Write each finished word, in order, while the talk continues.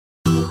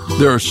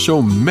There are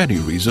so many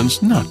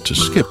reasons not to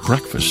skip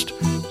breakfast.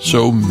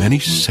 So many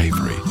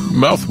savory,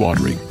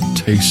 mouth-watering,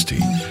 tasty,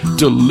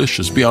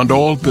 delicious beyond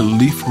all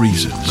belief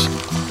reasons.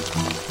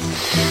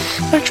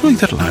 Actually,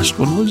 that last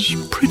one was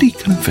pretty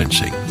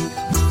convincing.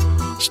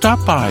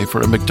 Stop by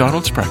for a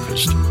McDonald's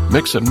breakfast.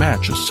 Mix and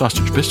match a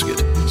sausage biscuit,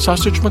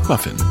 sausage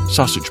McMuffin,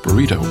 sausage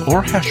burrito,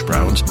 or hash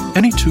browns,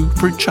 any two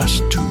for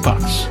just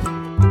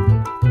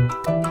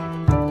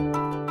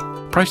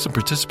 $2. Price and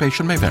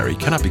participation may vary,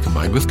 cannot be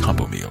combined with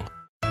combo meal.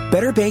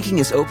 Better Banking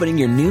is opening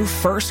your new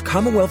first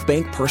Commonwealth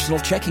Bank personal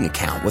checking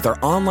account with our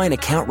online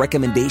account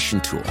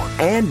recommendation tool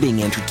and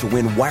being entered to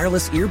win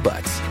wireless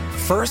earbuds.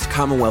 First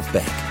Commonwealth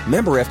Bank.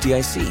 Member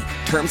FDIC.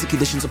 Terms and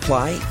conditions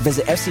apply.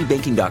 Visit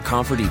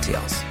fcbanking.com for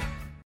details.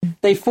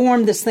 They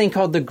formed this thing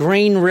called the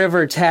Green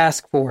River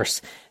Task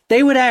Force.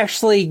 They would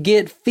actually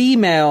get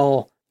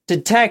female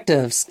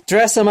detectives,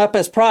 dress them up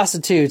as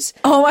prostitutes.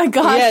 Oh my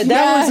gosh, yeah,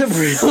 that was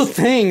a real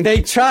thing.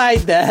 They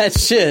tried that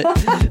shit.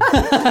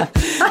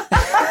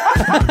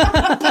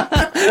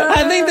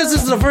 I think this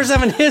is the first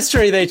time in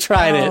history they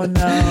tried it. Oh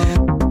no.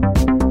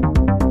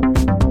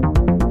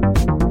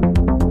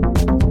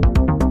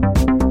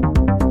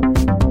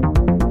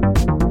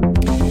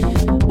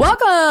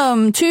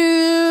 Welcome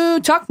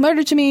to Talk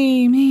Murder to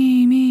Me.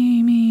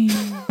 Me.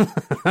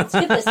 Let's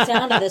get the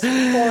sound of this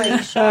pouring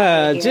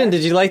shot. Jen,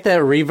 did you like that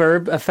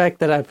reverb effect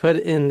that I put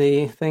in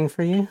the thing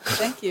for you?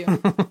 Thank you.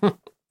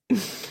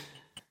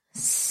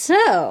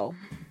 So,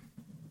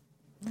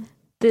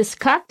 this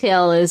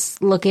cocktail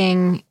is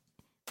looking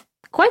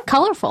quite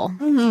colorful.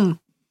 Mm-hmm.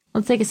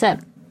 Let's take a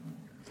sip.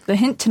 The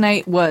hint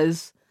tonight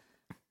was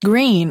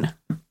green.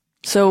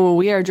 So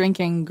we are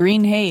drinking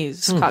green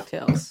haze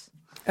cocktails.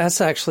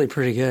 That's actually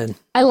pretty good.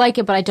 I like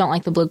it, but I don't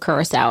like the blue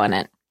curacao in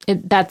it.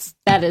 That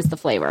is the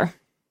flavor.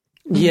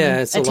 Yeah,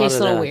 it's it tastes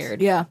a little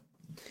weird. Yeah.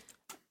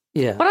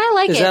 Yeah. But I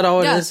like it. Is that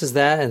all it is? Is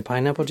that and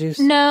pineapple juice?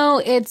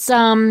 No, it's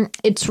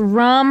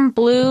rum,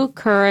 blue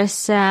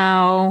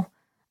curacao,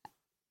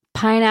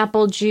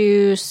 pineapple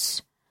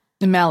juice,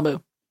 And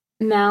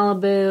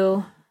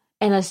Malibu,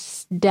 and a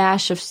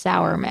dash of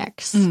sour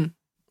mix.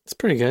 It's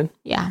pretty good.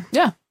 Yeah.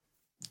 Yeah.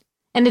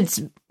 And it's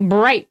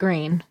bright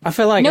green. I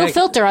feel like no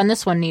filter on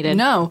this one needed.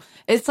 No,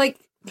 it's like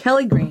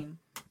Kelly green.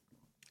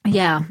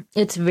 Yeah,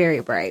 it's very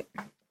bright.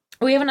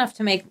 We have enough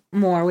to make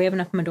more. We have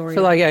enough Midori. I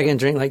feel like I can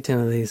drink like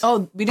 10 of these.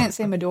 Oh, we didn't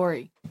say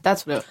Midori.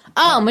 That's what it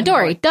Oh,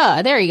 Midori.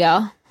 Duh. There you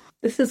go.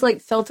 This is like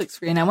Celtics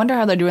green. I wonder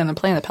how they're doing. They're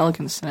playing the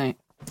Pelicans tonight.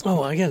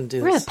 Oh, I gotta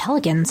do Where are this. the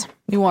Pelicans?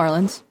 New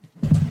Orleans.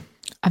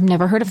 I've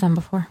never heard of them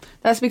before.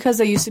 That's because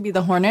they used to be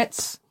the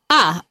Hornets.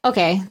 Ah,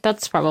 okay.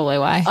 That's probably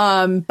why.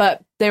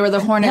 But they were the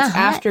Hornets Uh-huh.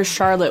 after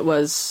Charlotte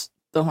was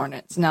the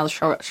Hornets. Now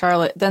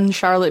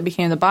Charlotte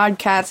became the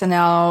Bobcats, and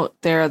now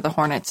they're the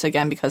Hornets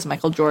again because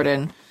Michael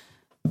Jordan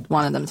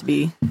wanted them to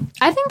be.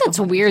 I think that's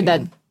weird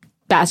that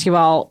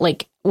basketball,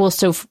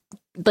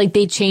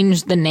 they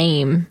changed the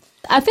name.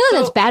 I feel like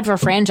that's bad for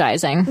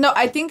franchising. No,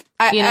 I think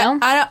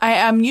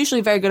I'm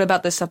usually very good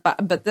about this stuff,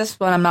 but this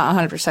one I'm not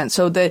 100%.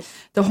 So the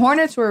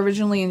Hornets were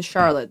originally in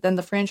Charlotte, then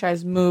the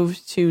franchise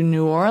moved to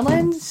New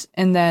Orleans,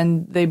 and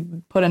then they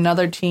put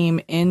another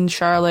team in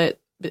Charlotte,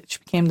 which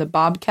became the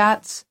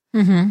Bobcats.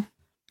 Mm-hmm.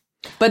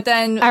 But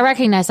then I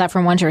recognize that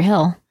from Winter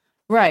Hill.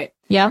 Right.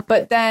 Yeah.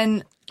 But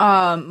then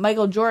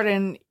Michael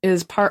Jordan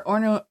is part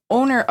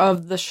owner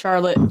of the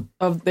Charlotte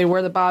they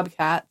were the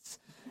Bobcats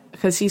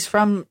because he's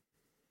from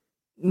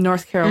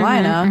North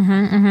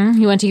Carolina.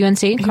 He went to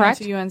UNC, correct?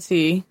 He went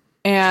to UNC.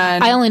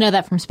 And I only know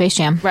that from Space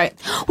Jam. Right.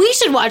 We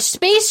should watch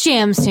Space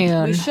Jam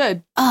soon. We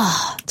should.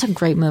 Oh, it's a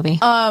great movie.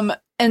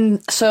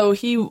 And so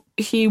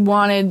he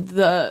wanted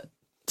the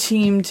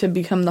team to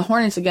become the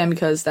Hornets again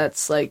because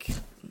that's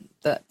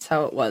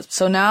how it was.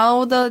 So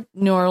now the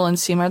New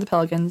Orleans team the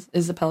Pelicans.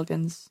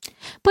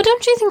 But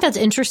don't you think that's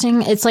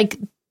interesting? It's like,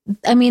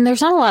 I mean,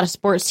 there's not a lot of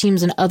sports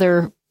teams in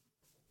other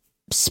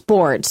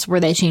sports where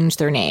they change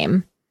their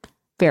name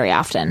very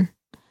often.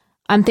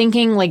 I'm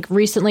thinking like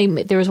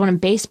recently there was one in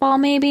baseball,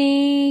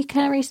 maybe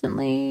kind of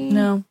recently.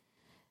 No.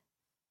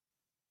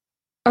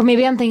 Or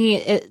maybe I'm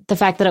thinking the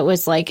fact that it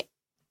was like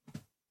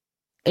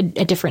a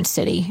different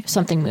city,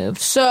 something moved.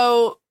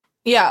 So,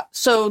 yeah.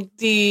 So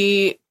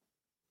you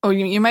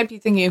might be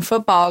thinking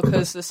football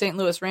because the St.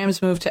 Louis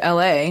Rams moved to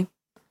L.A.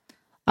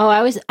 Oh,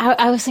 I was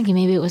thinking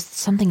maybe it was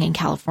something in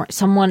California.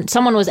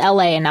 Someone was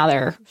L.A. and now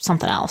they're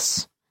something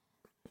else.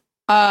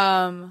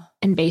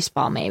 In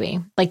baseball, maybe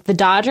like the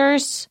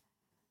Dodgers.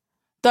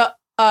 No,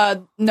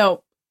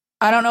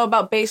 I don't know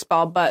about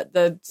baseball, but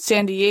the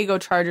San Diego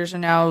Chargers are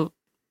now.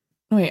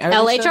 Wait,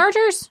 L.A.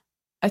 Chargers?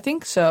 I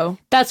think so.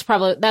 That's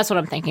what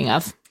I'm thinking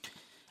of.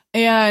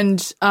 And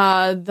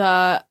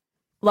the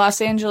Los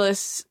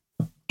Angeles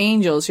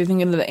Angels. You're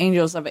thinking of the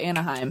Angels of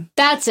Anaheim.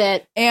 That's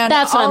it. And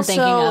that's what I'm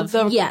thinking of.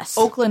 The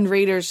Oakland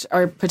Raiders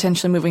are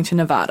potentially moving to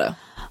Nevada.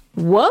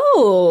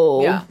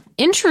 Whoa. Yeah.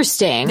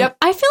 Interesting. Yep.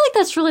 I feel like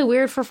that's really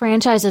weird for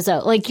franchises though.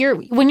 Like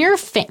when you're a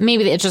fan,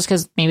 maybe it's just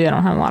because maybe they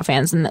don't have a lot of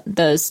fans in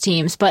those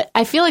teams, but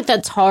I feel like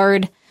that's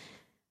hard.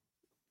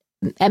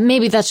 And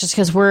maybe that's just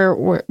because where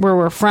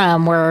we're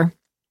from, where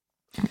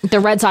The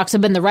Red Sox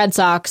have been the Red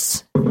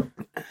Sox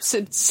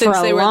since for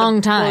a they were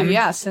long time. Well,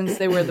 yeah, since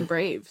they were the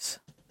Braves.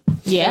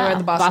 Yeah, They were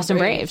the Boston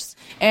Braves.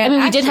 And I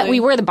mean, actually, we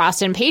were the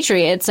Boston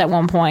Patriots at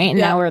one point, and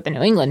now we're the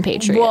New England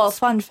Patriots. Well,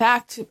 fun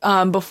fact,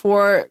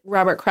 before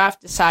Robert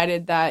Kraft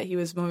decided that he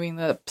was moving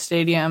the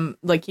stadium,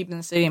 like keeping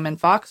the stadium in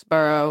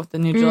Foxborough, the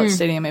new Gillette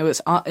Stadium,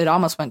 it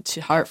almost went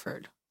to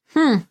Hartford.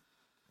 I'm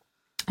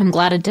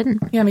glad it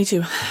didn't. Yeah, me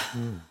too.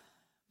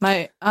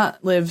 My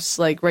aunt lives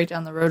like right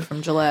down the road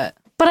from Gillette.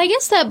 But I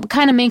guess that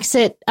kind of makes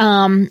it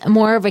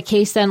more of a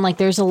case then, like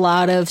there's a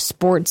lot of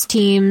sports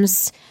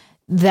teams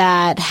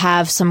that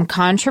have some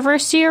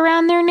controversy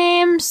around their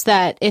names,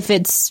 that if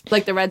it's...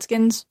 Like the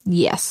Redskins?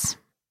 Yes.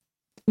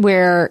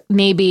 Where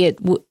maybe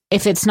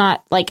if it's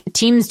not, like,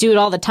 teams do it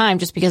all the time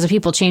just because if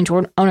people change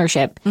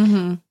ownership,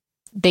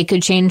 they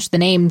could change the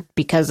name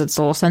because it's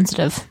a little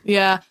sensitive.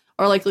 Yeah,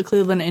 or like the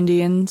Cleveland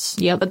Indians.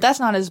 Yep. But that's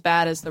not as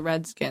bad as the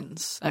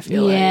Redskins, I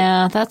feel like.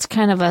 Yeah, that's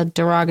kind of a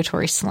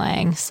derogatory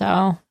slang,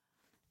 so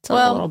it's a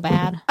little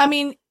bad. I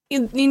mean...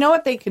 You know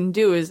what they can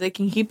do is they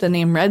can keep the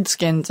name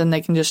Redskins and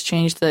they can just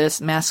change this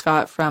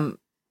mascot from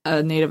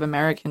a Native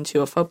American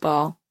to a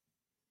football.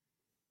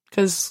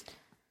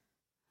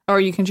 Or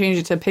you can change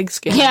it to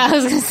pigskin. Yeah, I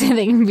was going to say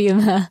they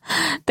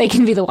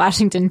can be the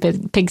Washington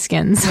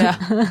Pigskins.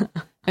 Yeah.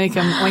 Make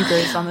them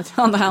winkers on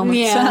the helmets.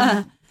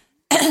 Yeah.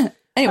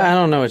 Anyway. I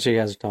don't know what you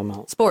guys are talking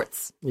about.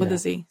 Sports. With a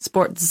Z.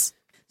 Sports.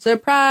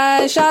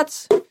 Surprise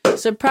shots.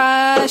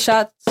 Surprise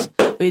shots.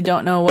 We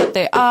don't know what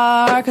they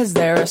are because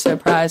they're a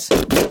surprise.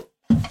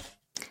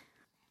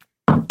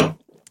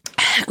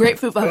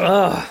 Grapefruit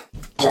vodka.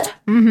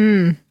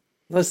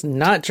 Let's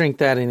not drink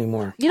that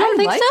anymore. You don't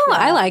think like so? that.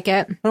 I like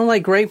it. I don't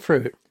like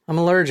grapefruit. I'm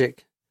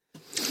allergic.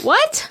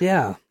 What?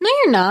 Yeah. No,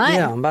 you're not.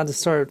 Yeah, I'm about to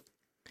start.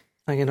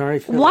 I can already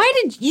feel Why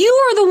did you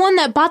are the one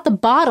that bought the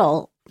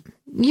bottle?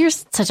 You're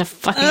such a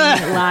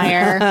fucking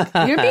liar.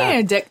 You're being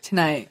a dick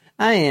tonight.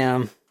 I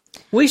am.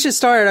 We should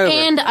start it over.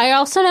 And I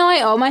also know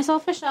I owe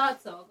myself a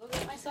shot, so I'll go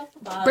get myself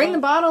a bottle. Bring the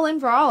bottle in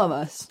for all of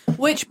us.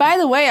 Which, by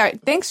the way,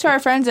 thanks to our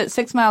friends at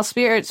 6 Mile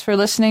Spirits for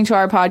listening to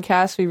our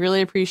podcast. We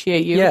really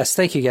appreciate you. Yes,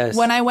 thank you guys.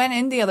 When I went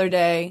in the other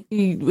day,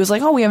 he was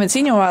like, "Oh, we haven't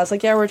seen you in a while." I was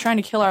like, "Yeah, we're trying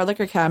to kill our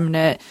liquor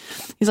cabinet."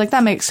 He's like,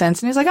 "That makes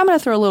sense." And he's like, "I'm going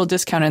to throw a little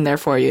discount in there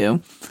for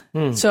you."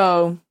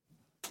 So...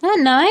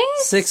 Isn't that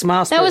nice? 6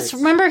 Mile That was, Spirits.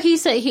 remember he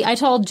said, I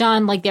told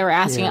John, like they were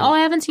asking,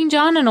 I haven't seen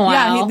John in a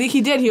while. Yeah, he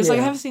did. He was like,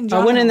 "I haven't seen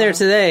John." I went in there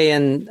today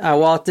and I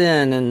walked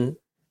in and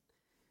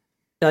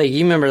like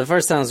you remember the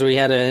first times we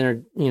had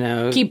to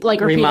keep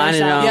like repeating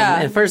reminding him. ourselves.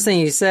 Yeah. And first thing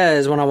he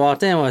says when I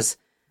walked in was,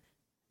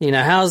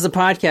 "How's the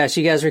podcast?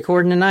 You guys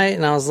recording tonight?"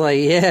 And I was like,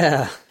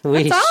 "Yeah,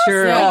 we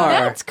sure are."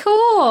 That's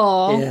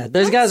cool. Yeah,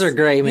 those guys are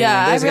great, man.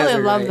 Yeah, Those I guys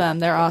really are love great. them.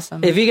 They're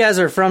awesome. If you guys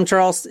are from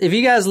Charleston, if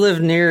you guys live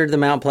near the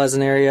Mount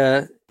Pleasant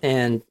area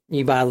and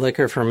you buy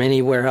liquor from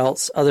anywhere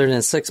else other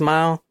than 6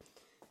 Mile,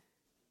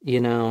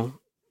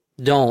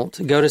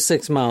 don't go to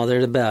 6 Mile.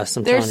 They're the best.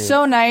 They're telling you.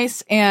 so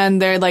nice,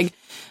 and they're like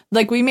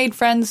we made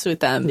friends with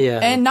them. Yeah.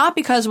 And not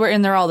because we're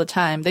in there all the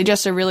time. They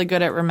just are really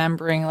good at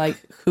remembering like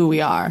who we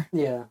are.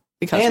 Yeah.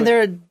 Because And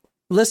they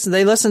listen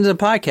to the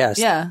podcast.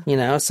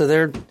 Yeah. So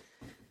they're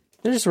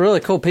just really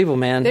cool people,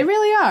 man. they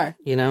really are.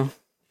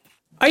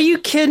 Are you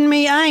kidding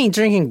me? I ain't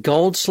drinking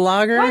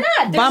Goldschlager. Why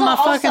not? By my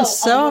fucking a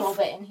self.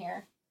 little bit in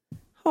here.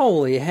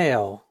 Holy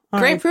hell. All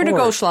right, Grapefruit or pour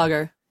it.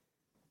 Goldschlager?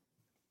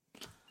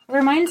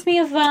 Reminds me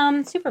of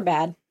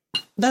Superbad.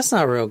 That's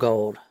not real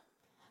gold.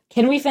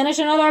 Can we finish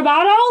another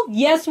bottle?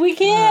 Yes, we God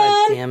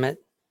can. damn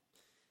it.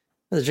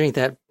 Let's drink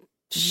that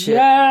shit.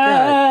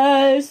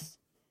 God. Yes.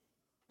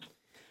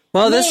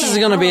 Well, this Man, is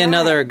going to be all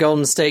another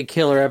Golden State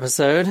Killer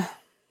episode.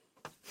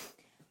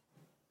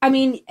 I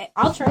mean,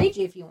 I'll trade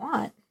you if you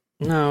want.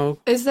 No.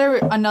 Is there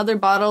another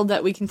bottle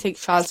that we can take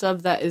shots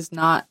of that is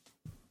not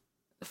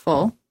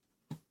full?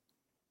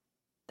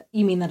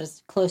 You mean that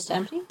is close to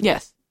empty?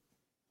 Yes.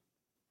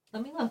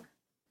 Let me look.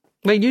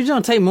 Wait, you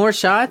don't take more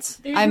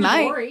shots? I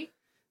might.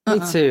 Me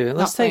too.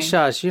 Let's take playing.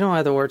 shots. You don't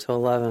have to work till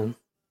 11.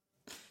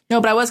 No,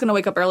 but I was going to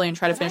wake up early and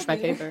try to finish my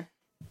paper.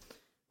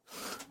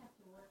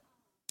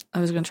 I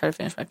was going to try to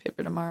finish my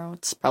paper tomorrow.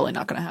 It's probably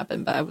not going to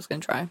happen, but I was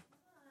going to try.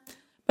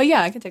 But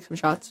yeah, I can take some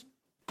shots.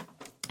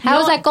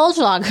 How's that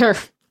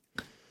Goldschlager?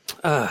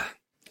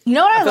 You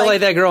know what I feel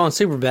like that girl on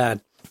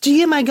Superbad. Did you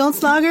get my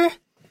Goldschlager?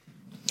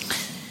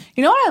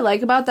 You know what I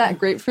like about that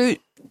grapefruit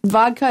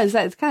vodka is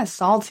that it's kind of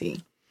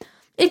salty.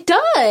 It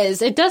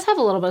does. It does have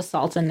a little bit of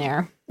salt in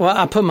there. Well,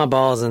 I put my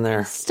balls in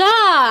there.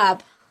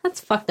 Stop. That's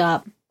fucked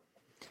up.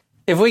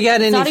 If we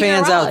got any not a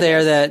fans out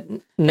there that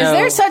know. Is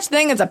there such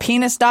thing as a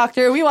penis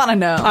doctor? We want to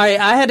know. All right,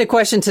 I had a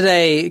question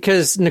today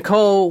because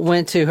Nicole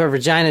went to her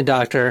vagina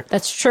doctor.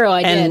 That's true.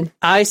 I And did.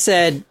 I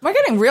said, We're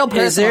getting real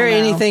personal is there now.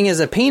 anything as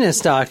a penis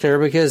doctor?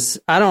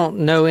 Because I don't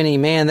know any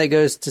man that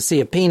goes to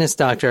see a penis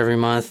doctor every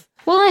month.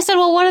 Well, I said,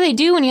 well, what do they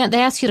do when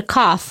they ask you to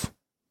cough?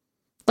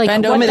 Like,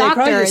 Bend what over. I mean, they doctor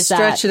probably is just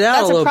that? stretch it out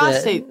That's a a little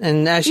prostate. bit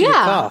and ask you to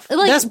Yeah, cough.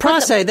 like, That's but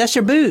prostate. That's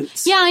your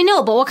boots. Yeah, I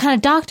know, but what kind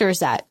of doctor is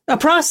that? A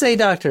prostate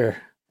doctor.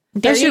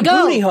 There That's you your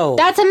go. booty hole.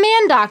 That's a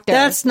man doctor.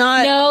 That's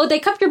not. No, they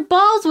cup your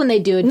balls when they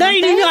do it. No, don't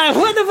you they? do not.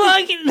 What the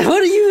fuck?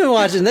 What are you been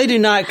watching? They do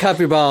not cup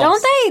your balls.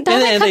 Don't they? Don't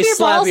they and cup they your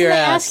slap balls your and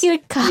they ass. ask you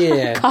to cup?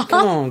 Yeah,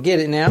 come on, get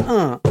it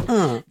now.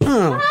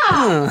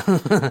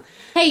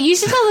 Hey, you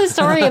should tell the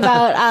story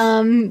about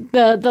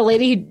the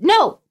lady who...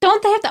 No,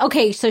 don't they have to...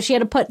 Okay, so she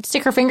had to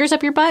stick her fingers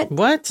up your butt?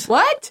 What?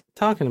 What?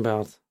 Talking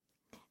about?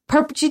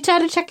 She tried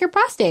to check your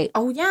prostate.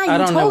 Oh, yeah, I you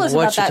don't know told us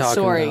what about you're that talking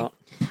story. about.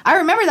 I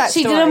remember that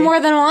She story. did it more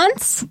than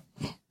once.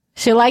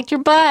 She liked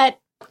your butt.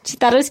 She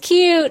thought it was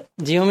cute.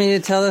 Do you want me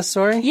to tell this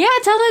story? Yeah,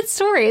 tell that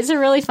story. It's a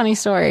really funny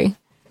story.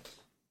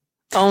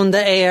 On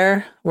the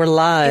air, we're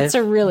live. It's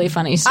a really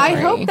funny story. I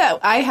hope that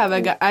I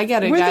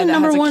get a We're guy the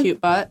that has #1 a cute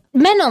butt.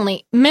 Men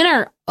only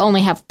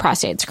have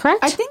prostates, correct?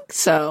 I think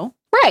so.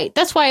 Right.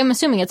 That's why I'm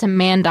assuming it's a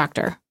man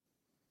doctor.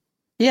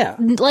 Yeah.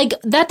 Like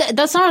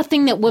that's not a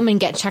thing that women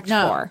get checked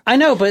No. for. I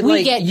know, but We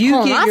like get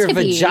you get your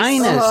colonoscopies.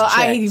 vaginas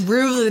I checked.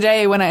 rue the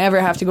day when I ever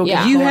have to go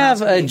Yeah. get You a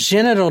have a colonoscopy.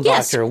 genital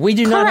Yes, doctor. We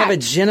do not have a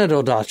correct.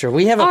 genital doctor.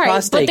 We have a All right,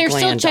 prostate but they're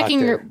still gland checking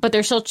doctor. but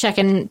they're still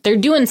checking. They're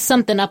doing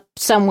something up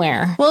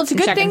somewhere. Well, it's a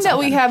good Checking thing that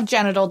we something. have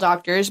genital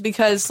doctors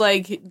because,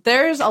 like,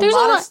 there's a There's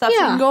lot a of lot- stuff that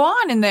yeah. can go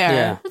on in there.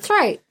 Yeah. That's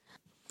right.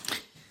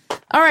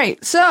 All right,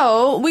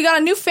 so we got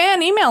a new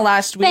fan email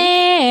last week.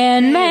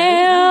 Fan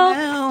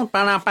mail.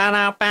 Bow, bow,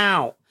 bow,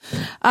 bow.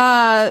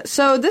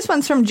 So this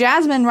one's from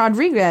Jasmine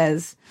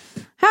Rodriguez.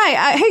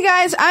 Hi, hey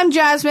guys, I'm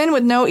Jasmine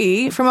with no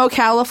E from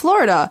Ocala,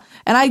 Florida,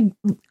 and I,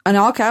 in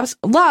all caps,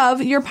 love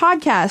your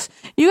podcast.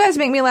 You guys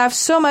make me laugh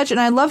so much, and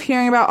I love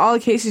hearing about all the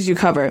cases you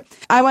cover.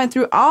 I went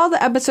through all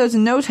the episodes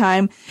in no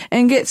time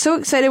and get so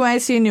excited when I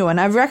see a new one.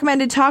 I've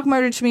recommended Talk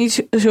Murder to me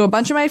to a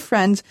bunch of my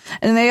friends,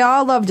 and they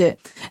all loved it.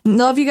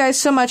 Love you guys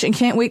so much, and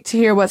can't wait to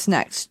hear what's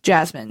next.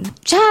 Jasmine.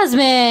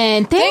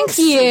 Jasmine, thank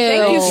you.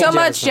 Thank you so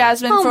much,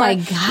 Jasmine. Oh for my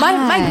God.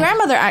 My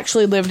grandmother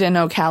actually lived in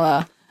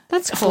Ocala.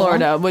 That's cool.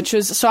 Florida, which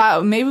was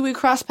maybe we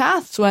crossed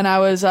paths when I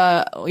was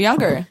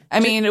younger. I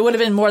mean, it would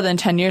have been more than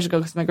 10 years ago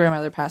because my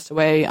grandmother passed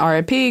away.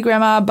 R.I.P.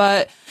 Grandma.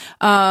 But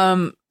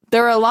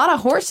there were a lot of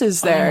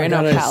horses there in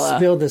I Ocala.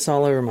 spilled this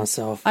all over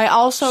myself. I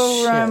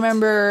also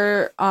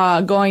remember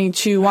going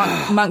to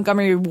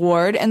Montgomery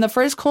Ward, and the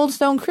first Cold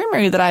Stone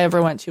Creamery that I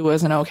ever went to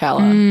was in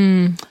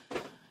Ocala.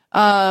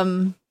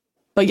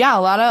 But yeah,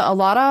 a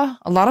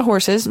lot of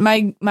horses.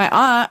 My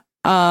aunt.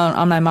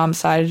 On my mom's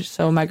side,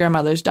 so my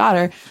grandmother's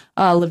daughter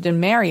lived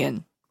in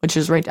Marion, which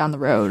is right down the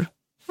road.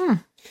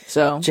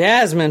 So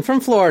Jasmine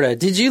from Florida.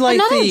 Did you like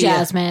Another the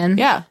Jasmine.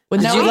 yeah,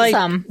 with Did no you E. like?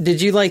 Awesome.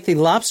 Did you like the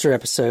lobster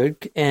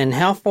episode? And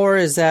how far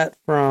is that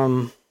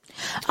from?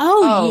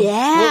 Oh,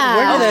 yeah.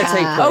 Where did that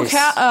take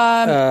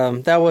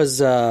place? That was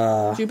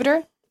Jupiter.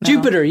 No.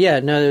 Jupiter. Yeah,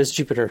 no, it was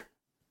Jupiter.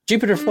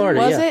 Jupiter,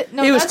 Florida. Was yeah. it?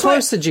 No, it was that's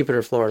close to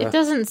Jupiter, Florida. It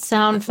doesn't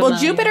sound familiar.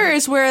 Well, Jupiter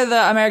is where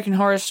the American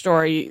Horror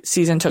Story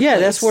season took Yeah,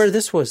 place. that's where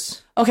this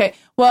was. Okay,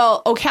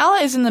 well,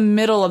 Ocala is in the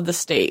middle of the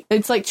state.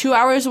 It's like 2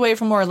 hours away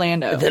from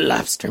Orlando. The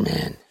Lobster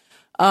Man.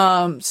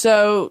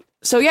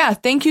 So yeah,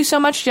 thank you so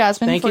much,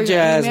 Jasmine. Thank for you, your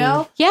Jasmine.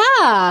 email.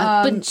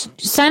 Yeah, but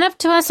sign up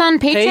to us on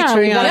Patreon.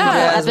 We got a couple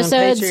Jasmine,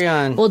 episodes.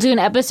 Patreon. We'll do an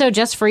episode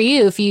just for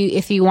you if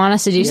you want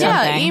us to do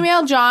Yeah, something.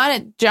 email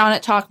John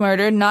at Talk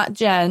Murder, not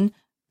Jen,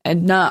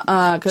 and not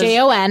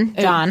Jon,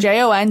 John.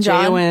 Jon.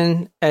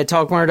 JON at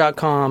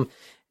talkmurder.com.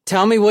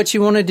 Tell me what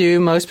you want to do.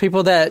 Most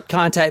people that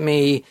contact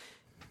me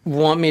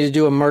want me to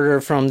do a murder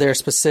from their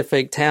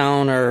specific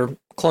town or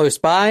close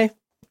by.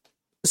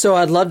 So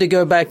I'd love to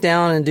go back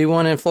down and do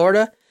one in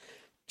Florida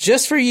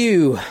just for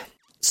you.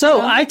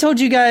 So I told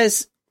you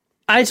guys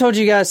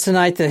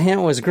tonight the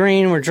hint was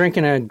green. We're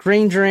drinking a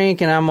green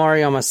drink and I'm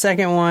already on my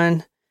second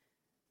one.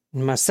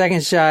 My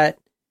second shot.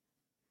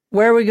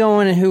 Where are we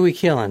going and who we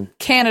killing?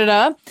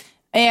 Canada,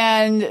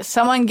 and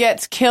someone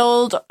gets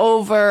killed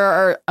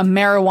over a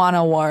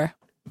marijuana war.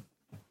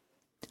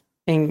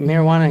 In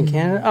marijuana in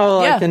Canada? Oh,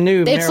 like Yeah. the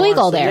new It's marijuana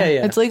legal stuff. there.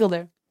 Yeah. It's legal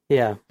there.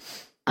 Yeah.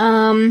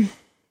 The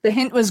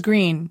hint was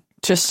green,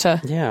 just to...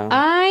 Yeah.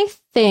 I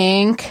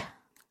think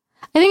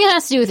it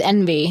has to do with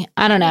envy.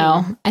 I don't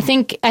know. I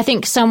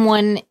think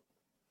someone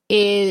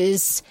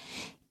is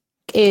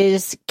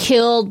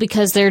killed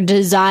because they're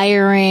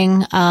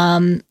desiring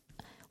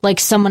like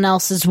someone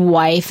else's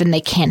wife and they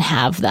can't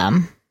have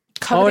them.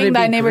 Coveting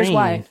thy neighbor's green?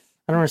 wife.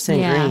 I don't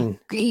understand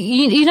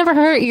green. You never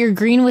heard you're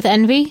green with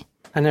envy?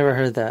 I never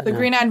heard that. The no.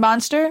 green-eyed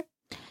monster?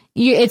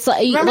 It's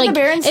like Remember the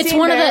Berenstain it's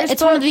one Bears of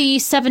book? the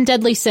 7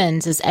 deadly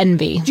sins is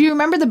envy. Do you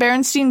remember the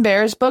Berenstain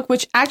Bears book?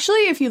 Which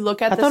actually, if you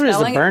look at I the thought it was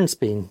spelling... the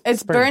Bernstein.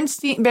 It's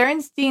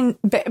Berenstain.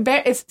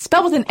 It's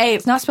spelled with an A.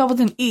 It's not spelled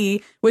with an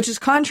E, which is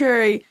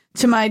contrary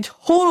to my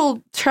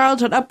total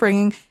childhood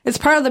upbringing. It's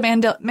part of the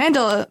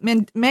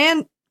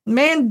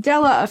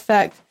Mandela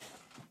effect.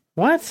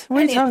 What?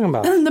 What are you talking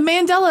about? The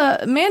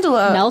Mandela.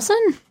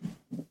 Nelson?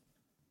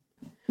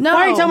 No,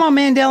 Why are you talking about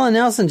Mandela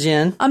Nelson,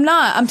 Jen? I'm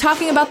not. I'm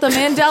talking about the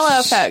Mandela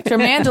effect or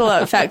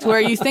Mandela effect, where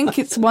you think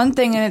it's one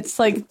thing and it's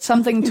like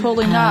something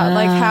totally not.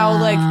 Like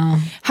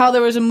how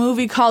there was a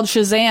movie called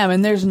Shazam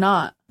and there's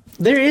not.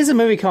 There is a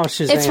movie called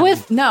Shazam. It's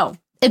with No.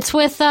 It's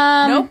with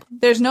Nope.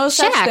 There's no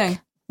such Shaq. thing.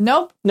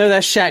 Nope. No,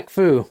 that's Shaq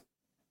Fu.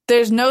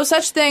 There's no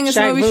such thing as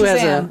Shaq movie Fu Shazam.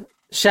 has a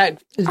Shaq.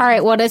 All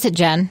right, what is it,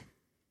 Jen?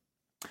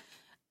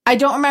 I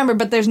don't remember,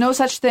 but there's no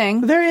such thing.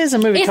 There is a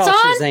movie It's called on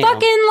Shazam.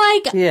 fucking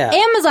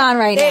Amazon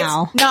right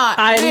now. It's not.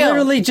 I real.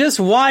 literally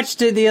just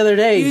watched it the other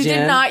day, You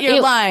Jen. did not.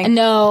 You're lying.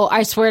 No,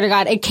 I swear to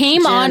God, it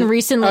came on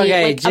recently.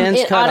 okay, Jen's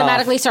it cut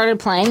automatically started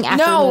playing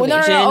after the No, movie. no,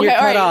 no, Jen, no. Okay, you're all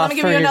cut right. off Let me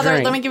give for you your another.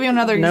 drink. Let me give you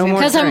another No more example.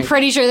 Because I'm drink.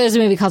 pretty sure there's a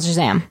movie called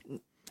Shazam.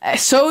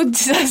 So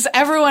does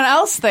everyone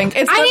else think.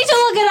 It's I need to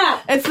look it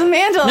up. It's the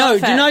Mandela No,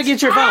 effect. do not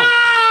get your phone.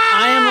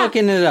 I am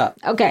looking it up.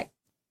 Okay.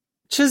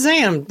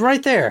 Shazam,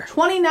 right there.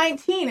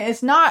 2019.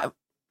 It's not.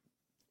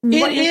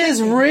 It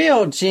is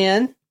real,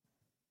 Jen.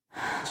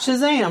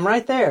 Shazam,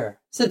 right there.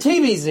 It's a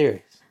TV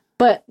series.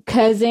 But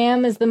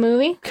Kazam is the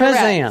movie?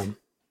 Kazam.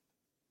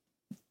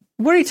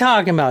 What are you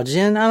talking about,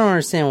 Jen? I don't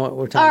understand what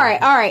we're talking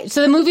about. All right.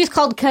 So the movie's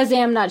called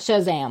Kazam, not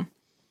Shazam.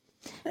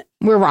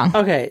 We're wrong.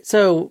 Okay,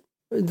 so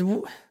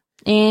And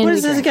what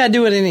does this got to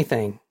do with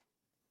anything?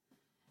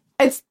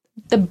 It's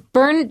the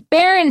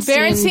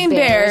Berenstein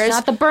Bears.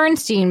 not the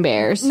Bernstein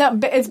Bears. no.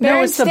 It's Berenstain.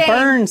 No, it's the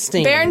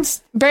Bernstein.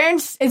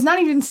 Berens. It's not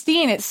even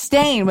Steen. It's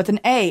Stain with an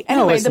A.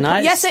 Anyway, No, it's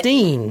not. Yes,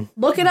 Steen.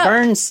 Look it up.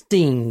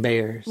 Bernstein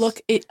Bears.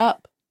 Look it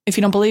up if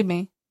you don't believe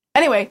me.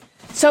 Anyway,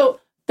 so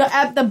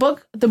the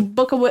book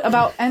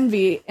about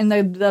envy, and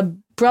the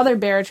brother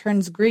bear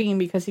turns green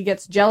because he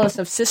gets jealous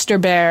of sister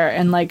bear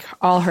and like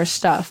all her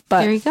stuff.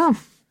 But There you go.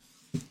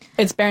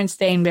 it's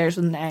Berenstain Bears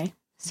with an A.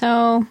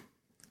 So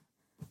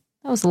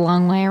that was a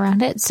long way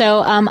around it.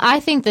 So I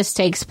think this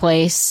takes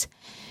place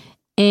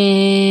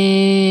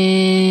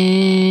in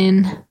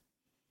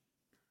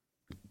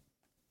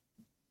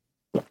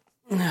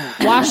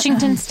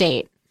Washington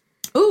State.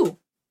 Ooh,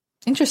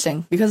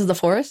 interesting. Because of the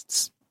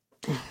forests.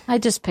 I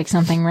just picked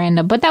something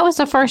random, but that was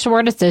the first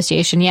word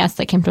association, yes,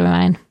 that came to my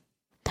mind.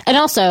 And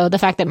also the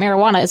fact that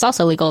marijuana is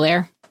also legal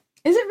there.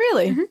 Is it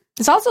really? Mm-hmm.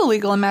 It's also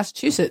legal in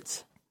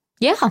Massachusetts.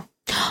 Yeah.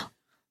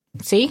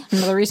 See?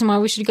 Another reason why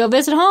we should go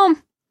visit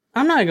home.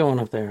 I'm not going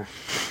up there.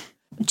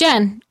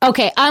 Jen,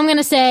 okay, I'm going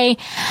to say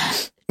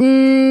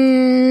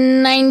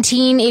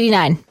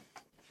 1989.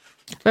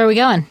 Where are we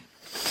going?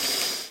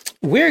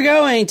 We're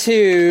going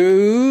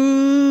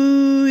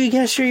to... You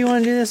guys sure you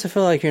want to do this? I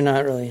feel like you're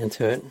not really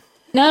into it.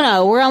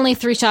 No, we're only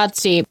 3 shots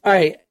deep. All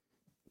right.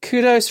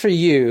 Kudos for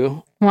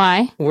you.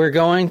 Why? We're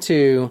going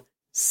to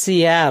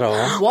Seattle.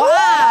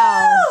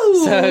 Wow!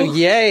 So,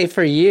 yay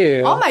for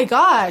you. Oh my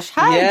gosh!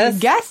 How did you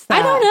guess that?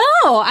 I don't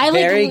know. I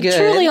Very good.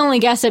 truly only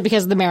guessed it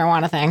because of the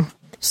marijuana thing.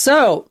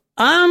 So,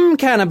 I'm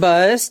kind of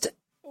buzzed.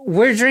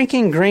 We're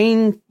drinking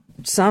green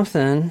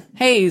something.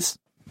 Haze,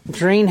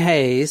 Green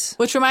haze.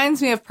 which reminds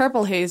me of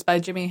Purple Haze by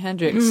Jimi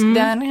Hendrix.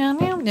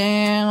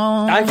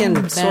 I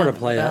can sort of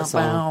play that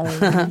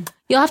song.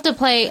 You'll have to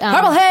play...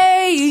 Purple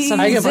Haze.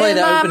 I can play in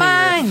the my opening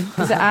mind.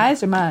 Is it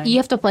eyes or mine? You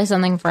have to play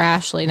something for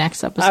Ashley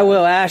next episode. I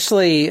will.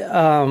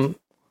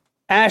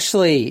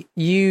 Ashley,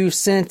 you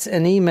sent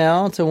an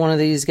email to one of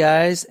these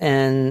guys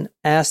and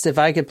asked if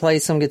I could play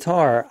some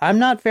guitar. I'm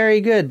not very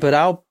good, but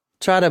I'll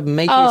try to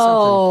make you something.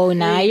 Oh,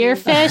 now you're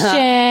fishing.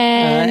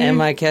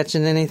 Am I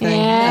catching anything?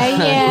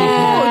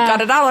 Yeah.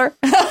 Got $1.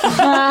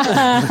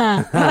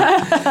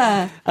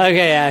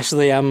 Okay,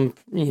 Ashley, I'm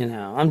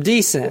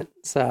decent,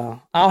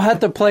 so I'll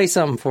have to play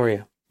something for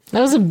you.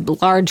 That was a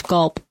large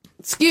gulp.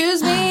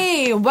 Excuse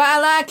me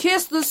while I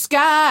kiss the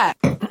sky.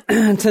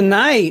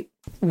 Tonight,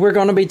 we're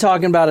going to be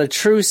talking about a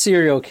true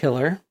serial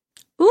killer.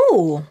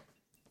 Ooh.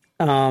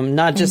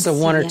 Not just a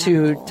one or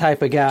two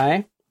type of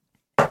guy.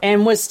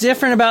 And what's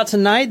different about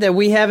tonight that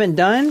we haven't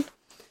done?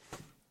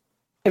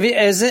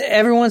 Has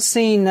everyone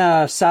seen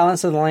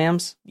Silence of the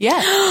Lambs?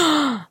 Yes.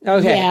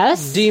 Okay.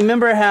 Yes. Do you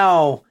remember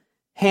how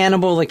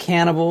Hannibal the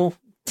Cannibal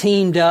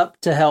teamed up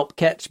to help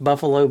catch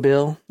Buffalo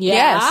Bill?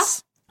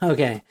 Yes.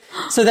 Okay.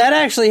 So that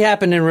actually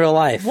happened in real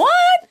life.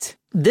 What?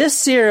 This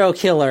serial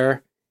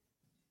killer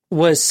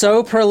was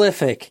so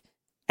prolific,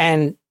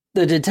 and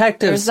the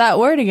detectives... There's that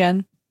word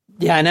again.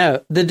 Yeah, I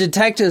know. The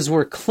detectives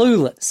were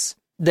clueless.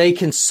 They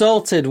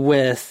consulted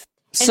with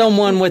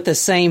someone with the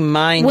same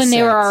mindset. When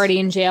they were already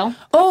in jail?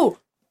 Oh.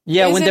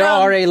 Yeah, when it, they're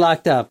already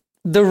locked up.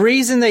 The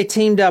reason they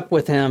teamed up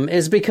with him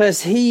is because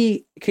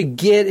he could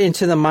get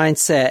into the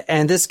mindset,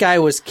 and this guy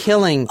was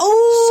killing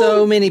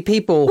so many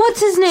people. What's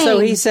his name? So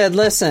he said,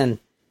 listen,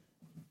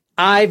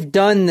 I've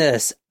done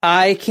this.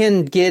 I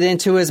can get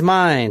into his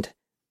mind.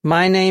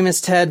 My name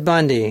is Ted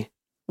Bundy.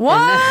 What?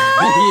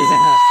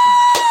 Yeah.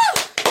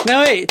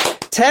 No, wait.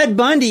 Ted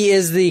Bundy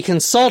is the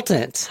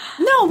consultant.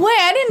 No way.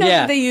 I didn't know Yeah.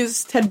 that they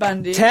used Ted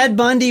Bundy. Ted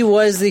Bundy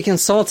was the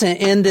consultant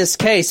in this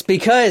case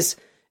because,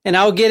 and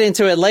I'll get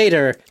into it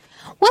later.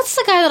 What's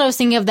the guy that I was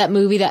thinking of, that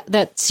movie,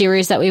 that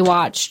series that we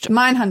watched?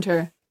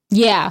 Mindhunter.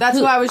 Yeah. That's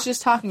who I was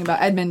just talking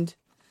about. Edmund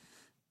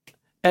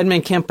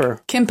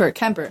Kemper.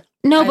 Kemper.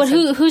 No, but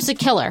who's the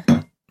killer?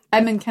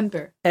 Edmund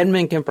Kemper.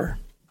 Edmund Kemper.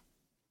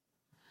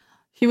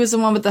 He was the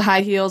one with the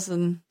high heels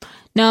and...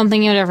 No, I'm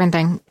thinking of a different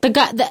thing.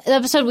 The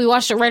episode, we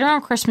watched it right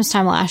around Christmas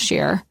time last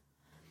year.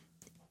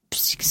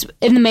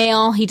 In the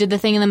mail. He did the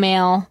thing in the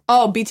mail.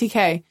 Oh,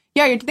 BTK.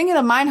 Yeah, you're thinking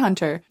of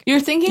Mindhunter. You're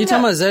You talking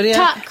about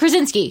Zodiac?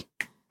 Krasinski.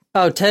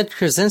 Oh, Ted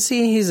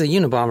Krasinski? He's a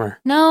Unabomber.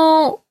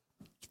 No,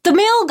 the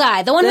mail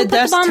guy. The one who put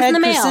the bombs in the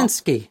mail. That's Ted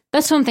Krasinski.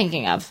 That's who I'm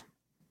thinking of.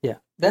 Yeah,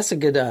 that's a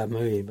good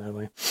movie, by the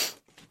way.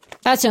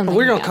 That's who I'm thinking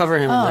We're going to of. cover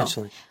him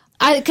eventually.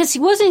 Because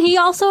wasn't he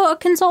also a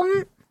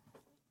consultant?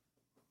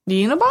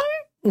 The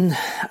Unabomber?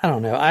 I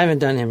don't know. I haven't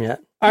done him yet.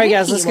 All right,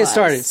 guys, let's get was.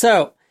 started.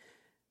 So,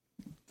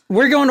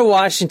 we're going to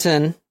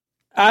Washington.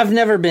 I've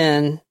never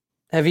been.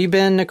 Have you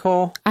been,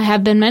 Nicole? I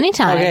have been many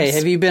times. Okay,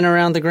 have you been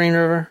around the Green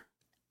River?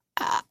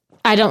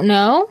 I don't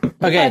know.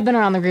 Okay. I've been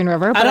around the Green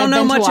River. But I don't I've know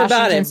been to much about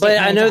Washington it, State but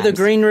I many know the times.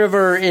 Green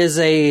River is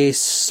a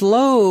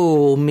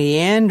slow,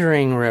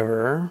 meandering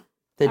river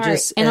that All right,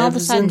 just and all of a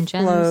ebbs sudden, and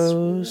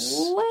flows.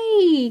 Jen's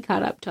way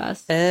caught up to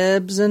us.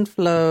 Ebbs and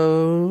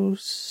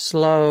flows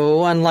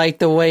slow, unlike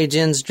the way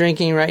Jen's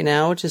drinking right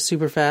now, which is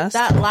super fast.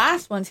 That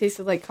last one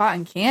tasted like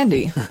cotton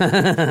candy.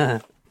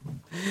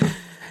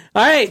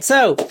 All right,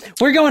 so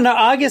we're going to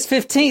August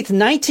 15th,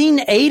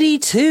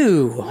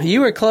 1982.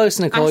 You were close,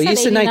 Nicole. I said You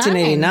said 89.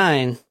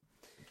 1989.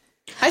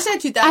 I said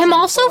 2000. I'm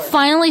also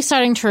finally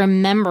starting to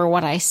remember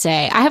what I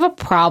say. I have a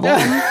problem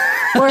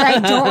where I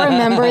don't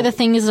remember the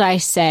things that I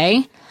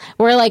say.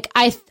 Where like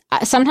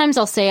sometimes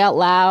I'll say out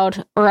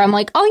loud, or I'm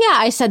like, oh yeah,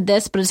 I said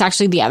this, but it's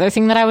actually the other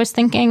thing that I was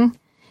thinking.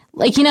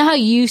 Like, you know how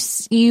you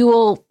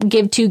will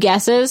give two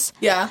guesses?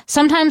 Yeah.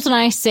 Sometimes when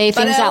I say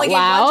things out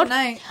loud,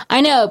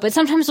 I know, but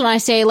sometimes when I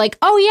say like,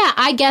 oh yeah,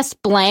 I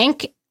guessed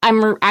blank,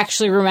 I'm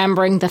actually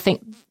remembering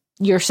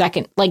your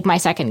second, like my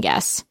second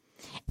guess.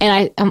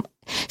 And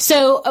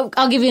so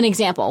I'll give you an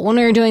example. When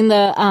we were doing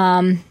the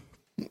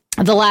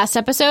last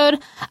episode,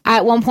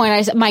 at one point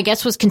I said my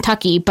guess was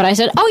Kentucky, but I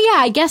said, "Oh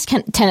yeah, I guessed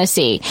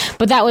Tennessee."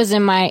 But that was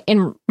in my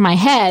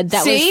head.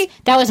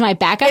 That was my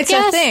backup It's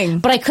guess. a thing.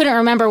 But I couldn't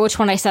remember which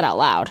one I said out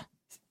loud.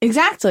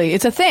 Exactly.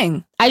 It's a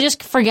thing. I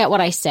just forget what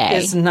I say.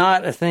 It's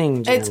not a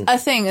thing, Jen. It's a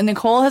thing, and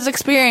Nicole has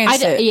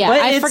experienced it. Yeah, But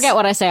I forget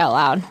what I say out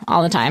loud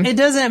all the time. It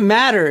doesn't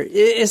matter.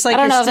 It's like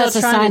I don't know you're if still that's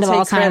a trying sign to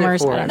of take credit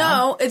Alzheimer's. for I it. don't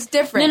know. No, it's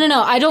different.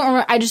 No. I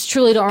don't. I just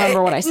truly don't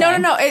remember what I say.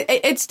 No.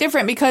 It's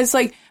different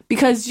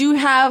because you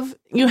have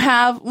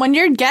when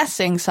you're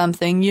guessing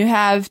something, you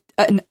have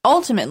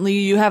ultimately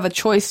you have a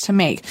choice to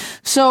make.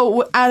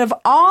 So out of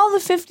all the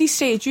 50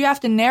 states, you have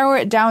to narrow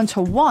it down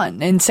to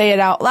one and say it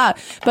out loud.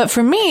 But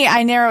for me,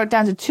 I narrow it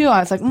down to two. I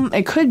was like,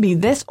 it could be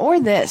this or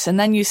this, and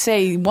then you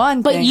say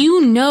one. But thing.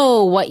 you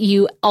know what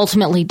you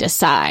ultimately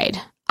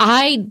decide.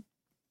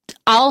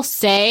 I'll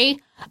say,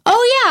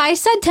 oh yeah, I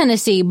said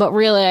Tennessee, but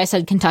really I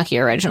said Kentucky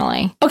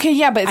originally. Okay,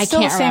 yeah, but it's I still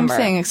the can't same remember.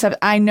 thing, except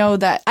I know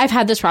that I've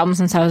had this problem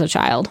since I was a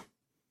child.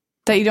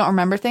 that you don't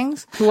remember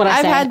things. What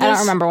I say, I this- don't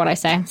remember what I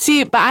say.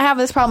 See, but I have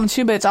this problem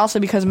too, but it's also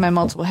because of my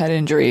multiple head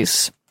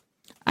injuries.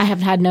 I have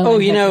had no. Oh,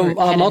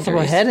 multiple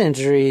injuries. head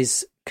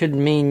injuries could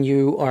mean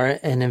you are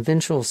an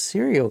eventual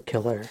serial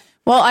killer.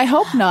 Well, I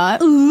hope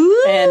not.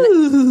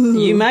 And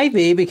you might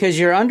be because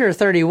you're under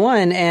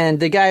 31, and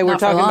the guy we're Not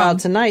for talking long. about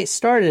tonight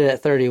started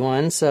at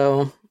 31,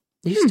 so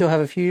you still have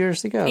a few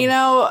years to go. You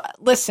know,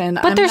 listen.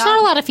 But there's not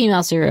a lot of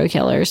female serial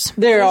killers.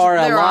 There are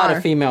a there lot are.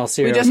 of female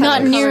serial just killers. Not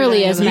haven't nearly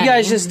covered as any You many.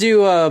 guys just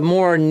do a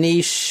more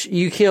niche.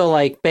 You kill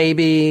like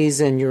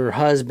babies and your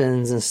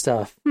husbands and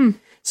stuff.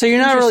 So you're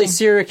not really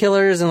serial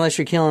killers unless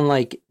you're killing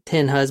like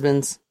 10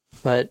 husbands.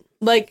 But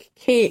like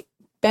Kate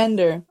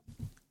Bender,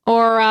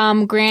 Or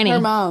Granny. her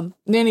mom,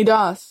 Nanny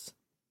Doss.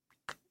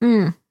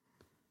 Remember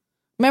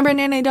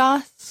Nanny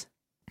Doss?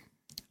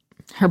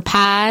 Her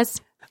pies.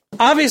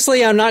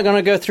 obviously, I'm not going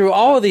to go through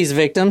all of these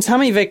victims. How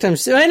many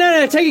victims?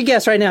 No. Take a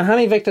guess right now. How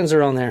many victims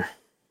are on there?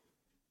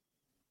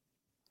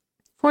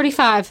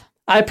 45.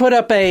 I put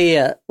up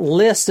a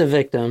list of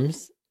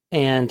victims,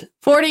 and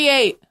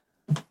 48.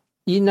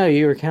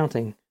 you were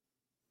counting.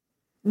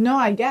 No,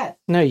 I guess.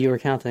 No, you were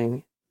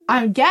counting.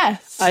 I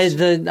guess. I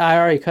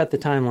already cut the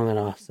time limit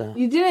off, so.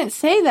 You didn't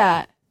say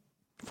that.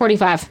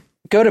 45.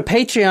 Go to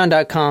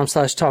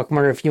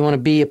patreon.com/talkmurder if you want to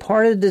be a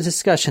part of the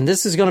discussion.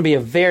 This is going to be a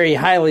very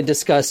highly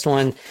discussed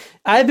one.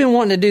 I've been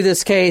wanting to do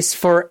this case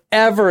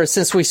forever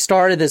since we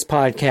started this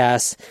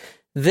podcast.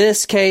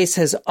 This case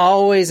has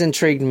always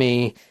intrigued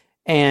me,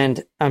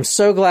 and I'm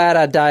so glad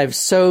I dived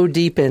so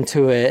deep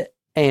into it,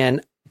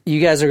 and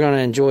you guys are going to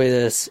enjoy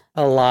this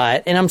a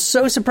lot. And I'm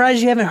so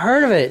surprised you haven't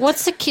heard of it.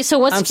 What's the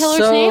killer's I'm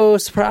name? so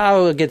surprised. I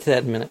will get to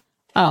that in a minute.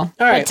 Oh. All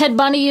right. But Ted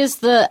Bundy is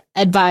the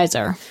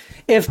advisor.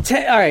 All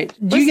right.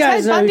 Do you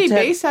guys Ted know Bundy who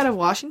based out of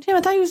Washington?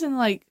 I thought he was in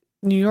like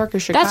New York or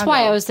Chicago. That's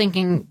why I was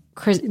thinking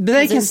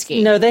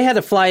Krasinski. They had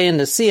to fly in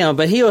to see him,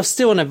 but he was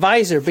still an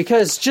advisor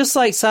because just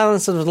like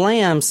Silence of the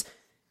Lambs,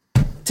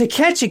 to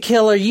catch a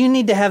killer, you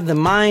need to have the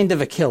mind of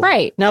a killer.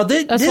 Right. Now,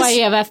 That's why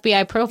you have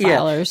FBI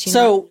profilers. Yeah.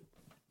 So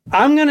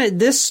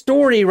this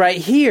story right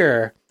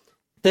here,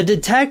 the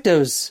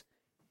detectives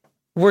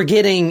were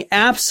getting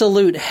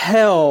absolute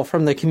hell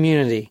from the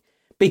community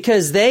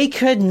because they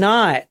could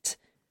not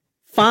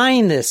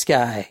find this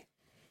guy.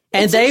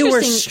 And they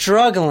were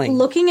struggling.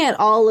 Looking at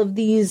all of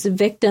these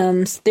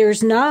victims,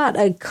 there's not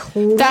a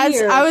clear type.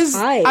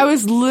 I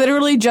was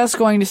literally just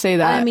going to say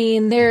that. I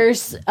mean,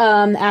 there's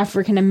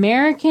African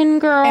American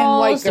girls, and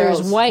white girls.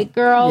 There's white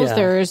girls,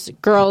 there's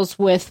girls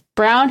with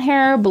brown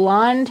hair,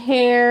 blonde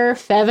hair,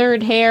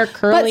 feathered hair,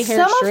 curly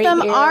hair, straight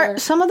hair.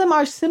 Some of them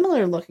are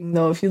similar looking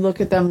though. If you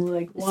look at them,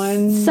 like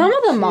some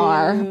of them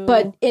are,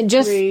 but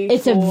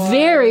it's a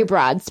very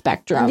broad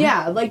spectrum.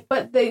 Yeah,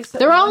 but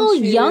they're all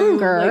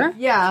younger.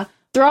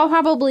 They're all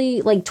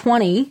probably like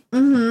 20,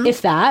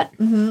 if that.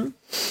 Mm-hmm.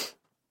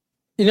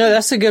 You know,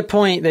 that's a good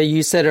point that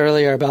you said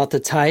earlier about the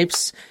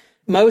types.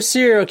 Most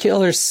serial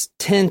killers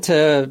tend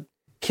to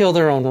kill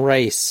their own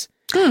race.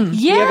 Yeah.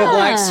 You have a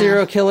black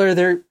serial killer,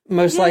 they're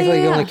most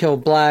likely going to kill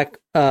black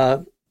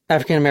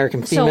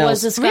African-American females. So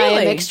was this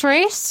guy a mixed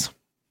race?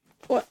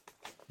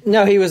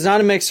 No, he was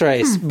not a mixed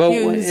race. But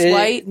he was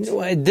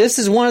white. This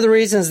is one of the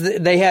reasons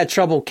that they had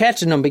trouble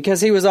catching him, because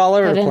he was all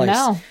over the place.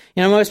 Know.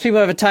 You know, most people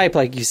have a type,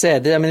 like you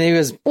said. I mean, he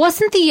was...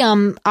 Wasn't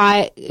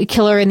the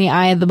Killer in the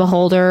Eye of the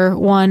Beholder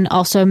one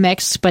also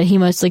mixed, but he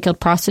mostly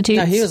killed prostitutes?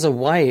 No, he was a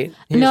white.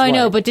 I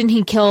know, but didn't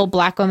he kill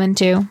black women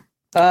too?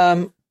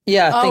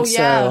 Yeah, I think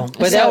so.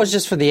 But that was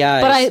just for the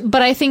eyes.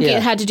 But I think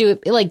it had to do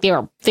with, like, they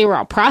were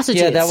all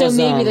prostitutes. Yeah, so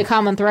maybe the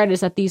common thread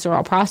is that these are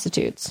all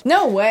prostitutes.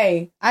 No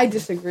way. I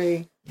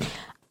disagree.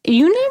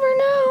 You never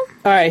know.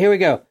 All right, here we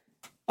go.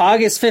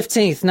 August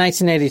 15th,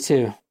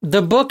 1982.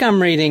 The book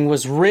I'm reading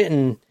was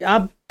written...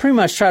 I pretty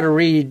much try to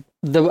read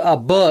a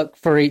book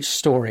for each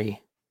story,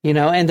 you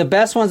know, and the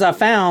best ones I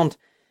found,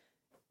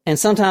 and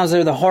sometimes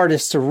they're the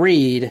hardest to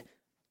read,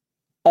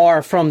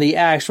 are from the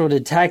actual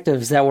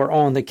detectives that were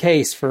on the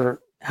case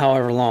for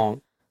however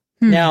long.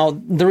 Now,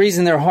 the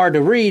reason they're hard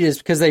to read is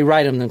because they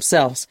write them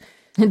themselves.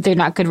 They're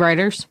not good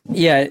writers.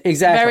 Yeah,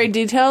 exactly. Very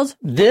detailed.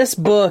 This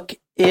book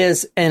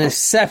is an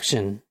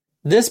exception.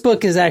 This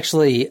book is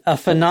actually a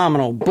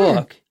phenomenal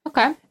book.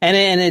 Okay.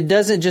 And it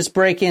doesn't just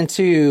break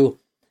into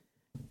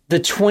the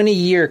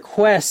 20-year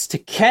quest to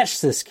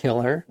catch this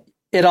killer.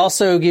 It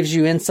also gives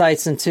you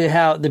insights into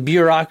how the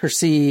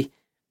bureaucracy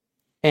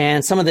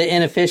and some of the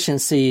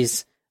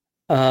inefficiencies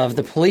of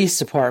the police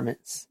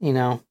departments, you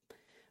know,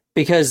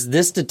 because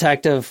this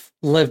detective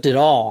lived it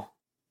all.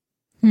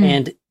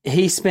 And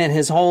he spent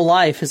his whole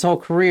life, his whole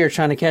career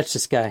trying to catch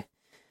this guy.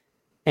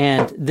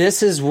 And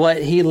this is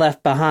what he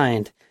left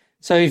behind.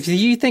 So if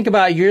you think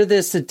about you're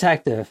this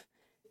detective,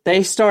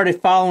 they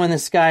started following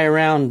this guy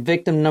around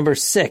victim number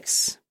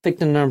 6,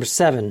 victim number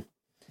 7.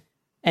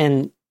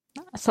 And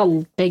that's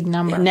a big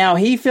number. Now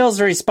he feels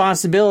the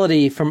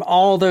responsibility from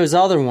all those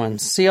other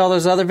ones. See all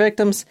those other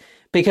victims?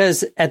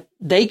 Because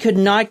they could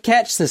not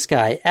catch this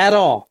guy at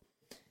all.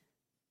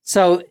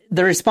 So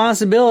the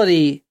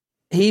responsibility,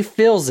 he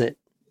feels it.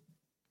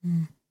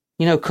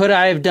 You know, could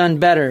I have done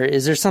better?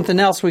 Is there something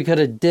else we could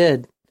have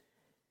did?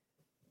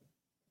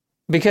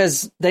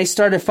 Because they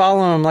started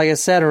following him, like I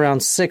said,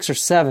 around 6 or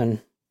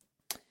 7.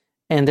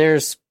 And I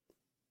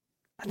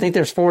think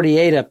there's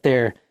 48 up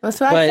there. That's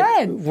what I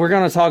said. We're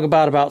going to talk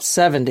about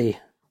 70.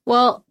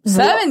 Well,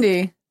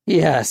 70?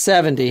 Yeah,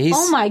 70.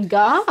 Oh my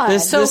God.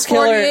 This 48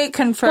 killer,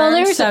 confirmed. Well,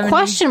 there's 70. a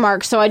question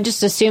mark, so I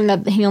just assumed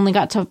that he only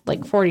got to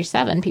like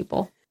 47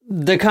 people.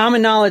 The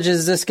common knowledge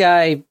is this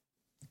guy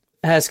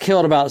has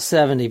killed about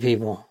 70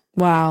 people.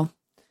 Wow.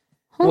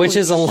 Which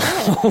is a lot.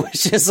 Holy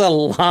shit.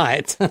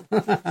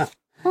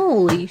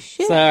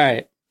 So, all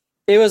right.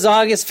 It was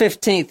August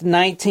 15th,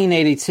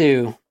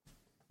 1982.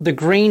 The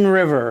Green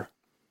River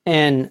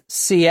near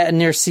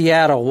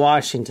Seattle,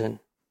 Washington.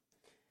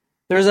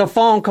 There was a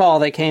phone call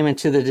that came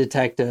into the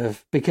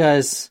detective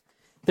because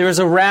there was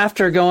a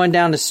rafter going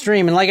down the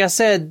stream. And like I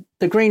said,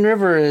 the Green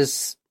River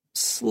is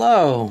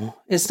slow.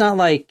 It's not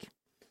like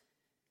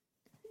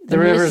the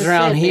rivers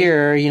around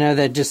here, you know,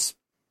 that just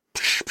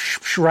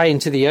right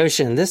into the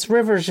ocean. This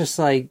river is just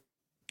like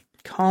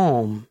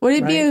calm. Would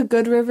it be a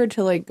good river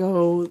to like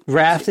go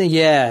rafting?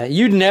 Yeah,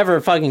 you'd never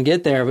fucking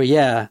get there, but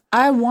yeah,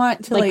 I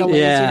want to like a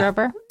lazy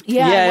river.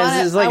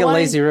 Yeah, it's like a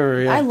lazy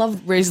river. Yeah. I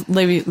love lazy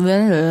livers.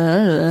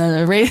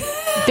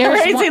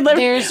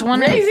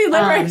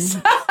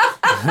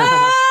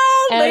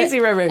 Lazy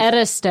river.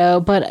 Edisto,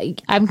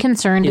 but I'm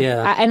concerned.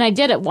 Yeah. And I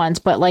did it once,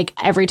 but like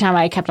every time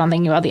I kept on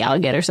thinking about the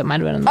alligators that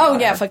might have been in the water.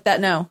 Yeah, fuck that.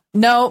 No,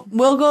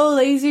 we'll go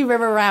lazy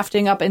river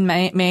rafting up in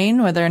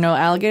Maine where there are no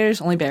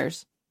alligators, only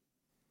bears.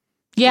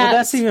 Yeah, well,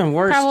 that's even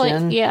worse. Probably,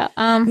 Jen. Yeah.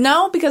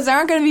 No, because there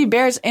aren't going to be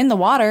bears in the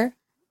water.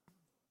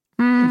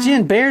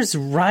 Jen, bears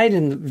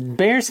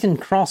can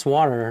cross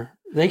water.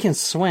 They can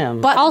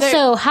swim. But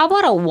also, how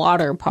about a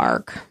water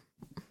park?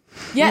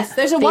 Yes,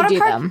 there's a water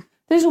park.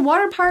 There's a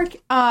water park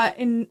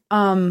in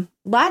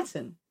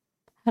Ladson.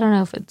 I don't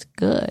know if it's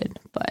good,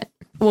 but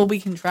well,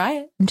 we can try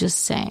it. I'm just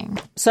saying.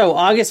 So,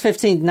 August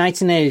 15th,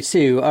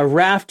 1982, a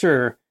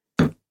rafter,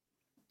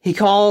 he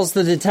calls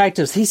the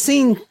detectives. He's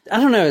seen,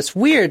 I don't know, it's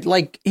weird.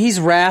 Like, he's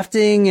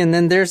rafting, and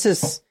then there's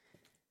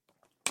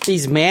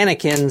these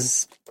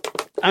mannequins.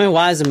 I mean,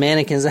 why is the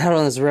mannequins out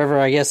on this river?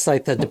 I guess,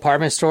 like, the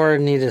department store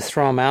needed to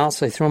throw them out,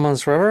 so they threw them on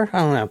this river? I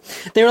don't know.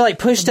 They were, like,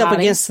 pushed up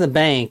against the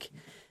bank.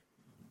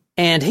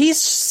 And he's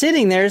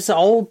sitting there, it's an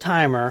old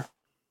timer,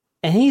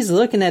 and he's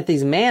looking at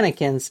these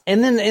mannequins.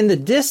 And then in the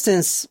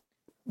distance,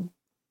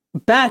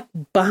 back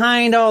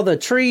behind all the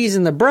trees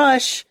and the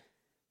brush,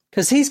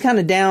 because he's kind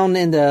of down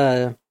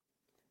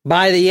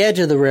by the edge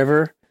of the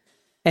river,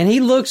 and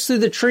he looks through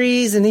the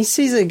trees and he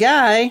sees a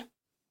guy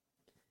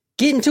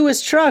get into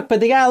his truck, but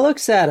the guy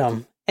looks at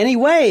him and he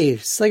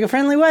waves like a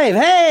friendly wave.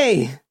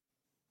 Hey,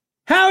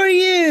 how are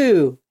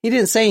you? He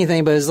didn't say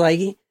anything, but it's like,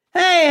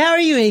 hey, how are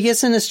you? And he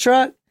gets in his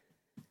truck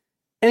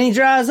and he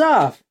drives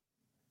off.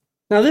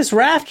 Now this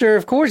rafter,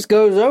 of course,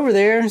 goes over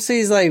there and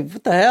sees like,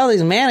 what the hell,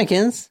 these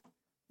mannequins?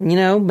 You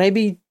know,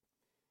 maybe,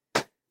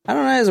 I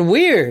don't know, it's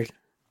weird.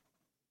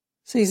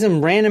 See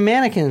some random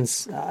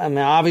mannequins. I mean,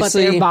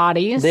 obviously, but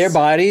their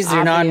bodies.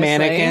 They're not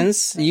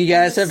mannequins. You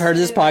guys have heard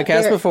this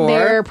podcast before.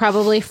 They're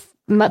probably,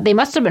 they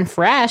must have been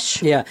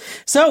fresh. Yeah.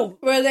 So,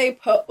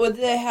 would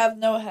they have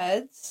no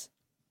heads?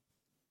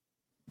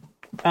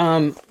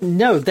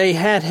 No, they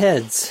had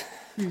heads.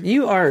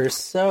 You are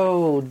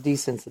so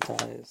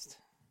desensitized.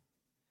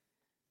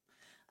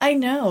 I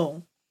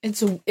know.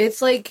 It's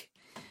like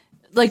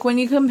when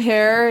you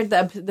compare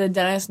the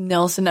Dennis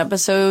Nilsson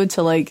episode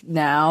to like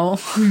now.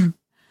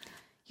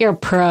 You're a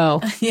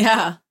pro.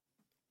 Yeah.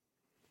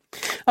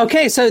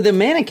 Okay, so the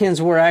mannequins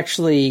were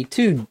actually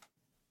two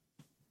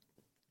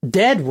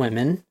dead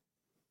women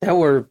that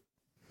were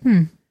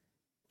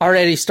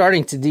already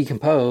starting to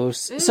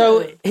decompose. Ew.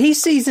 So he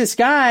sees this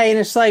guy, and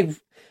it's like,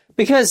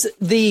 because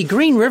the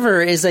Green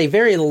River is a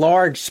very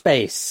large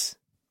space.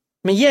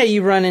 I mean, yeah,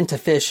 you run into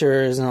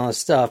fissures and all this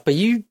stuff, but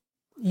you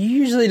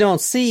usually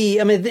don't see.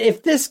 I mean,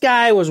 if this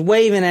guy was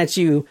waving at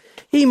you,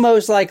 he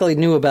most likely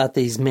knew about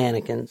these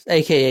mannequins,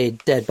 a.k.a.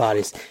 dead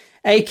bodies,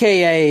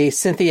 a.k.a.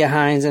 Cynthia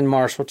Hines and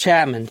Marshall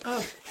Chapman.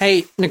 Oh.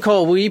 Hey,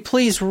 Nicole, will you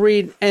please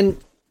read? And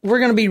we're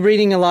going to be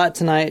reading a lot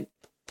tonight,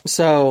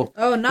 so...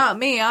 Oh, not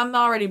me. I'm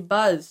already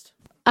buzzed.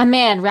 A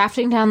man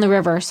rafting down the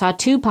river saw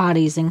two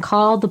bodies and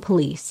called the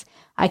police.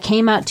 I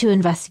came out to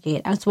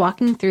investigate. I was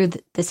walking through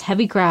this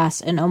heavy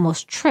grass and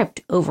almost tripped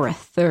over a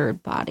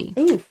third body.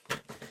 Ooh.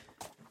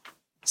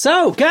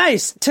 So,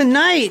 guys,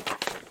 tonight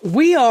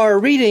we are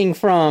reading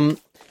from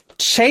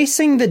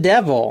Chasing the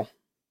Devil,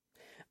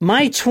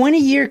 my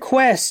 20-year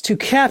quest to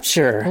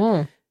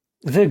capture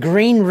the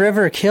Green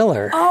River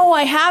Killer. Oh,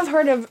 I have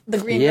heard of the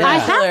Green River Killer. I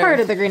have heard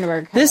of the Green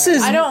River Killer.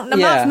 I'm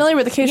not familiar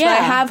with the case, but I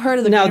have heard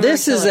of the Green River Killer. Now,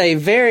 this is a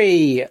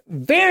very,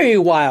 very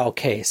wild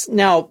case.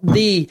 Now,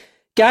 the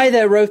guy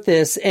that wrote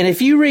this, and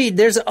if you read,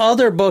 there's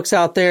other books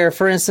out there,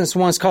 for instance,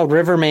 one's called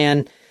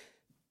Riverman.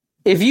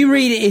 If you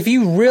read it, if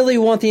you really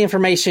want the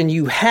information,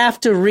 you have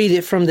to read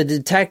it from the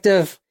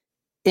detective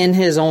in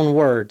his own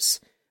words.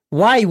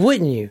 Why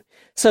wouldn't you?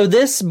 So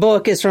this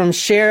book is from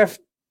Sheriff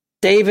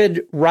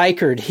David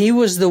Reichard. He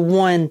was the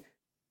one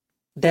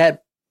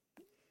that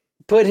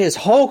put his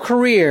whole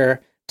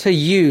career to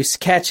use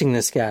catching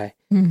this guy.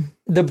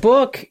 The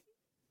book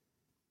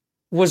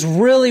was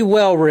really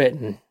well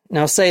written.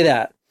 Now say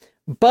that.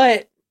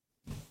 But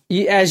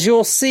as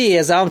you'll see,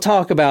 as I'll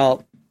talk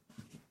about,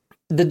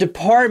 the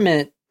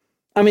department,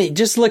 I mean,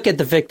 just look at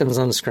the victims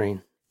on the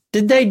screen.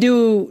 Did they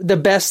do the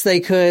best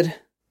they could?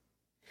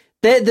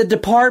 The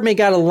department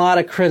got a lot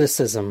of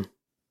criticism.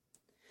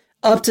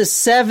 Up to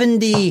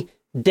 70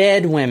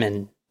 dead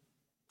women.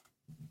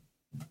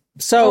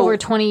 So over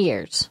 20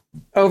 years.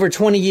 Over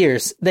 20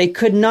 years. They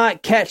could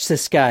not catch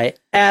this guy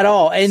at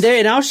all. And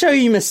I'll show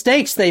you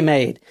mistakes they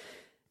made.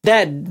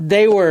 That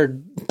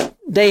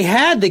they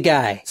had the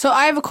guy. So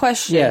I have a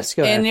question. Yes,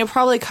 go ahead. And you'll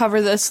probably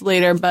cover this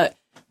later, but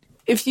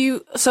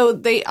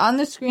on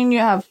the screen you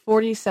have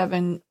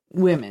 47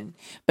 women,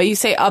 but you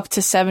say up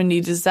to 70.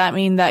 Does that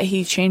mean that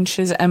he changed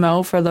his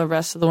MO for the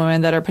rest of the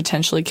women that are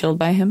potentially killed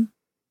by him?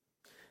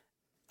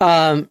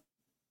 No,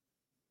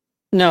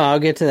 I'll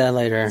get to that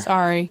later.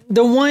 Sorry.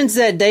 The ones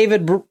that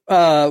David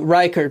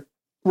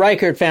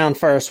Reichard found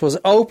first was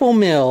Opal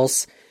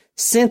Mills,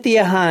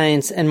 Cynthia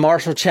Hines, and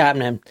Marshall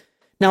Chapman.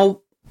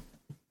 Now,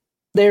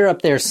 they're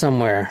up there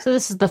somewhere. So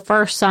this is the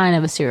first sign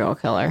of a serial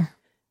killer.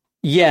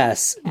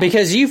 Yes,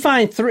 because you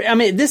find three. I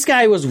mean, this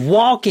guy was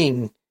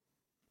walking.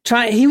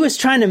 He was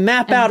trying to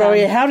map out,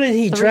 how did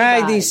he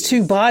drag these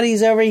two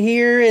bodies over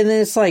here? And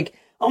then it's like,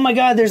 oh my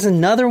God, there's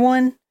another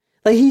one.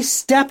 Like, he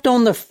stepped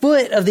on the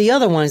foot of the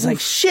other one. He's like,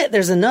 shit,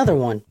 there's another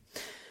one.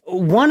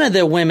 One of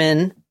the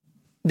women,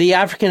 the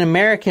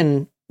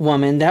African-American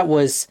woman that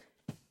was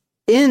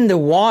in the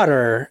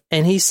water,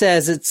 and he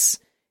says it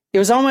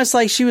was almost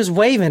like she was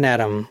waving at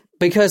him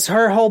because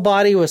her whole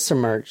body was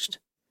submerged.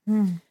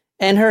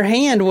 And her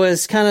hand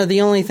was kind of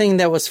the only thing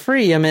that was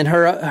free. I mean,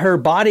 her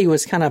body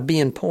was kind of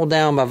being pulled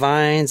down by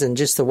vines and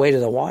just the weight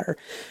of the water.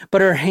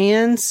 But her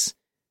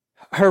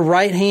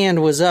right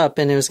hand was up,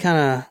 and it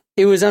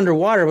was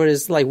underwater, but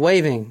it's like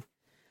waving.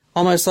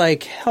 Almost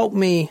like, help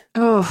me.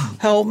 Oh,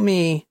 help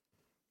me.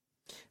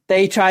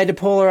 They tried to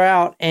pull her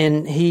out,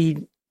 and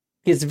he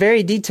gets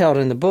very detailed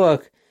in the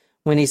book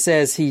when he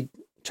says he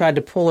tried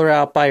to pull her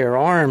out by her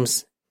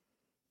arms,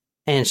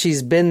 and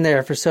she's been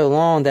there for so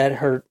long that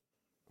her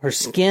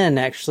skin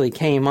actually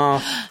came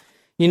off.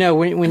 You know,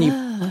 when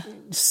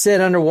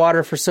sit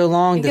underwater for so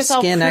long, It the gets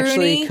all skin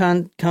actually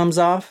comes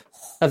off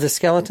of the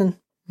skeleton.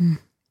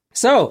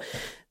 So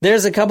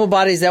there's a couple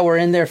bodies that were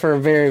in there for a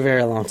very,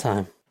 very long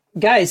time.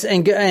 Guys,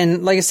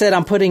 and like I said,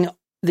 I'm putting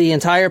the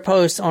entire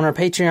post on our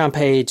Patreon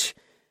page.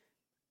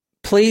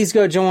 Please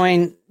go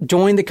join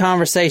the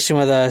conversation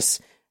with us.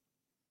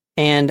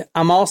 And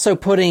I'm also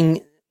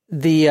putting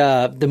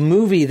the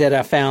movie that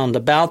I found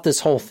about this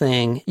whole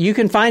thing. You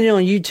can find it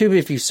on YouTube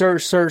if you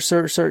search.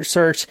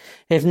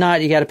 If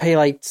not, you got to pay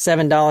like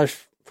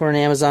 $7 for an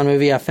Amazon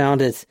movie. I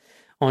found it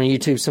on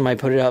YouTube. Somebody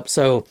put it up.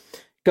 So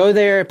go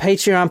there,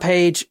 Patreon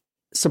page,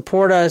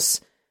 support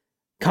us,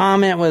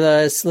 comment with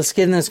us. Let's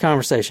get in this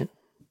conversation.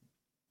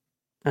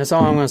 That's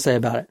all I'm going to say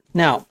about it.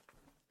 Now,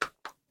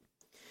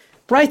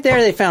 right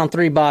there, they found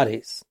 3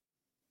 bodies.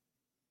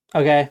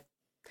 Okay.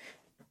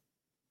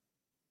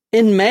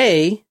 In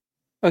May,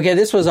 okay,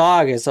 this was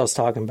August I was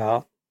talking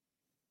about.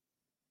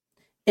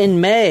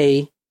 In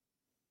May,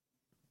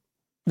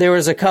 there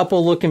was a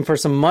couple looking for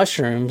some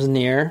mushrooms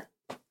near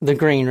the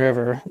Green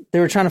River. They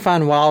were trying to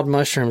find wild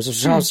mushrooms,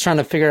 which I was trying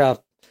to figure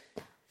out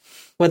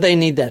what they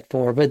need that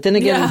for. But then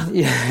again,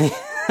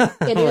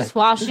 it is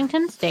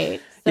Washington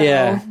State.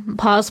 So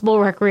possible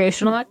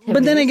recreational activity.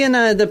 But then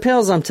again, the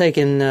pills I'm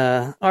taking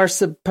are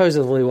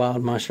supposedly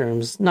wild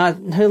mushrooms. Not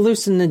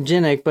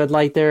hallucinogenic, but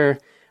like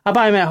I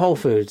buy them at Whole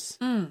Foods.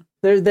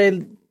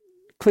 They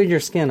clear your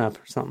skin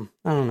up or something.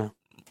 I don't know.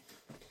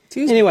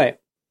 Anyway,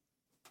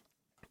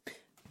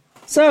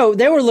 so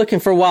they were looking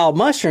for wild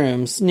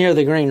mushrooms near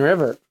the Green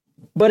River,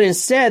 but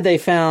instead they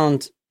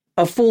found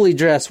a fully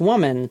dressed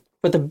woman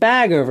with a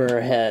bag over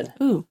her head.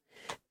 Ooh.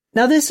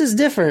 Now this is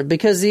different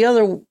because the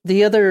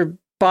other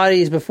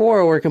bodies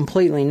before were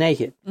completely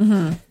naked.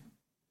 Mm-hmm.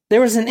 There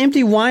was an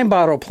empty wine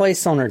bottle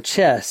placed on her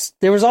chest.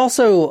 There was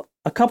also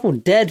a couple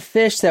dead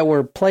fish that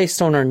were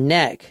placed on her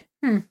neck.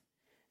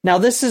 Now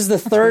this is the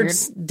third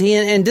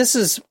DNA, and this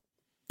is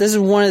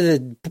one of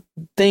the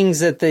things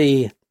that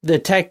the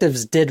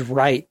detectives did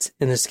right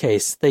in this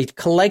case. They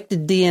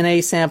collected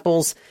DNA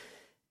samples,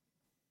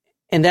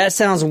 and that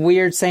sounds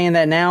weird saying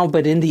that now,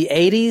 but in the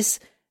 80s,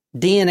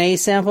 DNA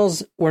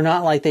samples were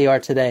not like they are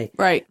today.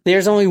 Right.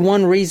 There's only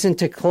one reason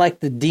to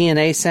collect the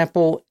DNA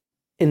sample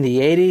in the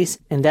 80s,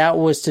 and that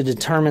was to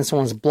determine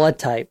someone's blood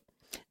type.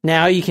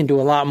 Now you can do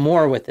a lot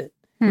more with it.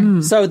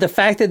 So the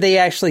fact that they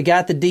actually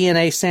got the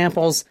DNA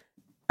samples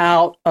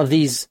out of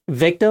these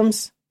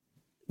victims,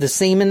 the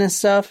semen and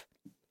stuff,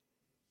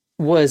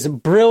 was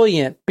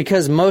brilliant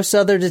because most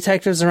other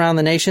detectives around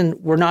the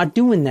nation were not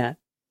doing that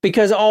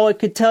because all it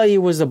could tell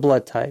you was the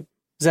blood type.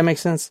 Does that make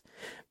sense?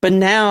 But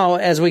now,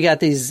 as we got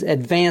these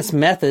advanced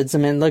methods, I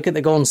mean, look at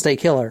the Golden State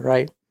Killer,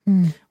 right?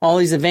 All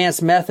these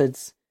advanced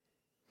methods,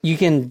 you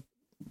can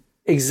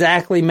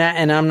exactly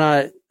and I'm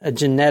not a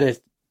geneticist,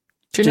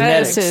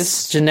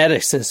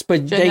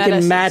 but they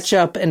can match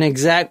up an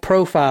exact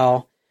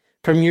profile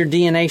from your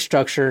DNA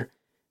structure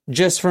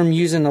just from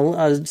using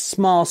a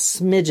small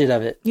smidget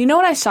of it. You know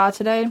what I saw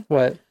today?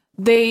 What?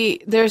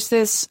 There's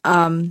this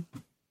website,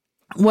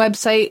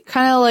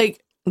 kind of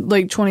like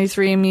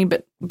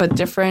 23andMe, but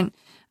different.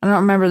 I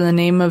don't remember the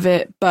name of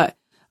it, but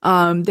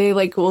they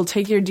will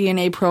take your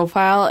DNA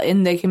profile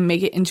and they can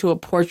make it into a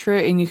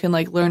portrait, and you can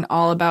learn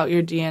all about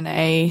your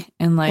DNA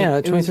and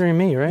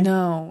 23andMe, right?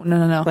 No.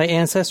 Like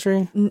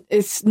Ancestry?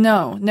 It's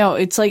no.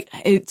 It's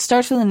it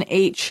starts with an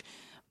H,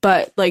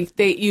 but they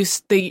take your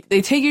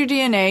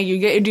DNA, you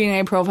get your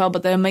DNA profile,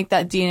 but they make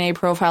that DNA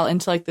profile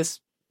into this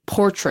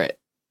portrait,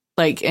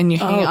 and you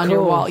hang it on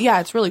your wall. Yeah,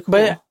 it's really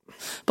cool.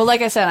 But like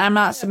I said, I'm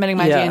not submitting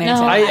my DNA.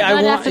 No, I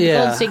want after the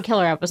Golden State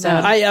Killer episode.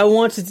 I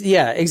want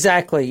to,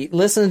 exactly.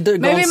 Listen to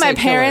maybe my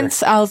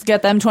parents, I'll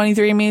get them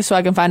 23andMe so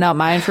I can find out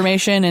my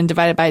information and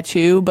divide it by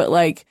 2. But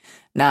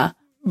nah.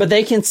 But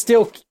they can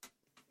still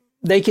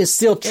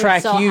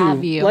track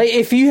you.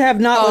 If you have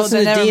not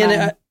listened to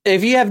DNA,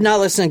 if you have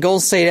not listened to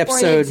Golden State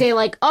episode, or say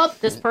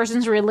this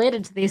person's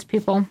related to these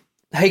people.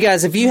 Hey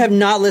guys, if you have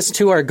not listened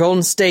to our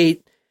Golden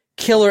State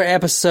Killer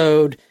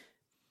episode,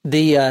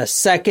 the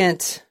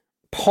second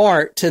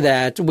part to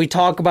that, we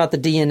talk about the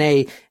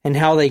DNA and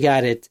how they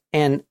got it,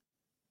 and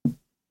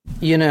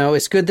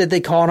it's good that they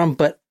caught them,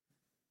 but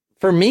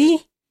for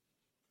me,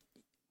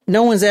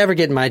 no one's ever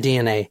getting my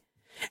DNA,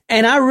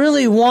 and I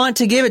really want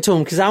to give it to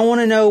them because I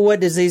want to know what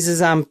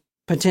diseases I'm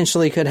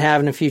potentially could have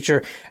in the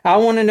future. I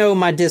want to know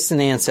my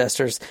distant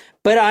ancestors,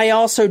 but I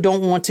also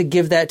don't want to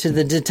give that to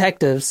the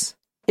detectives.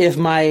 If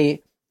my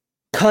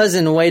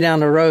cousin way down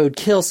the road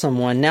kills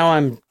someone, now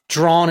I'm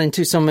drawn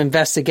into some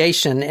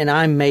investigation and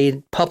I'm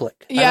made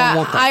public.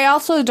 Yeah, I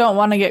also don't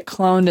want to get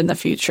cloned in the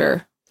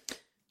future.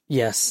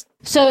 Yes.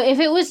 So if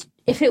it was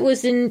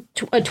in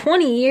a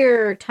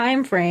 20-year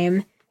time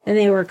frame and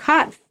they were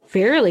caught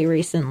fairly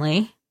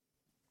recently.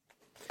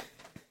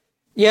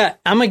 Yeah,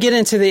 I'm going to get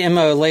into the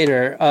MO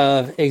later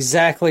of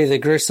exactly the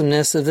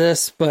gruesomeness of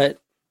this,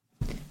 but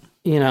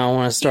I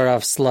want to start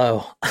off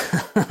slow.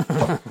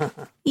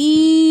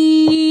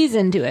 Ease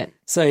into it.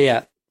 So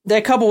yeah.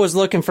 That couple was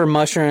looking for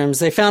mushrooms.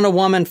 They found a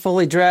woman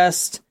fully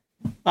dressed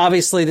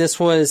Obviously, this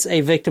was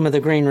a victim of the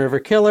Green River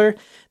Killer.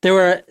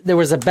 There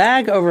was a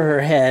bag over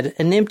her head,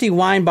 an empty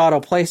wine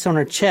bottle placed on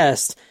her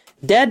chest,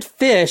 dead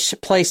fish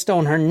placed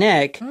on her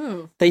neck.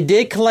 They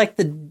did collect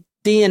the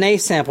DNA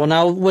sample.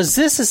 Now, was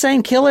this the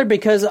same killer?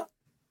 Because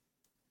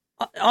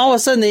all of a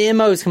sudden the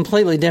MO is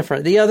completely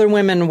different. The other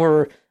women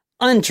were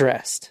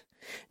undressed.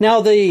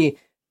 Now, the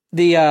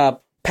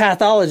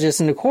pathologist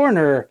and the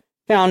coroner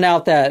found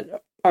out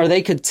that, or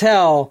they could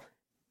tell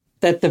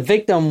that the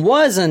victim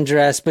was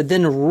undressed, but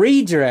then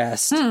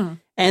redressed.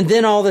 And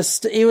then all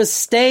this, it was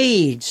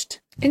staged.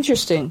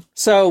 Interesting.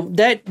 So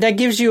that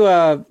gives you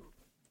a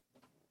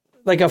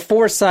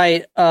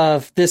foresight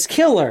of this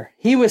killer.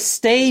 He was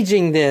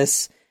staging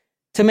this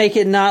to make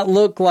it not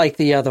look like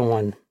the other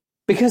one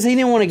because he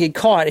didn't want to get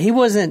caught. He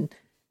wasn't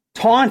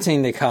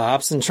taunting the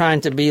cops and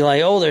trying to be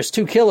like, oh, there's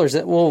two killers.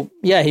 Well,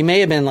 yeah, he may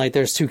have been like,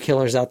 there's two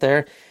killers out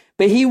there,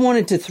 but he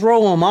wanted to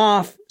throw them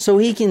off so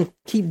he can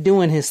keep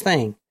doing his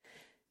thing.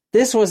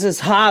 This was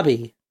his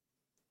hobby.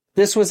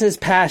 This was his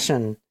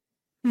passion.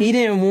 He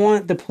didn't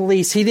want the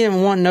police. He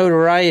didn't want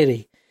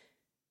notoriety.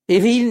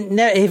 If he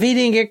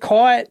didn't get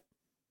caught,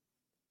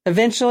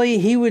 eventually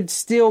he would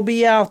still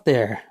be out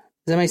there.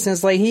 Does that make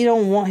sense? Like he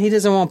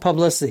doesn't want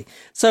publicity.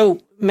 So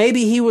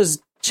maybe he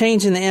was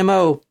changing the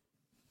MO,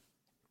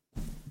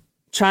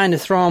 trying to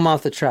throw him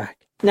off the track.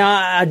 Now,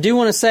 I do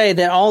want to say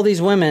that all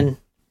these women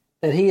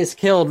that he has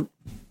killed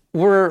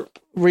were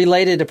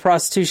related to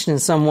prostitution in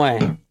some way.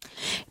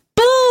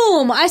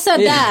 Boom! I said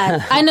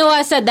that. I know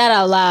I said that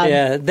out loud.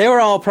 Yeah, they were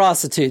all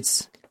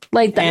prostitutes.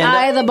 Like the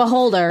eye of the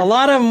beholder. A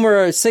lot of them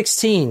were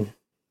 16,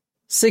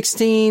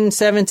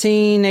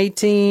 17,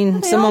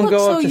 18. Some of them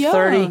go up to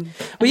 30.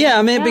 But yeah,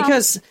 I mean,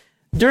 because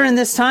during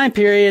this time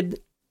period,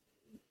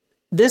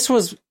 this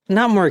was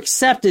not more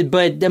accepted,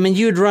 but I mean,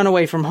 you'd run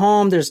away from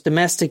home. There's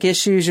domestic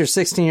issues. You're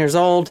 16 years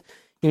old.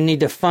 You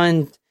need to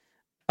fund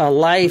a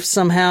life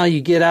somehow.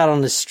 You get out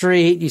on the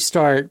street. You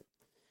start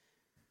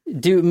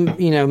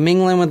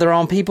mingling with their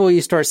own people.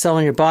 You start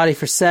selling your body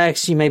for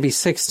sex. You may be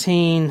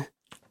 16.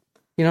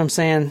 You know what I'm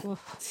saying?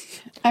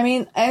 I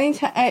mean,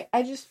 anytime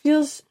I just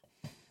feels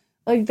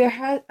like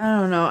I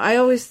don't know. I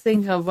always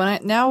think of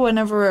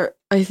whenever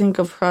I think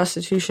of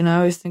prostitution, I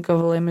always think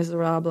of Les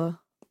Miserables.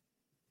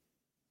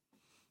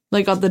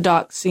 Like on the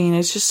dock scene.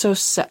 It's just so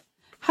sad.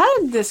 How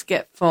did this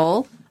get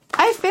full?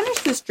 I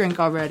finished this drink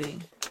already.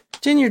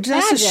 Jen, you're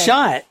just a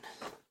shot.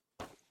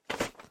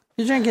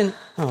 You're drinking.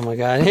 Oh my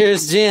God.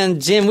 Here's Jen.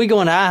 Jen, we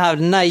going to IHOP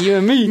tonight, you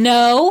and me.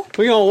 No.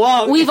 We're going to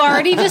walk. We've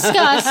already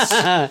discussed.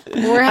 I'll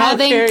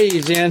carry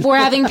you, Jen. We're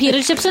having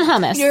pita chips and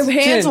hummus. Your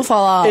hands will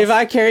fall off. If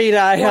I carry you to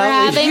IHOP, we're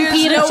having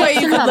pita chips and hummus. There's no way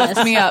you can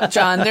lift me up,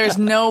 John. There's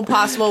no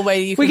possible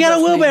way you can We got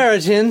a wheelbarrow,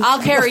 Jen.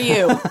 I'll carry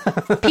you.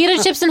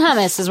 Pita chips and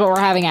hummus is what we're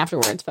having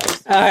afterwards,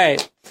 folks. All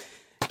right.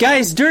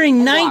 Guys,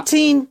 during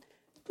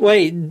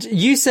Wait,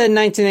 you said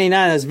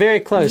 1989. That's very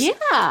close.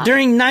 Yeah.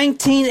 During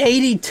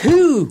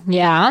 1982.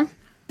 Yeah.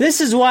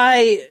 This is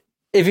why,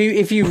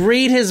 if you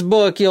read his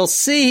book, you'll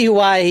see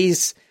why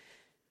it's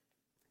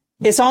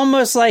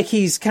almost like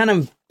he's kind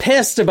of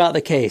pissed about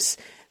the case.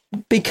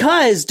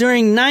 Because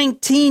during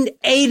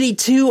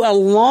 1982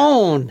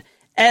 alone,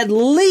 at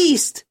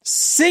least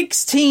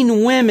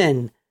 16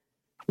 women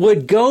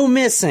would go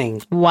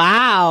missing.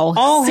 Wow.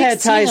 All had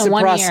ties to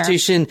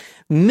prostitution.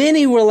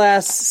 Many were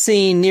last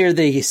seen near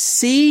the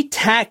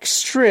SeaTac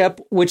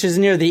Strip, which is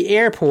near the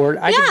airport.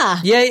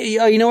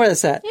 You know where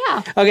that's at?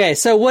 Yeah. Okay,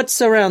 so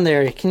what's around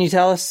there? Can you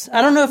tell us?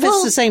 I don't know if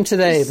it's the same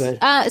today, but...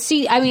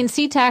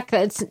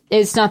 SeaTac,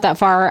 it's not that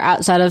far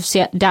outside of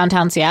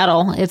downtown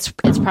Seattle. It's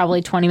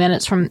probably 20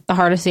 minutes from the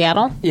heart of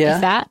Seattle. Yeah.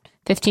 Is that?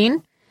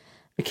 15?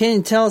 Can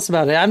you tell us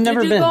about it? I've never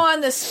been. Did you go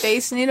on the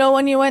Space Needle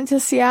when you went to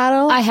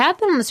Seattle? I have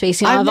been on the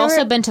Space Needle. I've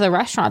also been to the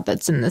restaurant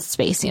that's in the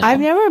Space Needle. I've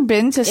never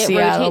been to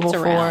Seattle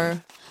before.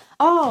 Around.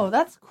 Oh,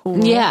 that's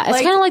cool. Yeah,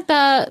 it's kind of like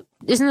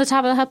isn't the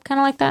top of the hub kind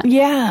of like that?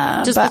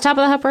 Yeah. Does the top of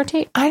the hub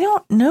rotate? I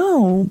don't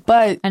know,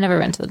 but... I've never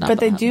been to the top of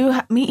the hub. But they do...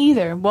 me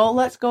either. Well,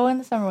 let's go in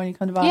the summer when you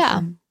come to Boston.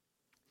 Yeah.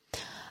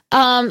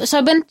 So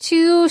I've been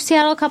to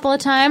Seattle a couple of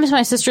times.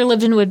 My sister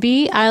lived in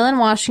Whidbey Island,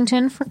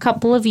 Washington for a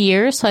couple of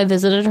years, so I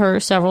visited her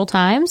several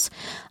times.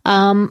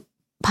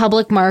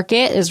 Public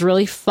Market is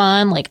really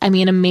fun.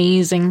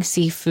 Amazing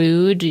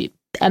seafood,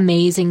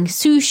 amazing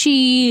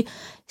sushi,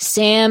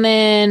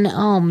 salmon.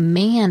 Oh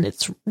man,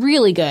 it's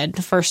really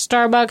good for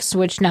Starbucks,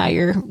 which now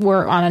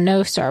we're on a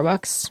no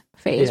Starbucks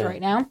phase right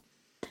now.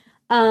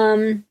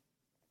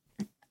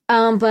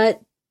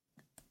 But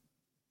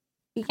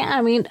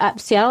yeah,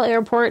 Seattle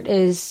Airport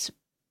is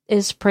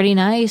pretty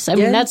nice.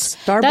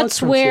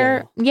 That's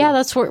where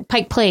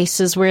Pike Place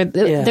is where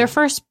their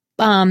first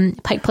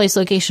Pike Place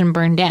location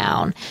burned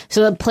down.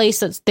 So the place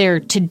that's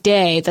there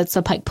today, that's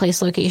the Pike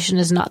Place location,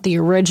 is not the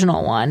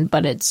original one,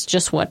 but it's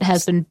just what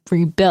has been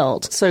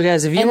rebuilt. So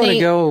guys, if you want to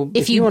go...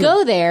 If you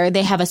go there,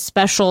 they have a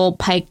special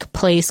Pike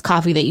Place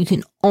coffee that you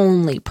can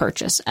only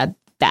purchase at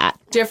that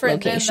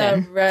Different location.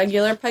 than the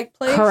regular Pike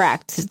Place?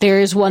 Correct.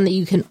 There is one that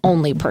you can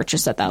only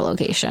purchase at that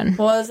location.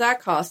 What does that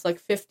cost? Like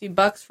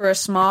 $50 for a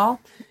small?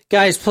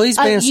 Guys, please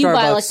ban You Starbucks.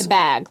 buy like the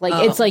bag.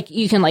 Like it's like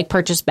you can like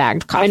purchase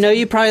bagged coffee. I know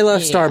you probably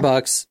love Yeah.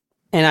 Starbucks,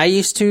 and I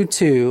used to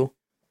too,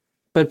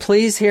 but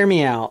please hear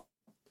me out.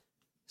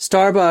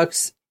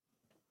 Starbucks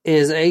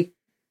is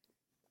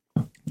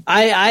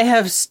I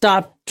have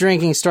stopped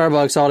drinking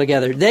Starbucks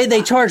altogether.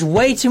 They charge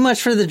way too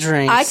much for the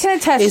drinks. I can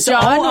attest. It's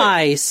all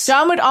ice.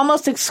 John would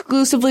almost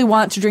exclusively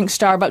want to drink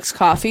Starbucks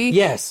coffee.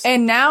 Yes.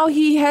 And now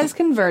he has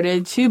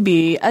converted to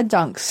be a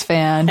Dunks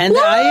fan. And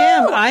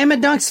I am a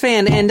Dunks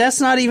fan, and that's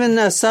not even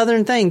a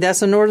Southern thing.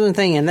 That's a Northern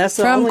thing, and that's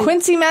the From only...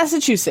 Quincy,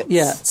 Massachusetts.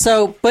 Yeah.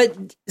 So,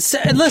 listen,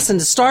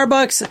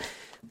 Starbucks,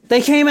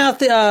 they came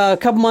out a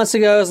couple months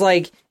ago. It was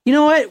like, you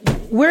know what?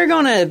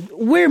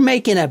 We're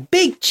making a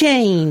big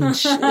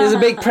change. It was a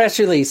big press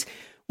release.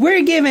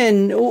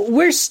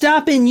 We're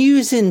stopping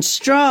using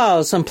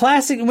straws, some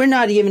plastic. We're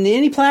not giving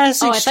any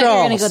plastic I straws. thought you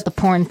were going to go with the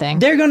porn thing.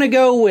 They're going to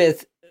go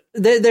with,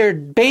 they're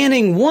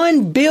banning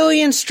 1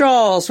 billion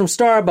straws from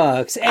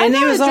Starbucks. And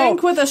I it was got a all,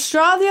 drink with a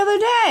straw the other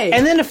day.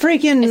 and then the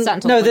freaking, It's not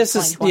until no, this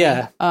is, 2020.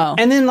 yeah. Oh.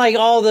 And then like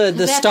all the They have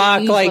to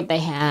stock, use like what they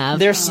have.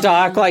 their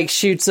stock like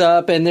shoots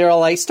up and they're all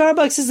like,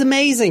 Starbucks is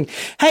amazing.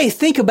 Hey,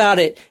 think about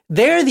it.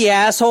 They're the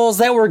assholes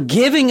that were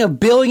giving 1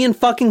 billion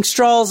fucking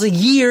straws a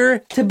year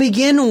to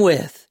begin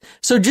with.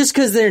 So just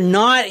because they're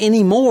not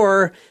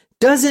anymore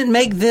doesn't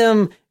make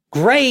them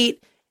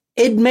great.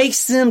 It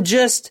makes them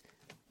just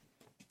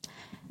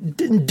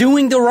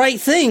doing the right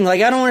thing.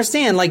 Like, I don't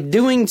understand. Like,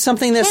 doing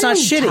something that's Can not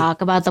we shitty.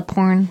 talk about the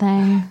porn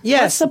thing?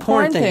 Yes, What's the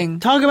porn thing?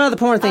 Talk about the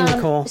porn thing,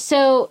 Nicole.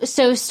 So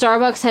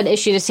Starbucks had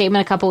issued a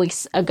statement a couple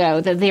weeks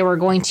ago that they were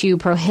going to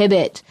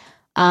prohibit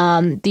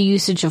the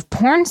usage of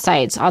porn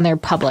sites on their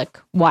public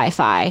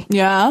Wi-Fi.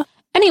 yeah.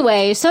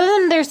 Anyway, so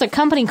then there's a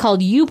company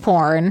called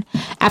YouPorn,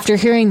 after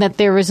hearing that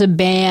there was a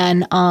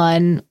ban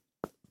on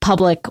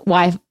public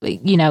porn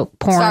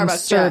Starbucks,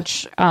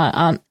 search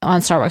on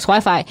Starbucks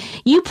Wi-Fi.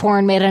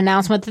 YouPorn made an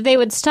announcement that they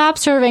would stop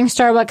serving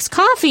Starbucks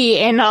coffee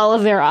in all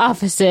of their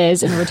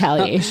offices in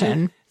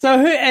retaliation.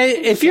 So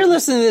if you're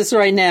listening to this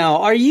right now,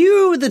 are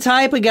you the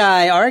type of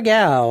guy or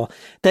gal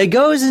that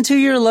goes into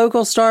your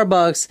local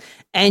Starbucks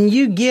and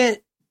you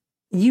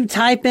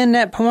type in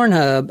that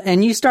Pornhub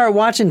and you start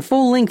watching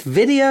full-length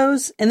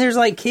videos and there's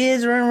like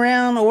kids running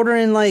around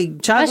ordering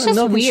like chocolate That's just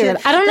milk and weird.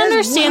 shit? I don't That's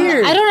understand.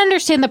 weird. I don't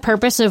understand the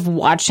purpose of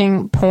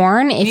watching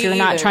porn if Me you're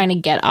not either. trying to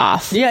get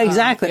off. Yeah,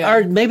 exactly. yeah.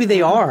 Or maybe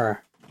they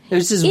are.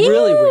 It's just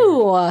really weird.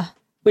 Ew.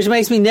 Which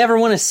makes me never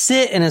want to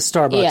sit in a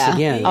Starbucks Yeah.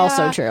 again.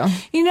 Also Yeah. true.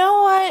 You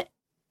know what?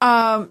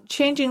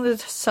 Changing the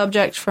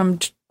subject from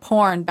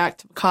porn back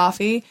to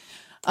coffee.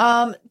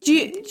 Do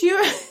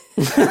you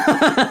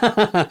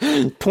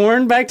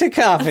Porn back to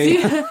coffee.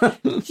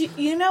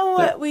 you know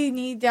what we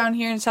need down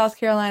here in South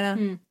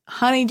Carolina?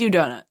 Honeydew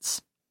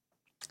donuts.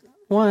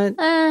 What?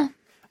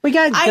 We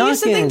got Dunkin', I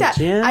used to think that.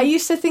 Jim. I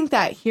used to think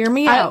that. Hear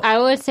me out. I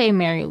would say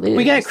Mary Lou's.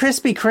 We got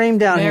Krispy Kreme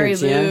down Mary here,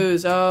 Jim.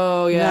 Lou's.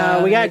 Oh yeah.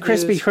 No, we got Mary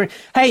Krispy Lou's. Kreme.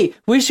 Hey,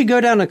 we should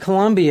go down to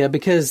Columbia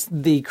because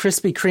the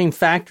Krispy Kreme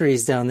factory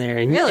is down there.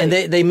 And, Really? and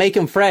they make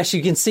them fresh.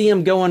 You can see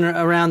them going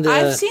around the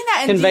I've seen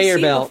that in conveyor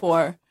DC belt.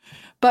 before.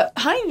 But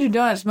Honeydew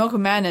Donuts Milk of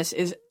Madness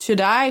is to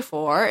die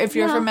for if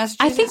you're from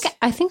Massachusetts.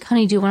 I think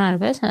Honeydew went out of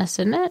business,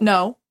 didn't it?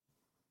 No.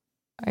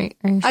 Are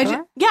you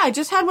sure? I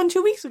just had one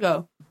 2 weeks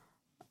ago.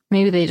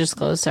 Maybe they just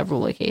closed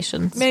several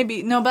locations.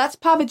 Maybe. No, but that's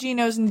Papa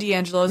Gino's and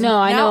D'Angelo's. No,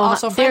 I now know.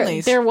 Also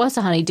Friendly's. There was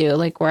a Honeydew,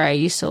 like where I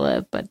used to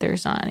live, but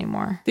there's not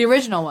anymore. The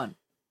original one.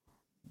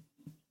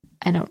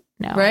 I don't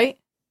know. Right?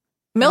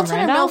 Milton or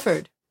Randolph?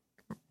 Milford?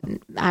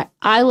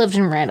 I lived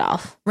in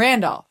Randolph.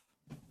 Randolph.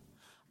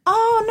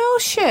 Oh,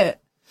 no shit.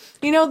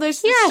 You know, there's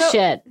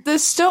shit. The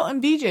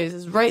Stoughton BJ's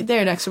is right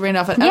there next to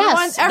Randolph. And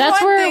Yes,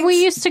 that's where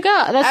we used to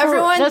go. That's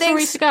where we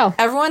used to go.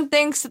 Everyone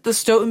thinks that the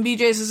Stoughton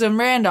BJ's is in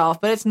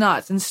Randolph, but it's not.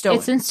 It's in Stoughton.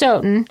 It's in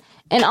Stoughton.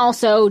 And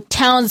also,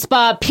 Town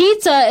Spot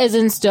Pizza is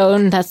in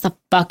Stoughton. That's the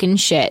fucking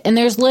shit. And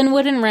there's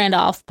Linwood and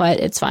Randolph,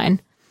 but it's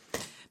fine.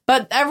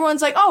 But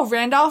everyone's like, oh,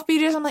 Randolph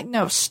BJ's? I'm like,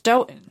 no,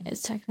 Stoughton.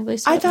 It's technically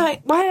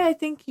Stoughton. Why did I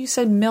think you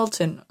said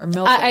Milton or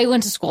Milton? I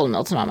went to school in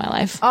Milton all my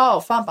life.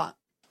 Oh, Fonfont.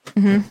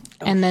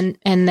 And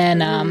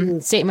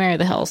then St. Mary of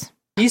the Hills.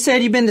 You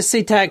said you've been to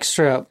SeaTac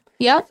Strip.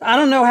 Yep. I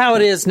don't know how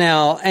it is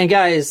now. And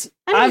guys,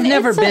 I've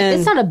never been.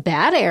 It's not a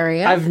bad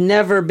area. I've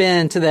never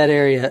been to that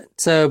area.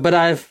 So, but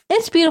I've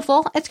It's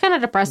beautiful. It's kind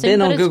of depressing, been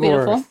but on it's Google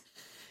beautiful. Earth.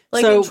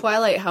 Like So- in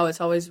Twilight, how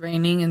it's always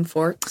raining in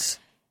Forks.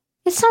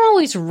 It's not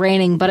always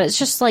raining, but it's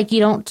just like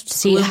you don't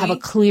have a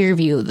clear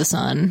view of the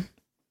sun.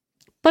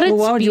 But it's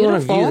Well, why would you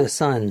beautiful. want to view the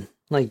sun?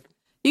 Like,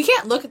 You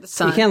can't look at the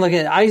sun. you can't look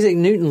at Isaac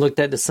Newton looked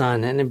at the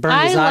sun and it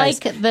burned his I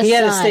eyes. like the he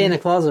had to sun. stay in the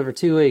closet for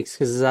 2 weeks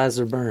because his eyes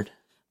were burned.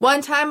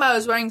 One time I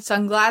was wearing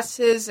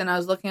sunglasses and I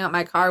was looking out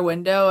my car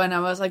window and I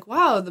was like,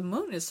 wow, the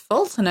moon is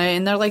full tonight.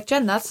 And they're like,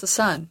 Jen, that's the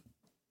sun.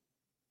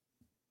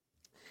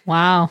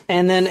 Wow.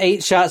 And then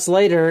 8 shots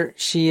later,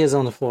 she is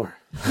on the floor.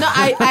 No,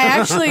 I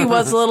actually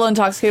was a little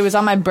intoxicated. It was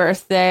on my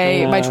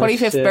birthday, my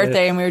 25th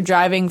birthday, and we were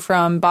driving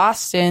from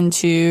Boston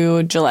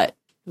to Gillette.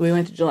 We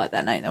went to Gillette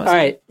that night. That was all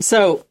right.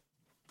 So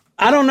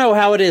I don't know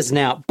how it is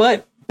now,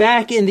 but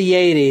back in the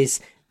 80s,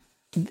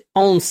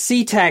 on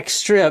SeaTac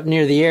Strip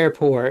near the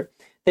airport,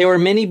 there were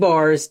many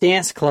bars,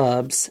 dance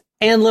clubs,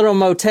 and little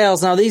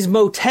motels. Now, these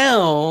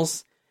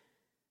motels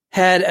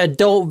had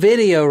adult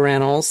video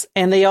rentals,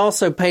 and they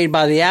also paid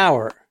by the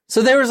hour.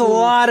 So there was a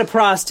lot of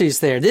prostitutes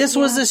there. This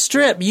was a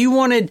strip. You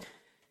wanted,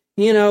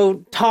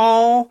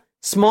 tall,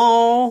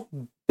 small,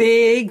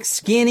 big,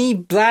 skinny,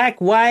 black,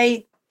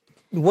 white,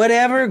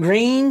 whatever,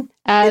 green.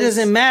 It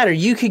doesn't matter.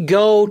 You could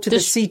go to the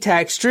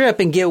SeaTac Strip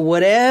and get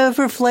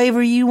whatever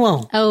flavor you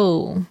want.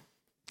 Oh,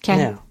 okay.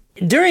 Now,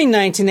 during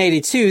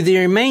 1982, the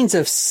remains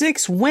of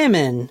 6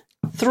 women,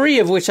 3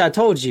 of which I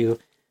told you,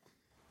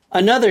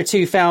 another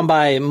 2 found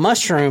by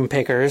mushroom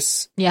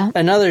pickers,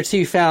 another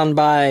 2 found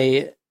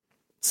by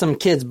some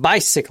kids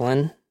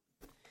bicycling,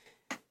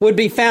 would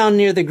be found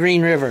near the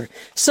Green River.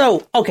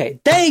 So, okay,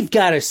 they've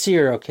got a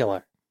serial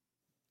killer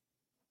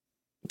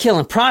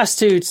killing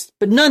prostitutes,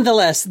 but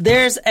nonetheless,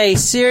 there's a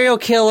serial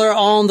killer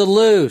on the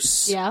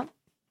loose. Yeah.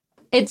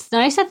 It's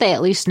nice that they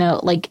at least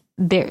know,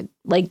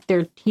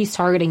 he's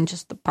targeting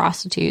just the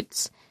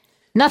prostitutes.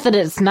 Not that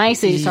it's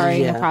nice that he's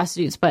targeting the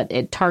prostitutes, but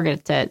it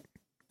targets it.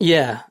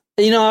 Yeah.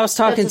 I was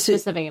talking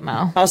specific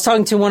amount. I was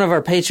talking to one of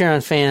our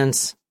Patreon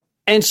fans,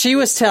 and she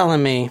was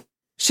telling me,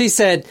 she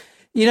said,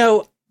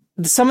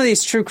 some of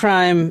these true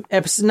crime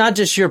episodes, not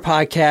just your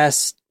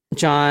podcast,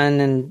 John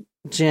and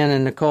Jen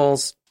and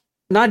Nicole's,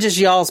 not just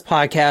y'all's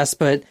podcast,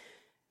 but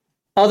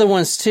other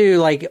ones too,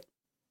 like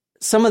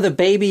some of the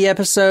baby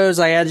episodes,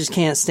 I just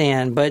can't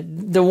stand. But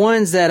the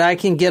ones that I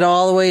can get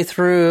all the way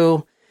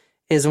through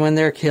is when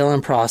they're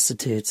killing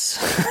prostitutes.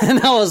 And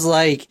I was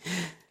like,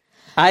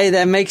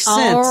 that makes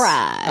sense.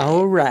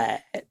 All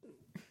right.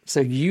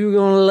 So you're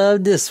going to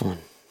love this one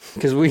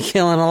because we're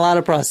killing a lot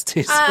of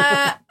prostitutes.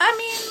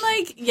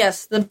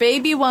 Yes, the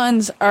baby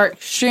ones are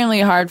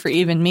extremely hard for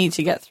even me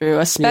to get through,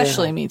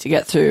 especially me to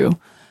get through.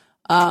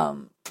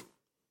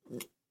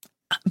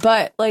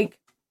 But I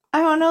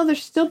don't know.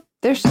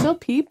 They're still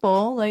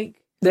people.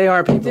 They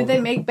are people. Did they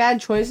make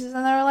bad choices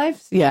in their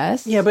lives?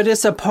 Yes. Yeah, but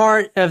it's a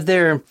part of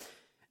their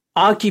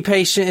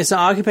occupation. It's an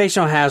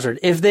occupational hazard.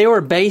 If they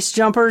were base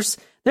jumpers,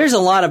 there's a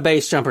lot of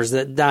base jumpers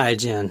that die,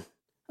 Jen.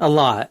 A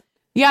lot.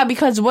 Yeah,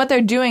 because what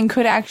they're doing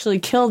could actually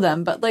kill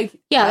them. But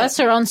that's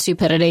their own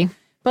stupidity.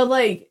 But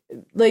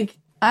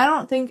I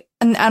don't think,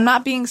 and I'm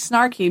not being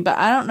snarky, but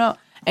I don't know.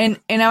 And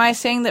am I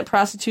saying that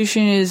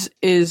prostitution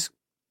is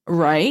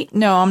right?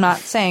 No, I'm not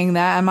saying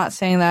that. I'm not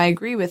saying that I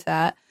agree with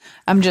that.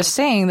 I'm just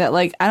saying that,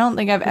 I don't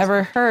think I've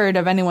ever heard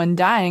of anyone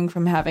dying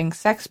from having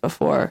sex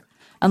before,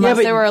 unless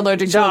they were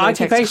allergic to the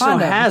latex occupational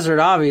condom. hazard.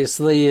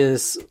 Obviously,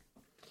 is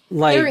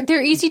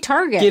they're easy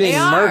targets. Getting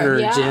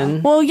murdered,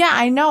 Jen. Well, yeah,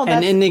 I know,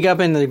 and ending up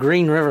in the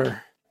Green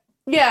River.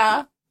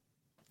 Yeah,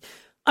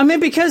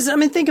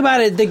 think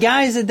about it. The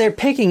guys that they're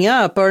picking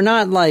up are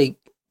not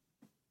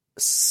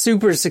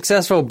super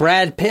successful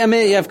Brad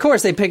Pitt. Of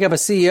course they pick up a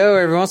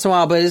CEO every once in a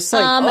while, but it's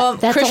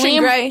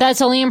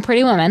that's only in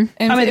Pretty Women.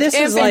 This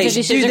is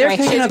they're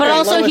picking up. But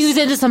also he was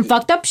into some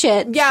fucked up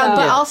shit. Yeah,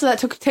 but also that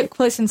took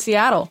place in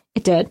Seattle.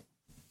 It did.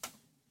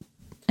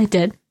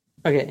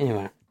 Okay,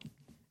 anyway.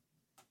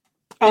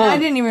 And I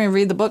didn't even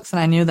read the books, and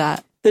I knew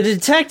that. The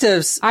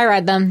detectives, I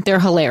read them. They're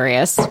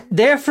hilarious.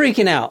 They're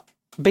freaking out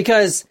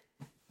because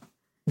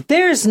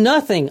there's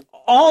nothing.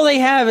 All they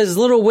have is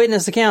little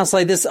witness accounts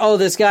like this. Oh,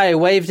 this guy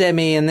waved at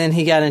me and then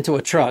he got into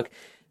a truck.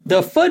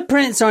 The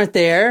footprints aren't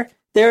there.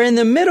 They're in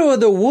the middle of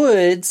the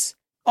woods.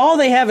 All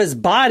they have is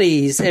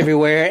bodies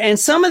everywhere. And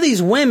some of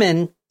these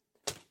women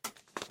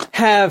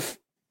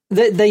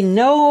they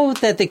know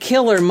that the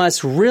killer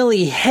must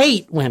really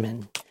hate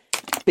women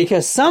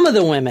because some of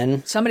the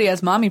women. Somebody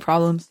has mommy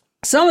problems.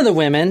 Some of the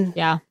women.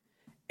 Yeah.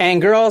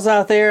 And girls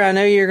out there, I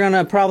know you're going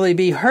to probably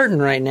be hurting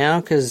right now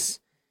because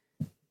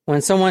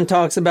when someone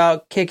talks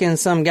about kicking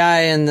some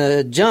guy in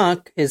the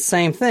junk, it's the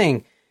same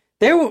thing.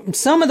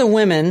 Some of the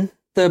women,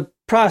 the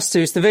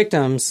prostitutes, the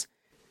victims,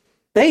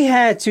 they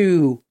had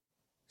to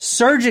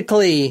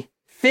surgically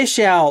fish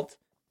out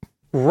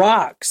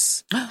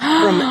rocks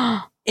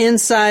from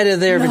inside of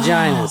their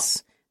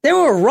vaginas. There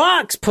were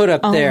rocks put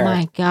up there. Oh,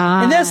 my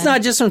God. And that's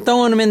not just from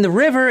throwing them in the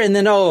river and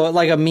then,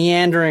 a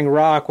meandering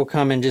rock will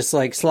come and just,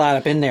 slide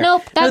up in there.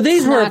 Nope, that's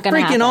these were not gonna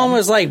freaking happen.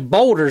 almost like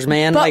boulders,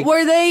 man. But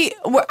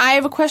I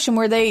have a question.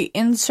 Were they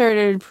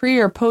inserted pre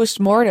or post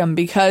mortem?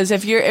 Because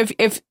if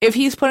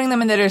he's putting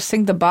them in there to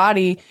sink the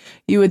body,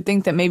 you would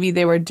think that maybe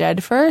they were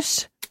dead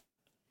first?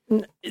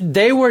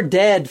 They were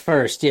dead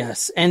first,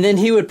 yes. And then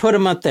he would put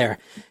them up there.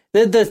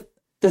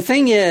 The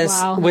thing is,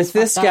 with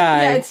this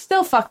guy... Yeah, it's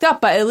still fucked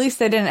up, but at least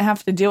they didn't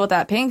have to deal with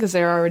that pain because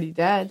they were already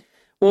dead.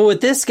 Well,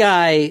 with this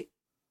guy,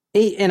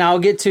 and I'll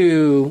get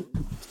to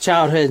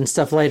childhood and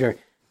stuff later,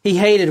 he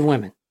hated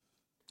women.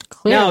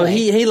 Clearly. No,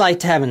 he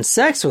liked having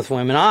sex with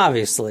women,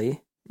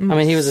 obviously.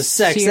 He was a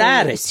sex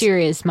addict.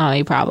 Serious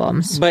mommy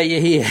problems. But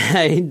he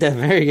had a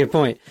very good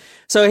point.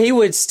 So he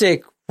would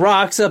stick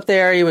rocks up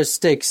there. He would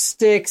stick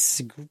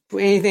sticks,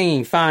 anything he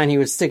could find. He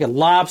would stick a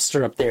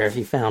lobster up there if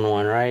he found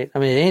one, right? I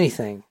mean,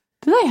 anything.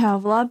 Do they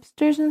have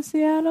lobsters in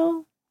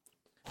Seattle?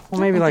 Well,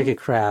 maybe like a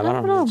crab. I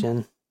don't know,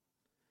 Jen.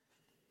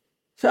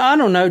 So I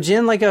don't know,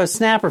 Jen, like a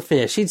snapper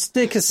fish. He'd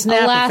stick a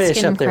snapper Alaskan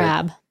fish up there.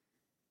 crab.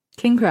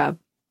 King crab.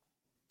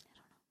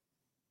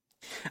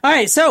 All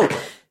right, so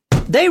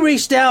they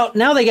reached out.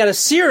 Now they got a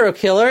serial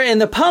killer, and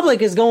the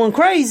public is going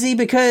crazy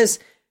because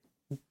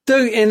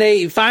and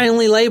they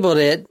finally labeled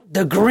it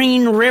the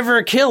Green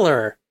River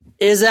Killer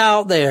is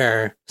out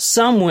there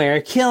somewhere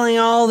killing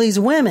all these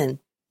women,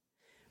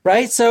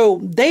 right?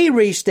 So they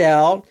reached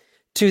out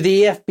to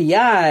the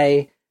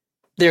FBI,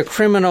 their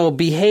criminal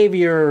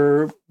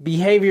behaviorist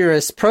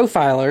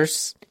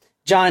profilers,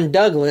 John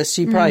Douglas.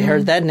 You probably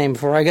heard that name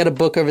before. I got a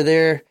book over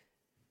there,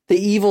 The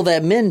Evil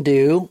That Men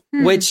Do,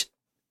 which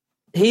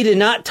he did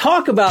not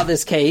talk about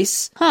this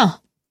case. Huh.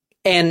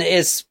 And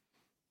it's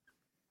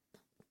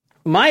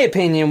my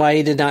opinion why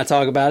he did not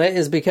talk about it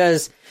is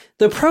because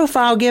the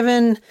profile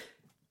given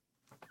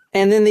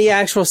and then the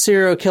actual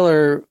serial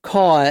killer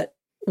caught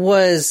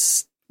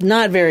was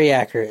not very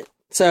accurate.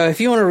 So if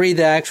you want to read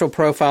the actual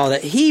profile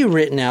that he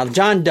written out,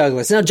 John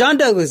Douglas. Now, John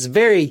Douglas is a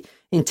very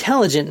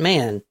intelligent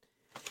man,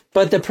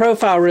 but the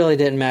profile really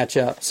didn't match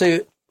up.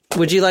 So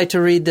would you like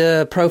to read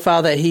the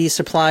profile that he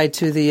supplied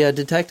to the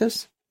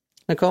detectives,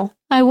 Nicole?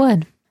 I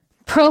would.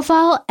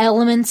 Profile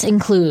elements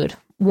include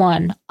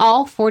 1.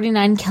 All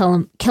 49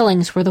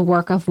 killings were the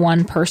work of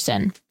one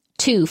person.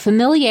 2.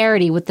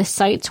 Familiarity with the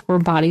sites where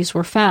bodies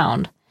were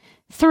found.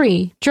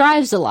 3.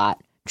 Drives a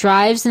lot.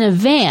 Drives in a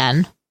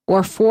van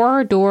or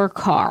four-door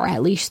car,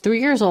 at least 3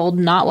 years old,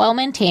 not well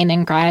maintained,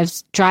 and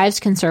drives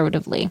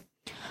conservatively.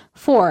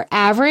 4.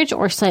 Average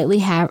or slightly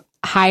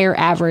higher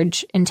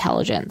average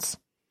intelligence.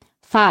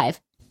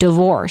 5.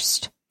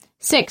 Divorced.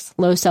 6.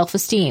 Low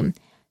self-esteem.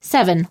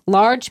 7.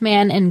 Large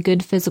man in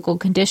good physical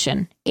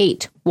condition.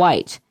 8.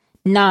 White.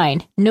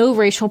 9. No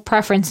racial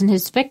preference in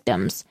his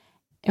victims.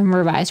 In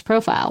revised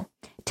profile.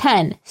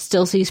 10.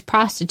 Still sees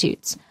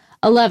prostitutes.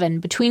 11.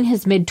 Between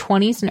his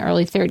mid-20s and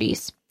early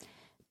 30s.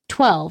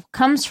 12.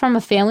 Comes from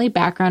a family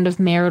background of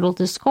marital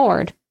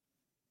discord.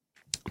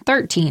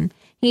 13.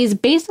 He is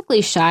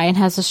basically shy and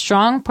has a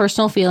strong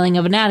personal feeling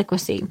of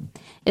inadequacy.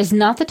 Is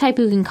not the type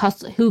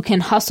who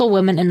can hustle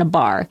women in a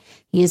bar.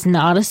 He is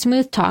not a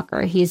smooth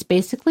talker. He is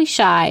basically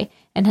shy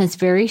and has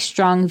very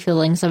strong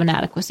feelings of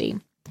inadequacy.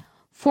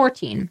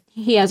 14.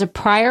 He has a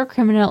prior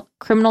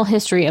criminal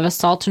history of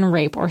assault and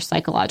rape or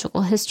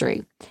psychological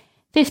history.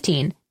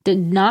 15. Did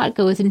not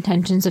go with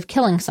intentions of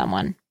killing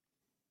someone.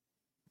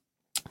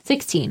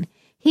 16.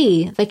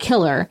 He, the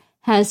killer,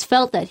 has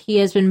felt that he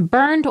has been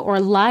burned or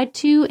lied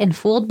to and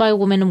fooled by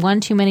women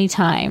one too many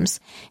times.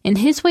 In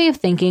his way of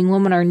thinking,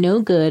 women are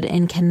no good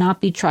and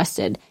cannot be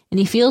trusted, and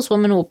he feels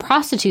women will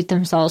prostitute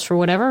themselves for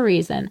whatever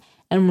reason,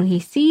 and when he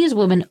sees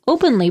women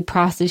openly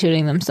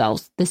prostituting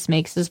themselves, this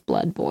makes his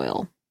blood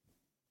boil.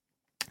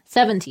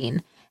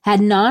 17.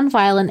 Had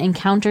non-violent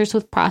encounters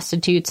with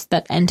prostitutes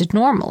that ended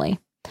normally.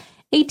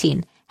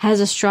 18. Has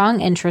a strong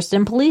interest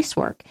in police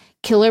work.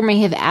 Killer may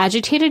have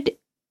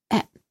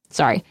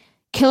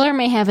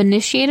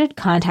initiated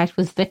contact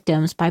with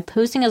victims by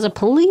posing as a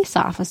police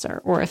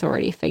officer or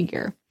authority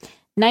figure.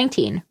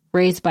 19.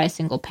 Raised by a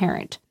single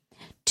parent.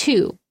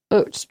 20.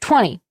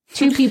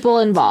 Two people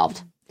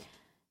involved.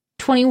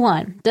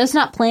 21. Does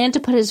not plan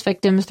to put his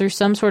victims through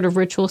some sort of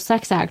ritual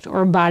sex act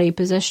or body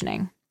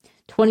positioning.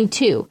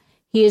 22.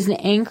 He is an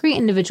angry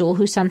individual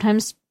who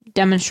sometimes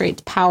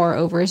demonstrates power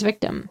over his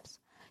victims.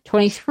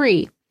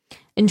 23.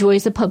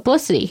 Enjoys the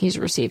publicity he's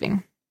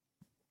receiving.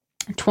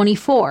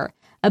 24.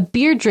 A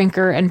beer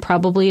drinker and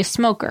probably a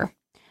smoker.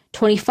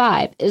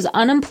 25. Is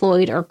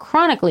unemployed or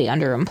chronically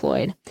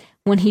underemployed.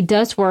 When he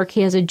does work,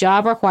 he has a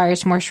job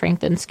requires more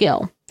strength and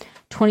skill.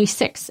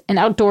 26. An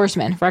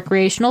outdoorsman,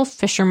 recreational,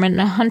 fisherman,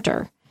 and a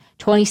hunter.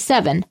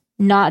 27.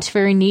 Not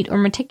very neat or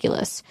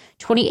meticulous.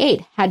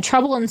 28. Had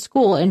trouble in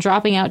school and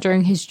dropping out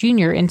during his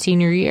junior and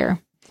senior year.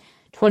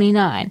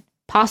 29.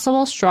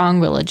 Possible strong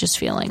religious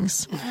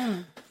feelings.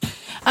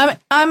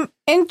 I'm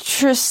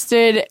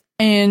interested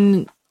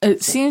in.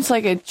 It seems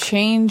like a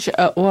change.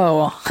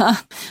 Whoa,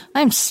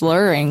 I'm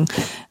slurring.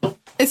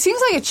 It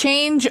seems like a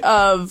change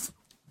of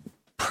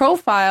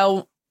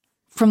profile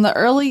from the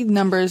early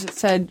numbers. It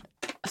said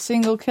a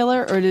single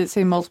killer, or did it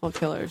say multiple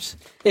killers?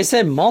 It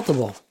said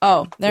multiple.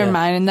 Oh, never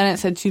mind. And then it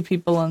said 2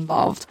 people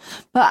involved.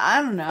 But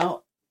I don't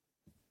know.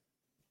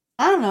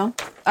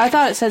 I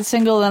thought it said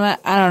single, and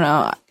I don't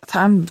know.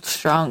 I'm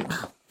strong.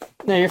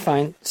 No, you're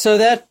fine. So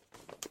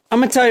I'm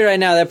going to tell you right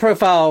now, that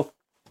profile,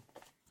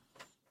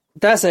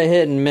 that's a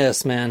hit and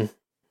miss, man.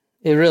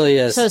 It really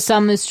is. So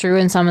some is true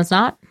and some is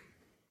not?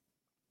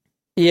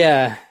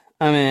 Yeah.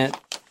 I mean,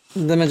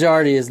 the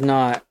majority is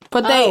not.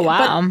 But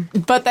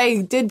but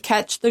they did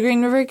catch the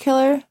Green River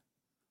Killer?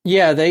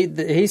 Yeah,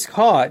 he's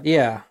caught,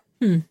 yeah.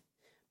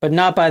 But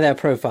not by that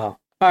profile.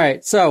 All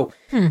right, so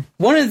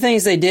one of the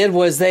things they did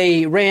was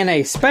they ran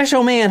a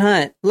special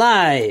manhunt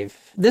live.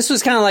 This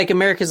was kind of like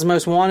America's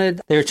Most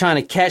Wanted. They were trying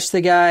to catch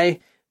the guy,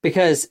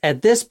 because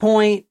at this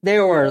point,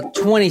 there were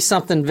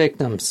 20-something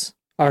victims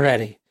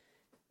already.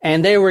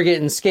 And they were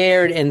getting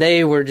scared, and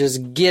they were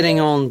just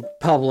getting on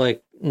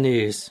public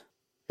news.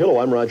 Hello,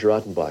 I'm Roger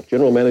Ottenbach,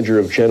 General Manager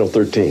of Channel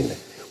 13.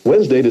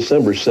 Wednesday,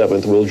 December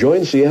 7th, we'll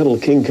join Seattle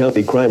King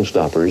County Crime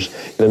Stoppers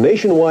in a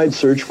nationwide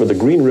search for the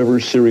Green River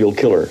serial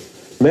killer.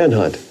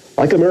 Manhunt,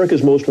 like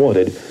America's Most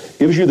Wanted,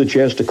 gives you the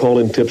chance to call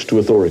in tips to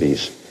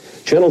authorities.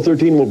 Channel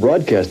 13 will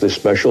broadcast this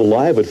special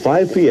live at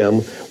 5 p.m.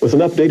 with an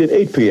update at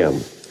 8 p.m.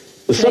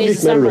 The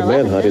subject matter of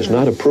Manhunt is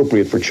not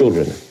appropriate for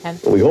children.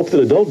 We hope that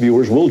adult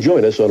viewers will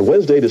join us on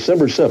Wednesday,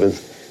 December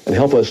 7th and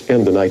help us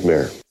end the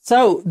nightmare.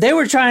 So they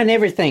were trying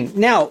everything.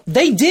 Now,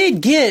 they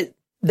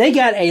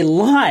got a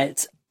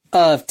lot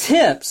of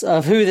tips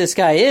of who this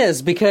guy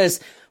is, because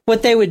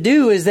what they would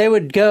do is they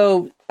would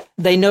go,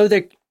 they know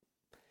that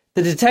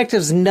the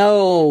detectives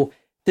know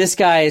this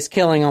guy is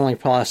killing only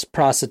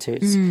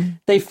prostitutes.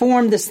 They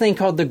formed this thing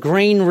called the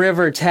Green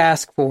River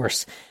Task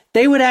Force.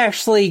 They would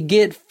actually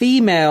get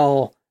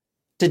female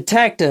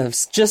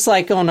detectives, just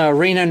like on a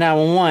Reno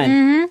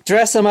 911,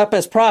 dress them up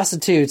as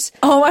prostitutes.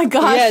 Oh my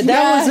gosh! Yeah,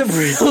 that was a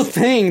real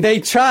thing. They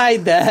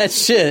tried that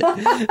shit.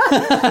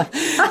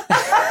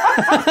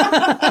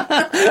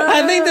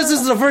 I think this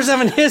is the first time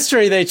in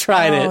history they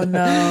tried it. Oh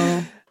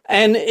no!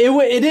 And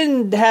it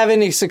didn't have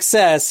any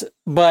success.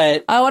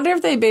 But I wonder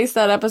if they based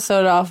that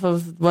episode off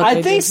of what I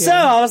they think did so. here.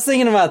 I was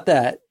thinking about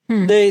that.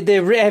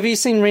 Have you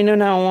seen Reno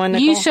 911,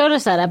 Nicole? You showed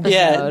us that episode.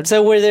 Yeah,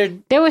 so where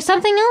there was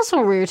something else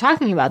where we were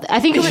talking about that. I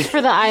think it was for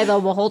the Eye of the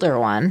Beholder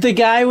one. The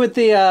guy with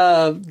the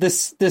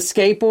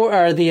skateboard,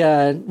 or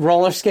the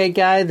roller skate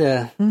guy,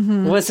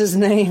 what's his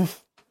name?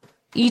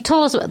 You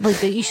told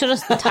us, you showed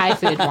us the Thai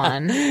food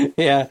one.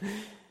 Yeah.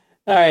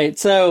 All right,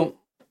 so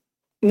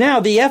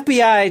now the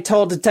FBI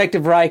told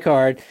Detective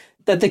Reichard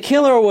that the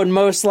killer would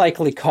most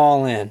likely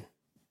call in.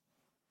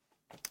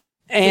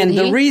 And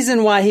the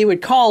reason why he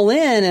would call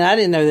in, and I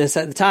didn't know this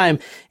at the time,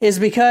 is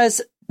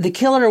because the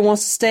killer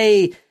wants to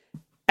stay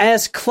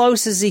as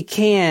close as he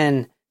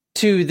can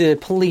to the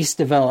police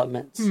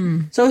developments.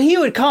 So he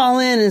would call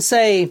in and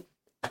say,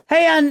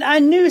 hey, I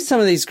knew some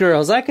of these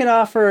girls. I could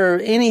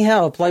offer any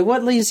help. Like,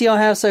 what leads do y'all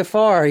have so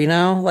far, you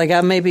know? Like, I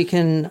maybe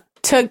can...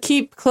 To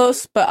keep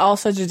close, but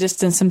also to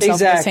distance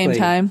himself at the same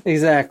time.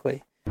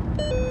 Exactly.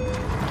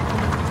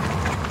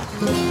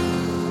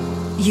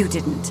 You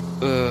didn't.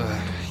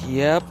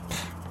 Yep.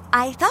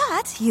 I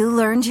thought you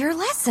learned your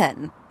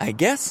lesson. I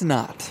guess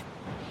not.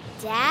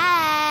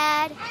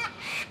 Dad,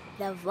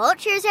 the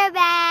vultures are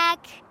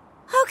back.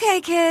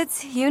 Okay,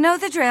 kids, you know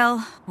the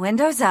drill.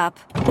 Windows up.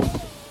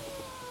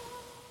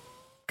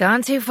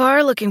 Gone too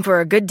far looking for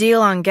a good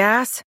deal on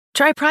gas?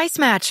 Try Price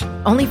Match,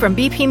 only from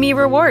BP Me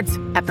Rewards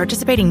at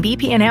participating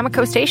BP and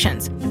Amoco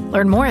stations.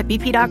 Learn more at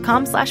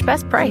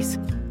bp.com/best price.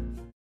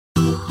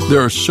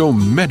 There are so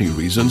many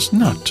reasons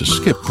not to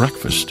skip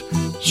breakfast.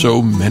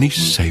 So many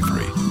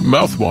savory,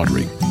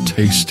 mouth-watering,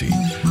 tasty,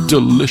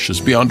 delicious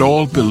beyond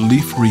all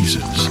belief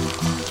reasons.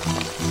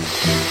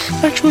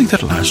 Actually,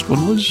 that last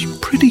one was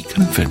pretty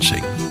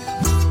convincing.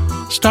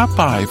 Stop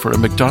by for a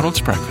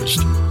McDonald's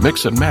breakfast.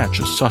 Mix and match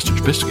a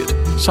sausage biscuit,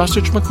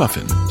 sausage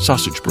McMuffin,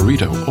 sausage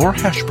burrito, or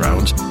hash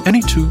browns,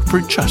 any two for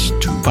just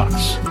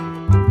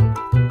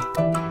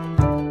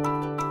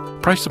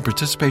 $2. Price and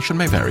participation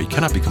may vary,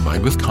 cannot be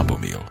combined with combo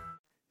meal.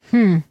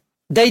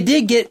 They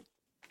did get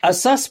a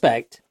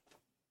suspect.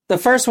 The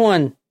first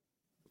one,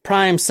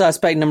 prime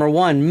suspect number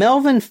 1,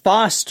 Melvin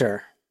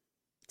Foster.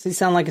 Does he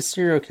sound like a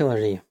serial killer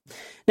to you?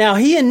 Now,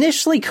 he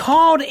initially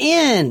called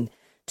in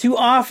to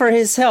offer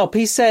his help.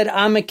 He said,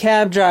 I'm a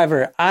cab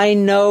driver. I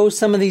know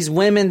some of these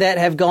women that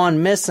have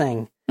gone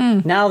missing.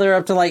 Now they're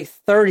up to like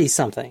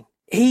 30-something.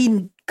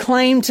 He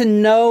claimed to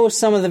know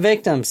some of the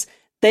victims.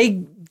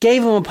 They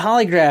gave him a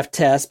polygraph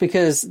test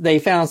because they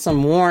found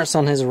some warrants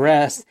on his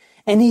arrest.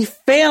 And he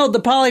failed the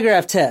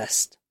polygraph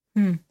test.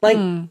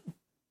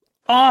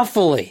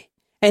 Awfully.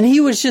 And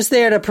he was just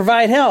there to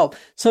provide help.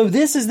 So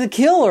this is the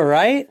killer,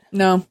 right?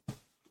 No.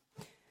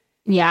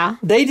 Yeah.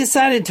 They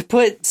decided to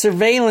put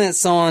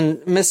surveillance on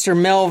Mr.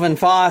 Melvin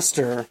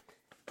Foster,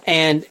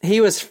 and he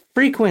was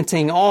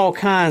frequenting all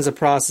kinds of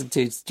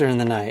prostitutes during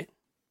the night.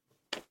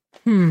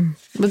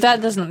 But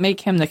that doesn't make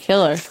him the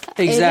killer.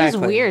 Exactly. It is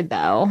weird,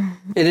 though.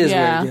 It is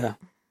Yeah. weird, yeah.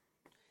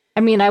 I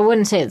mean, I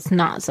wouldn't say it's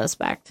not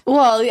suspect.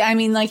 Well, I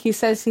mean, like he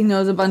says, he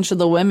knows a bunch of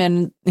the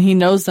women. He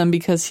knows them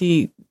because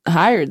he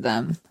hired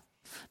them.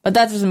 But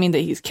that doesn't mean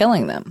that he's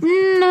killing them.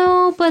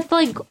 No, but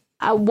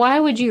why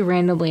would you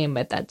randomly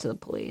admit that to the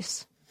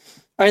police?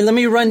 All right, let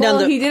me run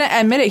down He didn't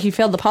admit it. He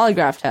failed the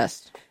polygraph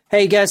test.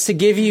 Hey, guys, to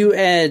give you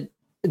a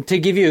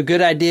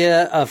good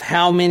idea of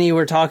how many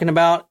we're talking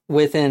about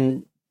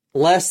within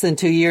less than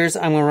 2 years,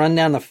 I'm going to run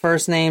down the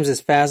first names as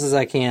fast as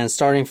I can,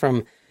 starting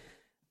from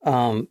the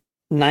end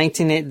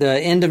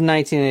of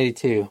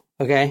 1982,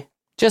 okay?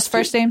 Just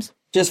first names?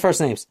 Just first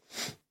names.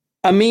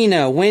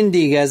 Amina,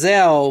 Wendy,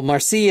 Gazelle,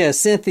 Marcia,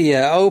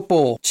 Cynthia,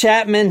 Opal,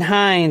 Chapman,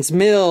 Hines,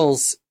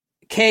 Mills,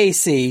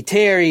 Casey,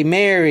 Terry,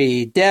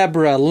 Mary,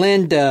 Deborah,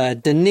 Linda,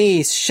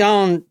 Denise,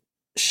 Shonda,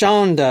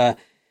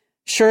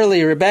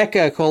 Shirley,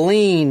 Rebecca,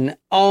 Colleen,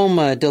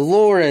 Alma,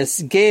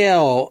 Dolores,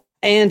 Gail,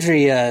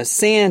 Andrea,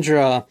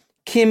 Sandra,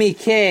 Kimmy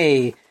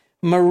K,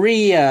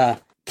 Maria,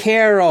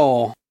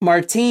 Carol,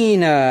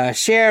 Martina,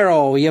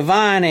 Cheryl,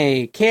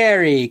 Yvonne,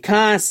 Carrie,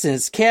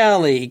 Constance,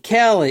 Kelly,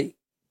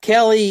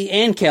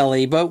 and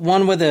Kelly, but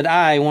one with an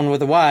I, one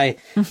with a Y,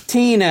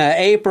 Tina,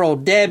 April,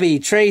 Debbie,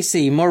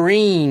 Tracy,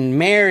 Maureen,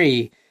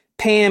 Mary,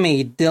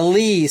 Pammy,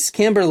 Delise,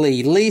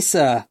 Kimberly,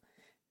 Lisa,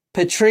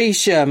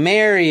 Patricia,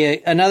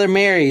 Mary, another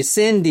Mary,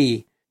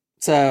 Cindy.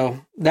 So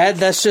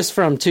that's just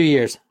from 2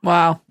 years.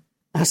 Wow.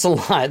 That's a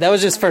lot. That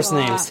was just first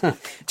names.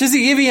 Just to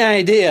give you an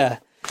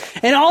idea.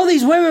 And all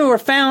these women were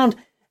found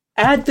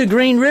at the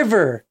Green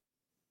River.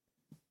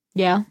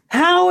 Yeah.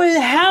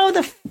 How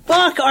the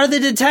fuck are the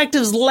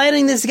detectives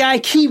letting this guy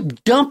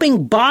keep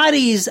dumping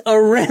bodies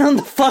around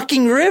the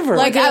fucking river?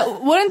 Like,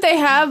 wouldn't they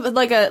have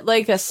like a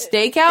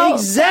stakeout?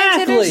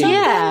 Exactly.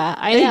 Yeah,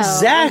 I know.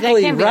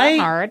 Exactly, that can't be right? that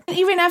hard.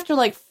 Even after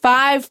like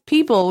 5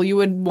 people, you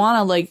would want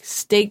to like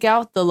stake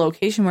out the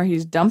location where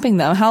he's dumping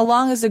them. How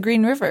long is the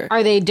Green River?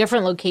 Are they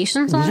different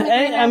locations on the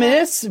Green I mean,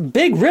 it's a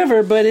big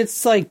river, but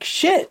it's like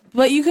shit.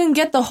 But you can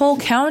get the whole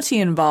county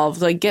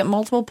involved. Like, get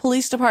multiple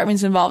police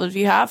departments involved if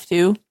you have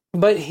to.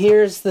 But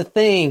here's the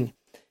thing.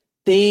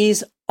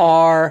 These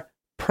are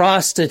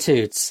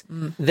prostitutes.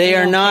 They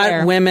are not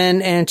care.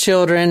 women and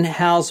children,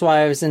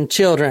 housewives and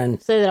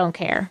children. So they don't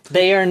care.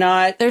 They are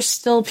not They're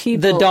still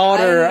people. the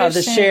daughter I of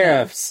the understand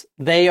sheriffs.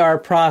 They are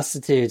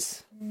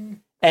prostitutes.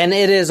 And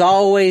it has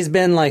always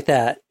been like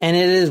that.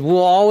 And will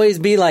always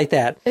be like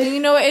that. And you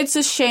know, it's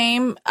a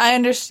shame. I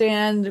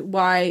understand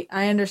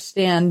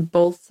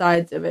both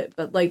sides of it,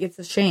 but like, it's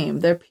a shame.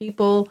 They're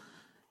people.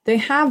 They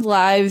have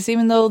lives,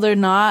 even though they're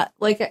not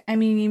like, I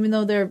mean, even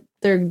though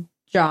their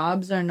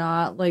jobs are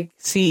not like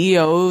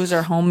CEOs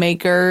or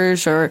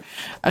homemakers or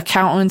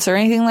accountants or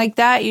anything like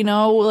that, you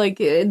know, like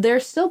they're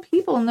still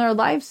people and their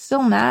lives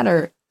still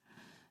matter.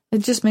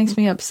 It just makes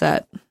me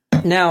upset.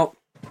 Now,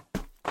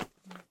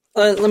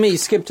 let me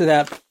skip to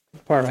that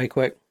part right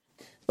quick.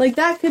 Like,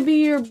 that could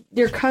be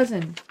your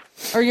cousin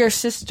or your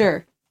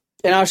sister.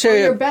 And I'll show or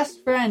you your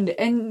best friend,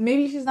 and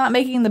maybe she's not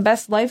making the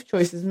best life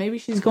choices. Maybe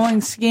she's going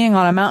skiing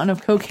on a mountain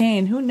of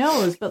cocaine. Who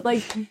knows? But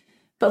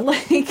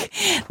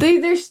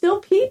they're still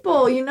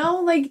people, you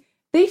know. Like,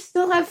 they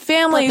still have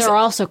families. But they're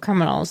also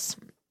criminals.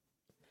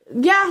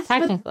 Yeah,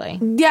 technically.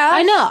 Yeah,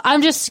 I know.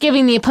 I'm just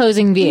giving the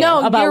opposing view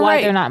about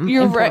why they're not.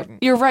 You're important. right.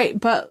 You're right.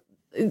 But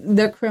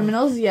they're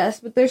criminals, yes.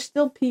 But they're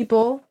still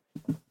people.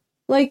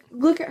 Like,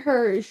 look at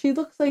her. She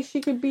looks like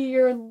she could be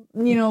your,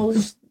 you know.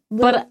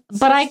 But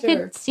I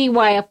could see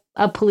why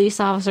a police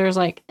officer is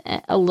like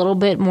a little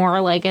bit more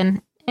like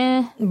an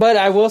eh. But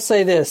I will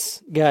say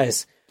this,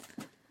 guys.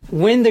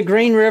 When the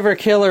Green River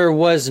Killer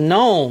was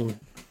known,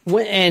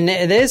 and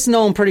it's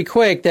known pretty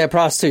quick that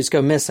prostitutes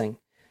go missing,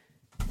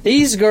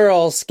 these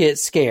girls get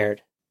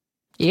scared.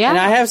 Yeah. And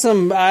I have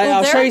some,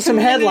 I'll show you some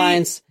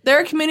headlines.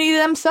 They're a community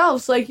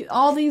themselves. Like,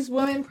 all these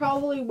women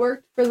probably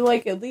worked for,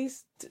 like, at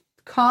least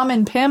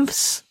common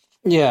pimps.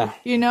 Yeah.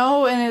 You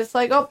know? And it's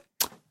like, oh,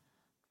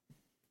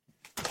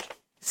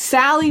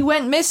 Sally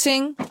went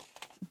missing.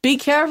 Be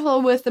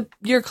careful with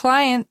your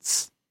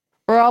clients,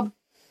 or I'll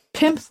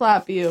pimp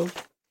slap you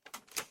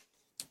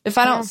if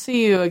I don't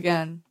see you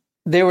again.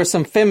 There were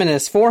some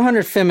feminists,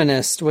 400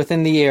 feminists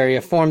within the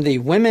area formed the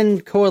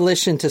Women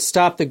Coalition to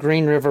Stop the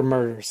Green River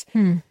Murders.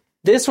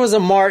 This was a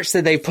march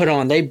that they put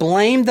on. They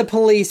blamed the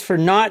police for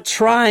not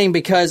trying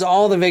because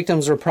all the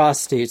victims were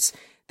prostitutes.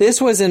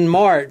 This was in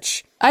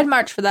March. I'd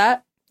march for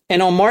that.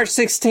 And on March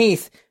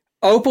 16th,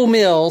 Opal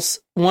Mills,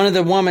 one of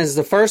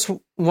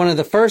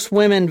the first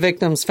women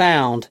victims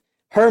found,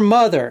 her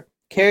mother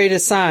carried a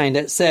sign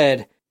that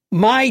said,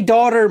 "My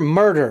daughter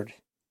murdered.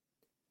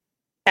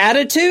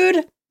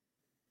 Attitude?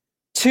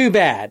 Too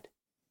bad.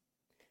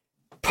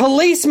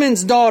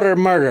 Policeman's daughter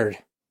murdered.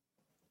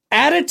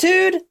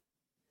 Attitude?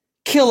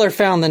 Killer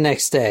found the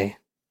next day."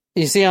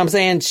 You see what I'm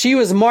saying? She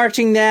was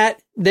marching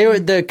that.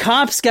 The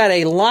cops got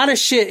a lot of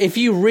shit. If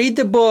you read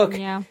the book,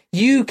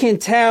 you can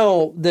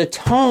tell the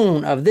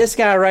tone of this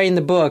guy writing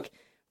the book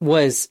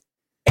was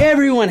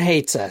everyone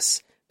hates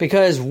us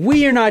because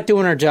we are not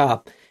doing our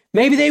job.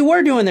 Maybe they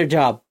were doing their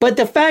job, but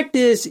the fact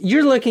is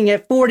you're looking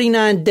at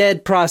 49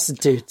 dead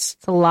prostitutes.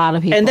 It's a lot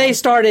of people. And they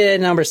started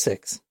at number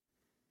 6.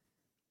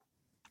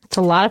 It's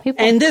a lot of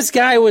people. And this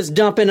guy was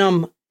dumping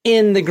them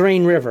in the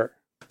Green River.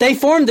 They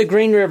formed the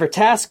Green River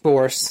Task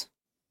Force.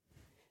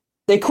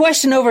 They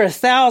questioned over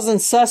 1,000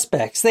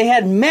 suspects. They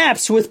had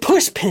maps with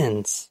push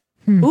pins.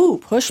 Ooh,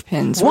 push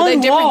pins. Were they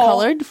different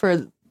colored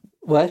for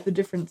what? The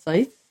different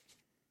sites?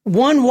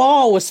 One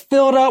wall was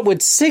filled up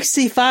with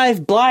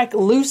 65 black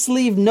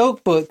loose-leaf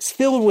notebooks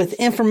filled with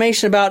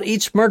information about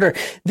each murder.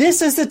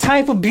 This is the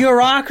type of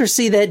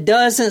bureaucracy that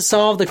doesn't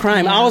solve the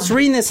crime. I was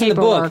reading this in the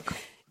book.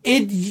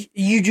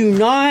 You do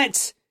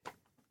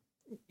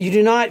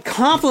not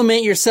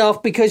compliment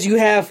yourself because you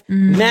have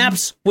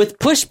maps with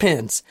push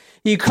pins.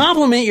 You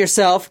compliment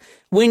yourself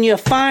when you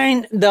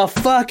find the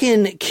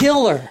fucking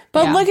killer.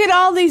 But look at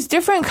all these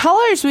different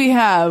colors we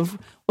have.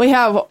 We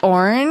have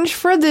orange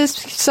for this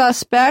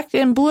suspect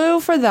and blue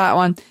for that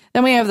one.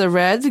 Then we have the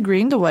red, the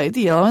green, the white,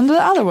 the yellow, and the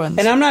other ones.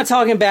 And I'm not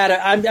talking bad.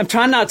 I'm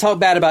trying not to talk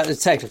bad about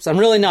detectives. I'm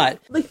really not.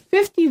 Like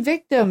 50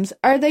 victims.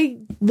 Are they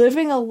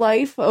living a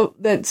life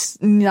that's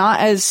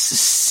not as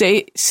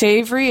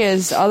savory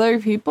as other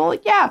people?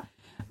 Yeah.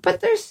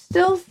 But they're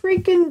still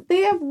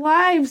they have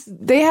lives.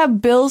 They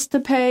have bills to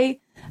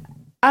pay.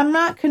 I'm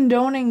not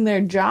condoning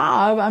their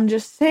job. I'm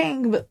just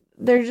saying, but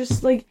they're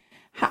just like,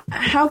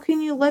 how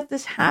can you let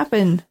this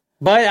happen?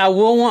 But I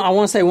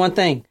want to say one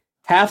thing.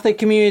 Half the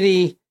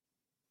community,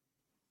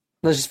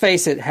 let's just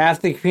face it,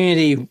 half the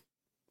community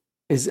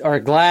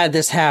are glad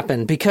this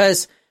happened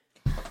because,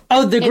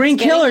 the green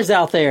killer's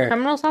out there.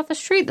 Criminals off the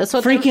street. That's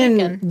what they're freaking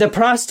thinking. The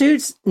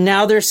prostitutes,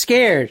 now they're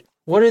scared.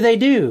 What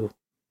do?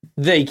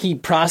 They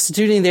keep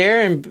prostituting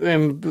there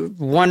and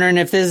wondering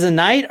if this is a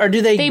night, or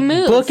do they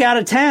move. book out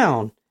of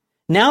town?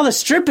 Now the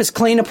strip is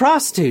clean of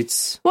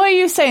prostitutes. What are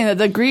you saying? That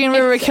the Green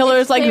River Killer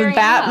is like the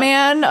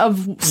Batman of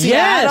Seattle?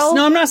 Yes.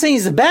 No, I'm not saying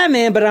he's the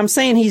Batman, but I'm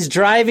saying he's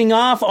driving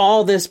off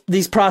all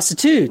these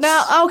prostitutes.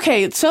 Now,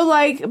 okay, so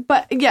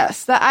but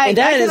yes, I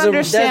can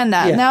understand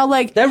that. Yeah. Now,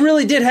 that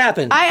really did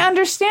happen. I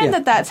understand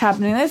that that's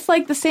happening. It's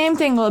like the same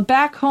thing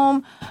back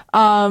home.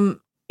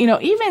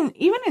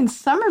 Even in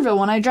Somerville,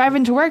 when I drive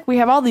into work, we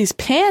have all these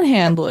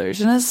panhandlers,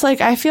 and it's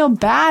like, I feel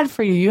bad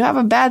for you. You have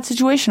a bad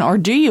situation, or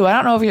do you? I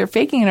don't know if you're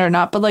faking it or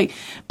not, but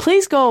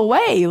please go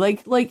away.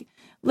 Like,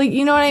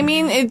 you know what I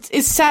mean?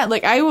 It's sad.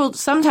 I will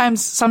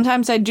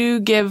sometimes I do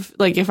give,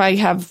 if I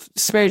have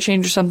spare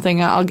change or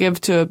something, I'll give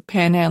to a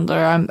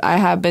panhandler. I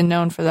have been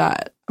known for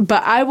that,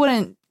 but I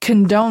wouldn't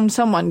condone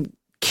someone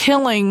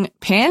killing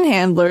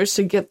panhandlers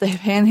to get the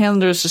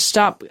panhandlers to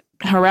stop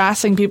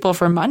harassing people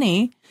for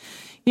money.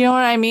 You know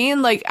what I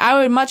mean? I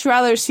would much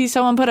rather see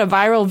someone put a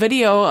viral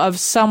video of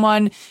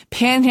someone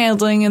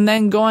panhandling and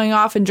then going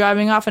off and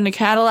driving off in a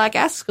Cadillac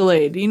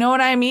Escalade. You know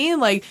what I mean?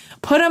 Get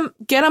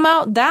them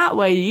out that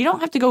way. You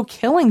don't have to go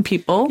killing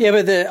people. Yeah,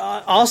 but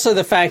also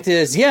the fact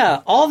is,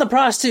 all the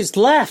prostitutes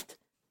left.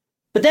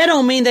 But that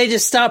don't mean they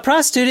just stopped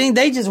prostituting.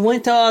 They just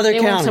went to other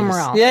counties. Went somewhere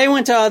else. Yeah, they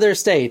went to other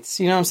states.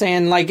 You know what I'm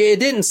saying? It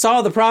didn't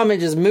solve the problem.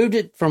 It just moved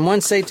it from one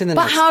state to the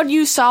next. But how do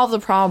you solve the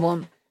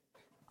problem?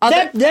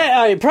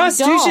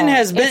 Prostitution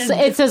has been...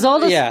 It's as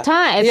old as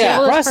time. It's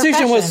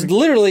prostitution was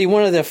literally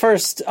one of the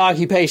first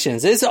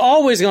occupations. It's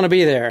always going to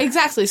be there.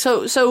 Exactly.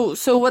 So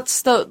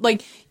what's the...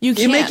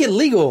 You make it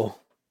legal.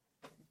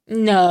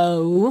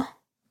 No.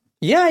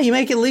 Yeah, you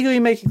make it legal,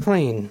 you make it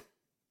clean.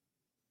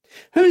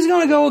 Who's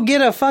going to go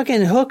get a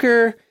fucking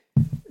hooker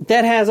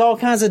that has all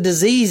kinds of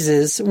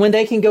diseases when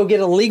they can go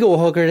get a legal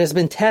hooker that's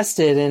been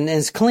tested and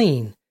is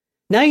clean?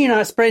 Now you're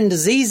not spreading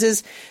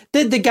diseases.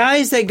 The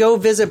guys that go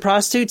visit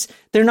prostitutes,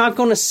 they're not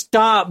going to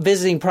stop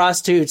visiting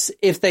prostitutes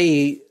if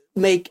they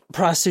make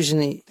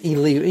prostitution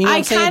illegal. You know what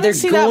I'm saying?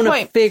 They're going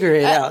to figure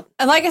it out.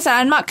 And like I said,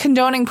 I'm not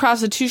condoning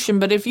prostitution,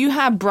 but if you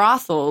have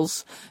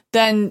brothels,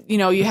 then,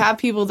 you have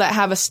people that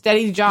have a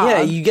steady job.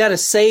 Yeah, you got a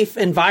safe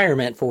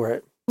environment for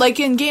it. Like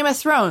in Game of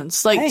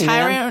Thrones,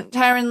 Tyrion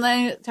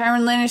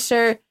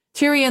Lannister,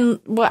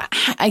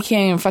 I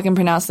can't even fucking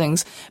pronounce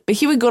things, but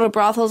he would go to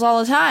brothels all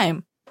the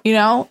time.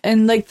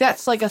 And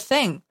that's a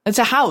thing. It's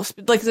a house,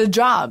 it's a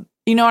job.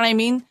 You know what I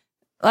mean?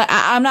 Like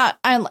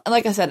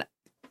I said,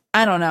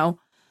 I don't know.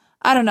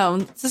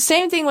 It's the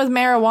same thing with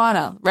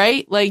marijuana,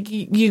 right?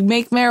 You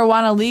make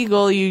marijuana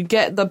legal, you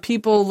get the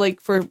people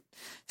for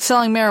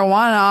selling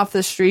marijuana off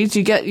the streets,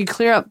 you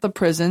clear up the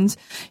prisons,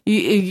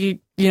 you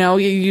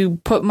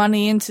put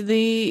money into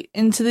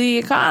the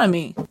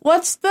economy.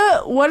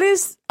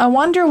 I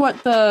wonder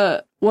what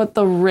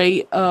the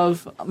rate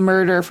of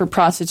murder for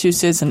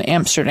prostitutes is in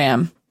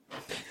Amsterdam.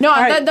 No,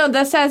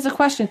 that's the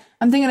question.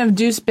 I'm thinking of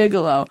Deuce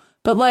Bigalow,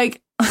 but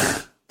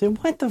then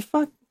what the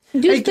fuck?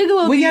 Deuce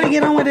Bigalow. We got to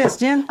get on with this,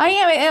 Jen.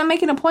 I'm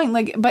making a point.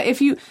 But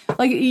if you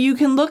you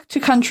can look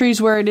to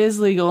countries where it is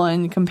legal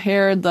and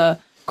compare the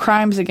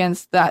crimes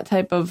against that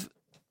type of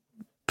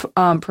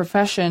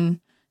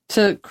profession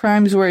to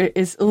crimes where it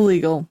is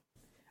illegal.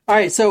 All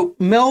right, so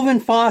Melvin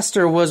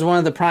Foster was one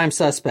of the prime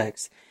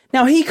suspects.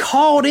 Now, he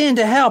called in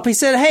to help. He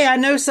said, hey, I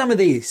know some of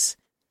these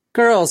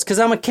girls because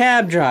I'm a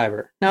cab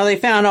driver. Now, they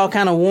found all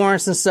kind of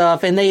warrants and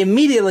stuff, and they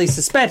immediately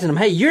suspected him.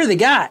 Hey, you're the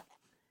guy.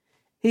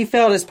 He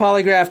failed his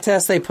polygraph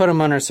test. They put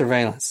him under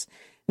surveillance.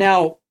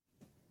 Now,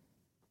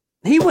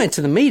 he went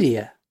to the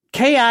media,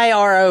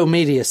 KIRO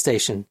media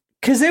station,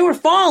 because they were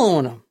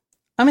following him.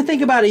 I mean,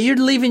 think about it. You're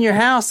leaving your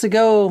house to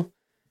go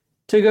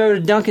to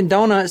Dunkin'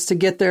 Donuts to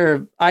get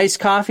their iced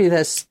coffee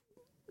that's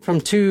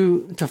from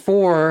 2 to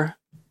 4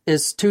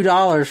 is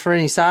 $2 for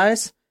any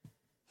size.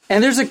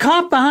 And there's a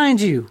cop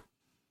behind you.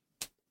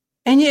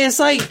 And it's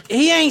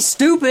he ain't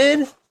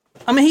stupid.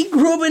 I mean, he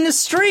grew up in the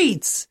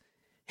streets.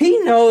 He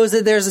knows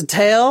that there's a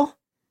tail.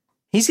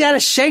 He's got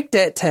to shake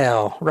that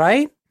tail,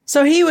 right?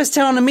 So he was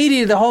telling the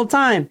media the whole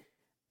time,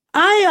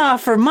 I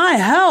offer my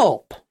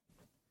help.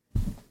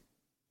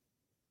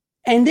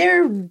 And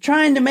they're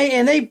trying to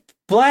and they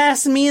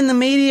blast me in the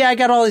media. I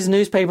got all these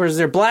newspapers.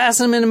 They're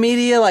blasting him in the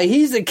media like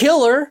he's the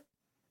killer.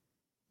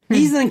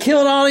 He's then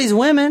killed all these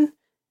women,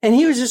 and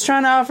he was just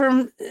trying to offer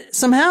him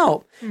some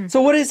help.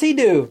 So what does he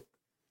do?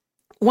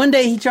 One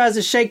day he tries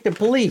to shake the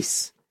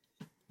police,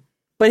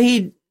 but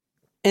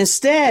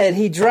instead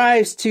he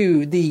drives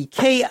to the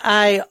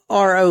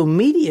KIRO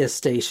media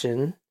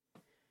station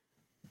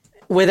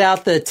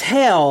without his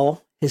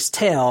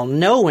tail,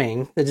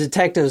 knowing the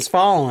detectives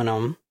following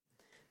him.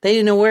 They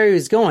didn't know where he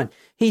was going.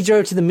 He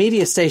drove to the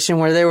media station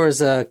where there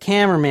was a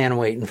cameraman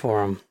waiting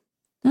for him.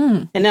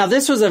 And now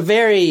this was a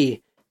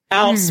very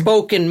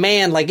outspoken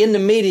man, like in the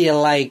media,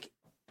 like,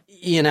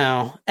 you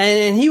know,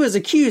 and he was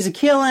accused of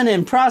killing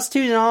and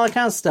prostituting and all that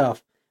kind of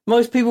stuff.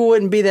 Most people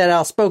wouldn't be that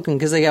outspoken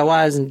because they got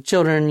wives and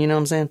children, you know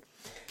what I'm saying?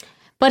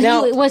 But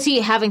now, was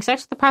he having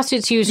sex with the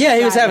prostitutes? He was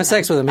having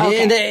sex with them.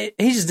 Okay.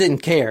 He just didn't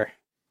care,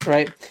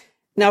 right?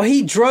 Now,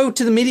 he drove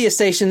to the media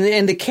station,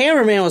 and the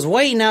cameraman was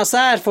waiting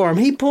outside for him.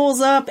 He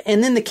pulls up,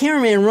 and then the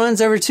cameraman runs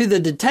over to the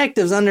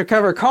detective's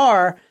undercover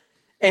car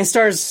and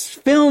starts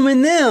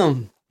filming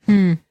them.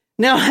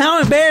 Now,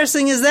 how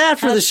embarrassing is that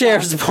for the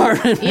sheriff's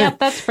department? Yep,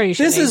 that's pretty shitty.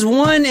 This is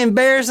one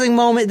embarrassing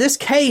moment. This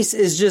case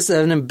is just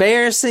an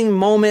embarrassing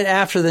moment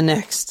after the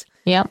next.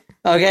 Yep.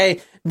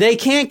 Okay? They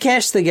can't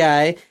catch the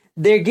guy.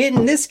 They're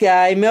getting this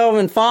guy,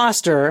 Melvin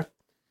Foster,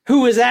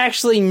 who was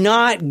actually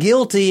not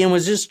guilty and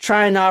was just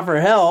trying to offer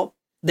help.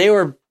 They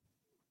were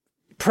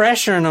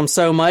pressuring him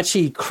so much,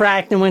 he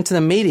cracked and went to the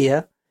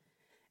media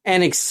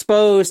and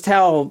exposed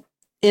how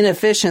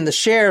inefficient the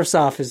sheriff's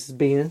office is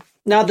being.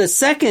 Now, the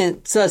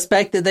second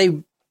suspect that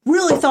they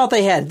really thought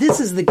they had,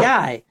 this is the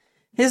guy.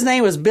 His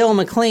name was Bill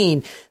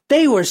McLean.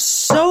 They were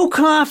so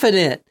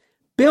confident.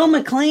 Bill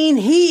McLean,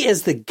 he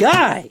is the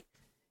guy.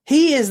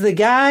 He is the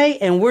guy,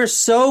 and we're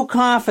so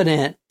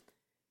confident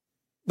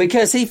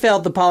because he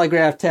failed the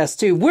polygraph test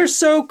too. We're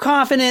so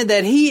confident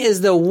that he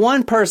is the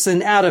one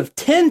person out of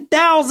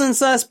 10,000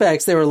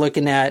 suspects they were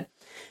looking at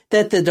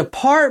that the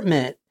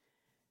department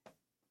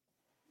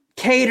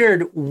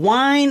catered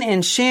wine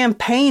and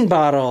champagne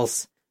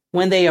bottles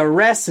when they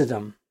arrested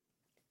him.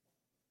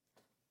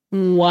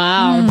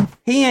 Wow.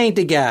 He ain't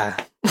the guy.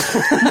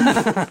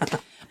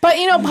 But,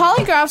 you know,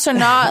 polygraphs are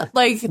not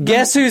like...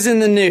 Guess who's in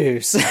the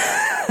news?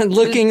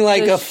 Looking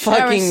like a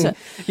fucking...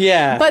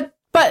 Yeah. But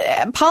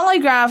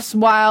polygraphs,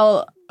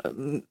 while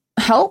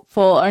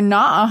helpful, are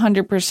not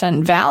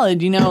 100%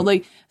 valid. You know,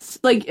 like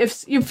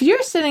if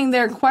you're sitting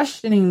there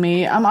questioning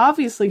me, I'm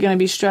obviously going to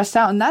be stressed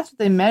out. And that's what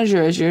they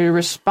measure is your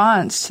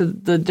response to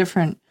the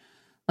different...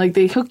 Like,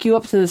 they hook you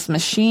up to this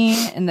machine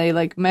and they,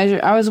 like,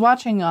 measure... I was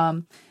watching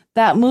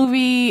that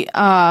movie,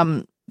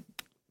 the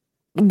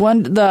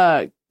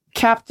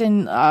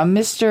Captain,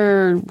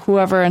 Mr.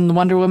 whoever in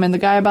Wonder Woman, the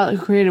guy who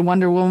created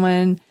Wonder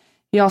Woman.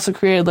 He also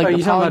created, like,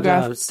 the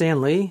polygraph. About,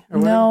 Stan Lee?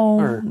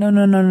 No,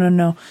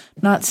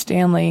 not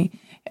Stan Lee.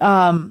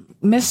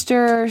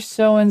 Mr.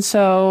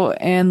 So-and-so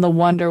and the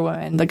Wonder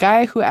Woman. The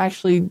guy who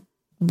actually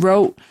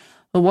wrote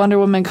the Wonder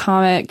Woman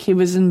comic, he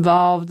was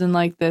involved in,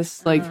 like,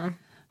 this, like...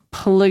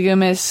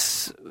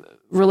 polygamous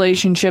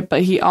relationship,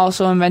 but he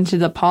also invented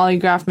the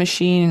polygraph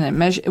machine and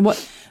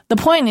the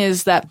point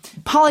is that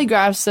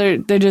polygraphs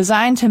they're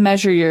designed to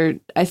measure your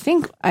I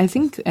think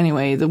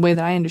anyway, the way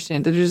that I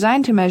understand it, they're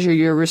designed to measure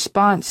your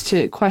response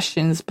to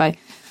questions by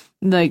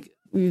like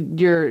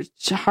your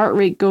heart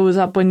rate goes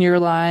up when you're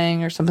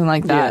lying or something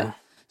like that. Yeah.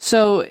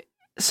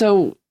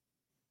 So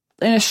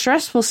in a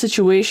stressful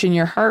situation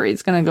your heart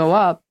rate's going to go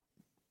up.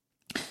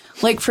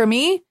 Like for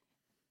me,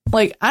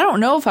 like, I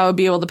don't know if I would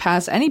be able to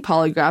pass any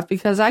polygraph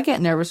because I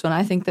get nervous when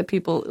I think that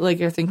people,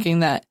 like, are thinking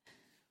that,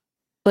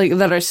 like,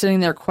 that are sitting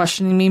there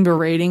questioning me,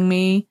 berating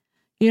me.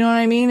 You know what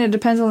I mean? It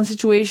depends on the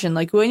situation.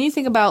 Like, when you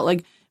think about,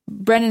 like,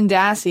 Brendan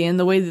Dassey and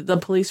the way that the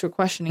police were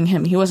questioning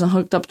him, he wasn't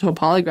hooked up to a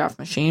polygraph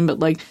machine, but,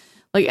 like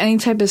any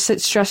type of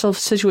stressful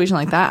situation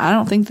like that, I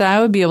don't think that I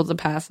would be able to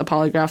pass a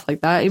polygraph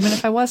like that, even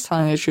if I was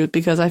telling the truth,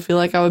 because I feel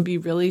like I would be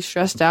really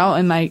stressed out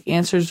and my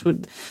answers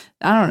would...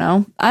 I don't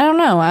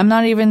know. I'm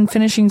not even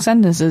finishing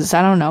sentences.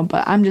 I don't know.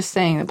 But I'm just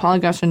saying that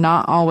polygraphs are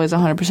not always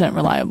 100%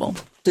 reliable.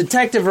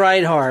 Detective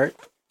Reichardt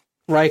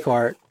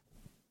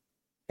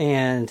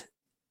and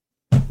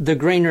the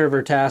Green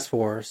River Task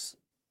Force,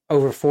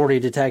 over 40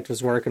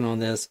 detectives working on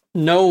this.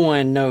 No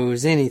one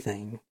knows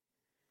anything.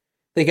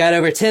 They got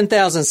over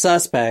 10,000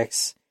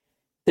 suspects.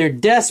 They're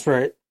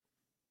desperate.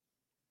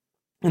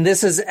 And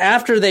this is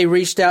after they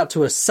reached out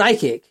to a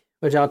psychic,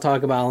 which I'll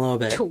talk about in a little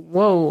bit.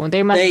 Whoa,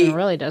 they must have been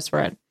really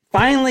desperate.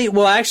 Finally,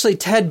 actually,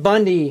 Ted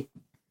Bundy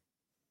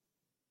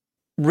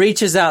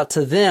reaches out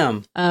to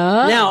them.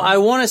 Oh. Now, I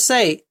want to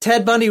say,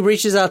 Ted Bundy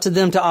reaches out to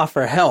them to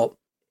offer help.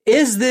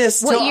 Is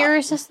this... What year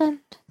is this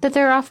then that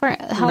they're offering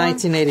help?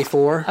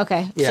 1984.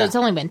 Okay, yeah. So it's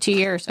only been 2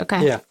 years.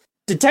 Okay. Yeah.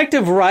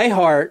 Detective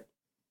Reichardt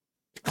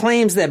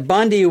claims that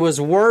Bundy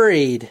was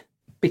worried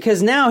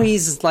because now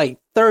he's like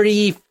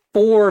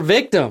 34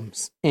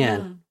 victims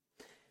in.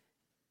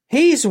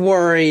 He's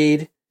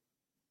worried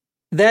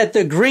that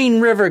the Green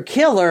River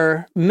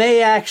Killer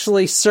may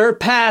actually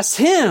surpass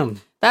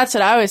him. That's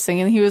what I was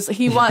thinking. He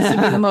wants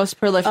to be the most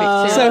prolific.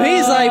 So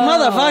he's like,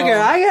 motherfucker,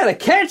 I gotta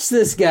catch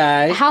this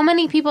guy. How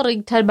many people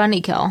did Ted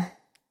Bundy kill?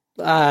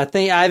 I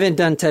think I haven't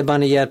done Ted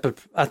Bundy yet, but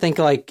I think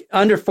like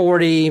under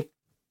 40,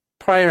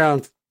 probably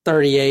around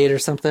 38 or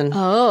something.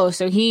 Oh,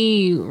 so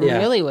he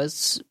really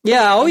was.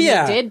 Yeah. Oh,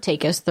 yeah. He did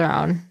take his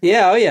throne.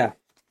 Yeah. Oh, yeah.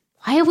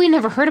 Why have we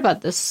never heard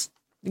about this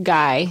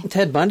guy?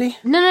 Ted Bundy?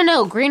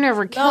 No. Green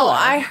River Killer. No,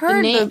 I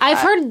heard I've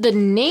heard the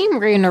name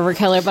Green River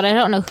Killer, but I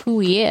don't know who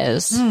he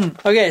is.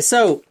 Okay,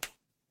 so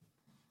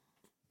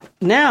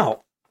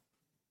now,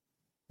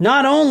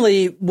 not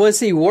only was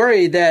he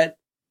worried that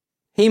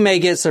he may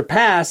get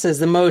surpassed as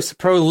the most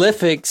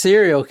prolific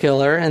serial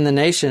killer in the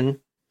nation,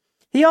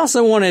 he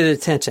also wanted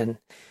attention.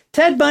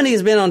 Ted Bundy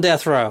has been on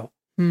death row.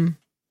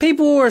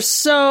 People were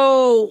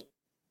so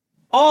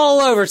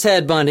all over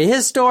Ted Bundy.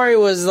 His story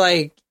was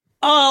like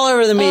all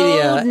over the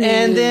media,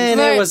 and then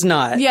it was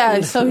not.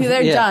 Yeah, so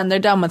they're done. They're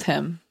done with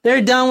him.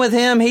 They're done with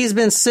him. He's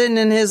been sitting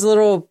in his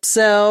little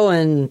cell,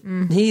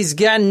 and he's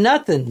got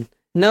nothing.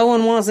 No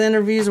one wants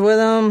interviews with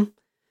him.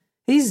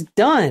 He's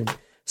done.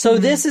 So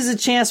this is a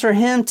chance for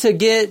him to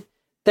get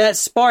that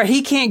spark.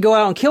 He can't go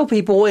out and kill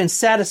people and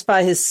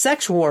satisfy his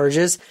sexual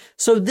urges.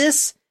 So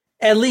this,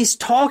 at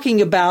least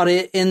talking about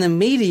it in the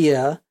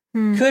media,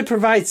 could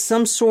provide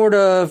some sort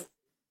of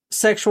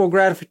sexual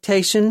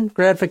gratification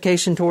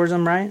towards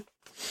him, right?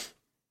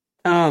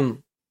 Now,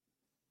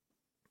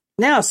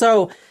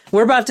 so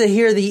we're about to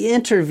hear the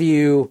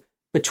interview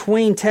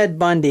between Ted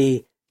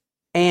Bundy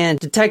and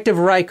Detective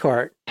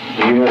Reichert. Do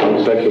you have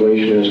any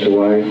speculation as to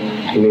why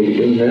he may be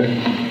doing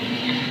that?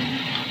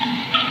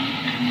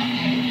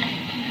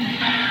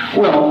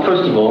 Well,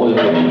 first of all,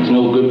 it's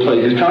no good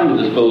place. He's trying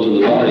to dispose of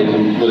the bodies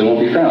where they won't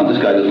be found. This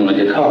guy doesn't want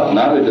to get caught.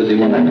 Neither does he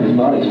want to have his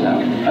bodies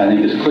found. I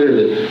think it's clear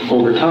that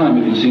over time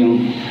you can see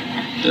him,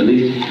 at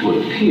least it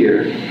would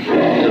appear,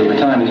 that over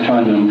time he's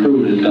trying to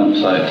improve his dump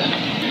sites.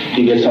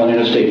 He gets on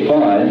Interstate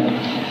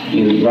 5,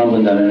 he's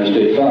rumbling down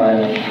Interstate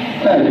 5,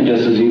 and he could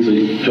just as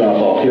easily drop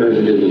off here as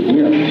he did with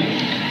Williams.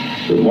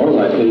 But more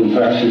likely,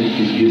 perhaps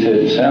he's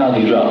headed south.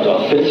 He dropped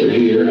off Pitzer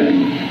here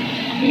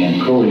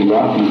and Cody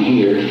Rockman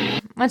here.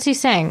 What's he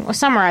saying? Well,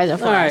 summarize it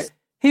for us.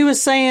 He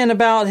was saying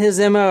about his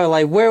MO,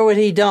 like, where would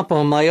he dump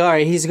them? Like, all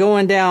right, he's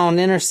going down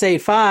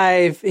Interstate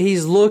 5.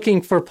 He's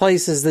looking for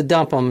places to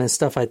dump them and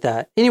stuff like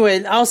that.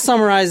 Anyway, I'll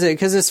summarize it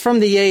because it's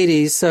from the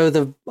 80s, so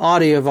the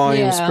audio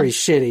volume is pretty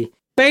shitty.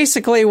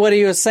 Basically, what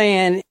he was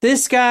saying,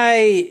 this guy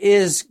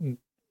is,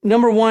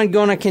 number one,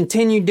 going to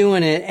continue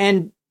doing it.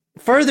 And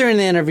further in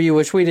the interview,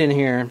 which we didn't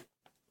hear,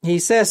 he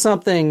says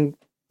something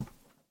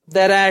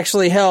that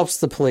actually helps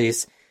the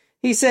police.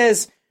 He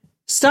says,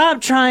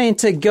 stop trying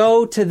to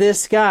go to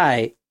this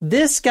guy.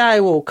 This guy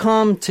will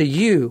come to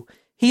you.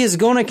 He is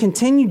going to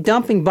continue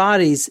dumping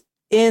bodies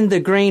in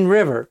the Green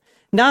River.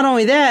 Not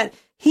only that,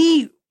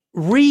 he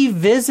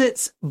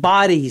revisits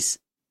bodies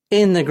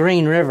in the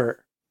Green River.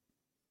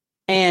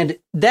 And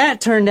that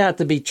turned out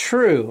to be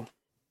true.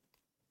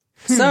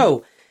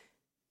 So,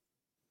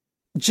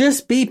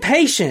 just be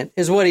patient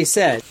is what he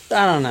said.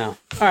 I don't know.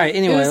 All right,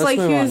 anyway, it was let's like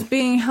move he on. was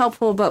being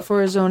helpful, but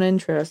for his own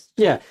interest.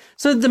 Yeah.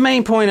 So the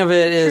main point of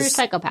it is True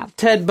psychopath.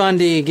 Ted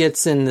Bundy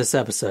gets in this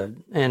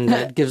episode, and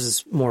that gives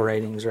us more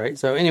ratings, right?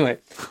 So anyway,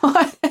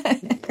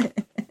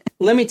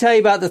 let me tell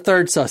you about the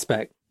third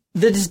suspect.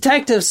 The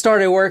detectives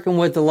started working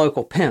with the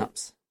local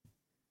pimps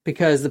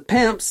because the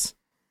pimps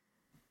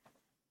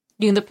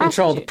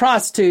control the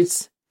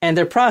prostitutes, and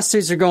their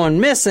prostitutes are going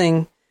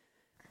missing.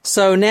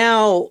 So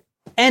now,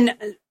 and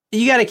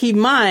you got to keep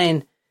in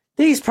mind,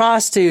 these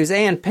prostitutes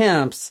and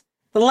pimps,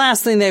 the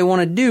last thing they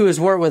want to do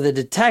is work with a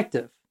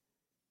detective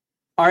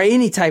or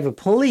any type of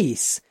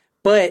police.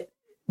 But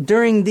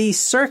during these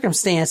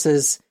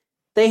circumstances,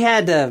 they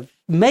had to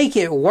make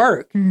it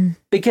work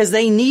because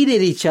they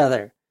needed each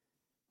other.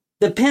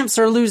 The pimps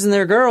are losing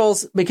their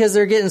girls because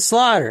they're getting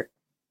slaughtered.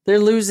 They're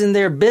losing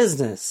their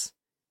business.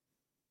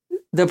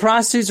 The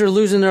prostitutes are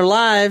losing their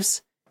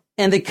lives,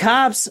 and the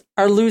cops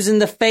are losing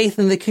the faith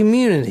in the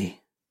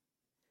community.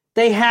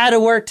 They had to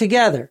work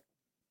together.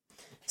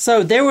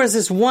 So there was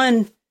this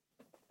one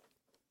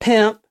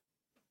pimp.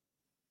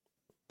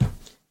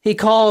 He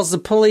calls the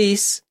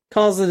police,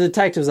 calls the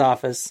detective's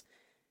office,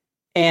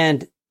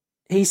 and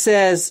he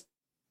says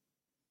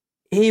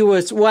he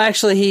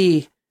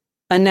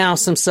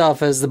announced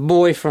himself as the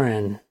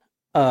boyfriend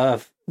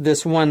of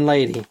this one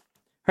lady.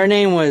 Her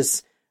name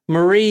was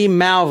Marie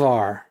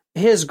Malvar.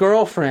 His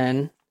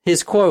girlfriend,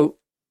 his quote,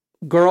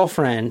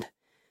 girlfriend,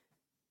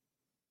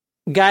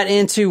 got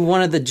into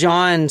one of the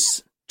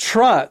John's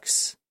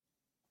trucks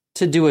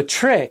to do a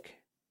trick,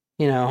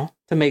 to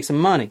make some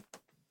money.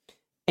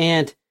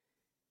 And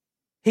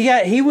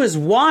he was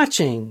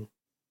watching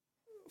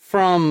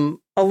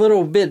from a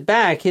little bit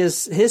back.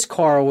 His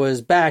car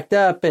was backed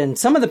up, and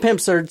some of the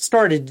pimps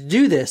started to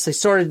do this. They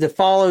started to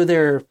follow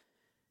their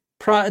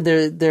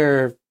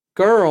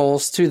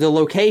girls to the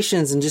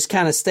locations and just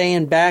kind of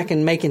staying back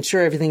and making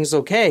sure everything's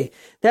okay.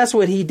 That's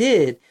what he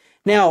did.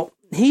 Now,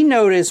 he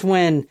noticed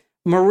when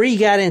Marie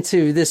got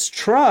into this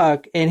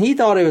truck, and he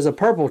thought it was a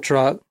purple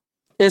truck.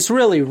 It's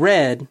really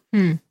red,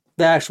 the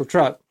actual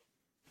truck.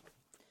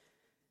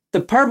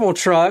 The purple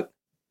truck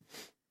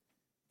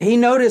he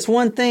noticed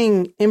one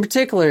thing in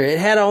particular. It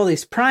had all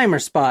these primer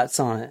spots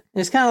on it.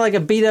 It's kind of like a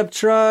beat up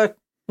truck,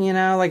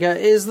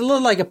 it's a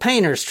little like a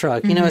painter's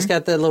truck. It's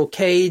got that little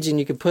cage and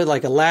you can put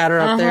like a ladder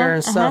up there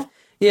and stuff.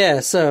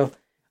 Yeah, so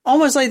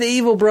almost like the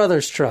Evil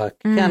Brothers truck,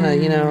 kind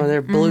of,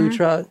 their blue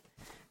truck,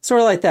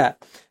 sort of like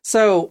that.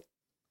 So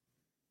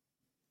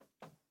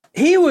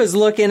he was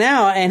looking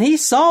out and he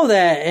saw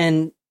that,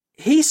 and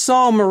he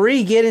saw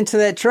Marie get into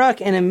that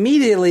truck, and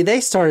immediately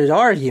they started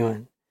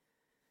arguing.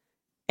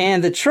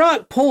 And the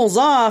truck pulls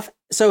off,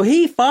 so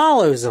he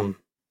follows them.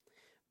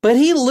 But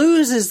he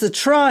loses the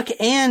truck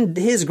and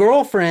his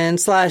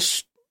girlfriend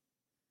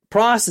 /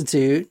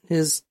 prostitute,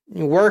 his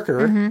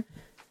worker,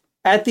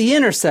 at the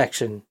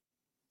intersection.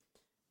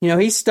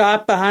 He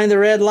stopped behind the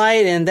red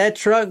light, and that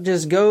truck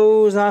just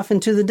goes off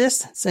into the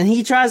distance. And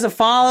he tries to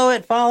follow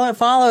it,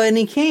 and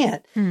he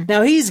can't.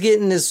 Now, he's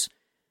getting this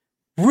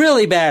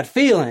really bad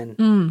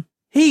feeling.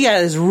 He got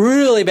this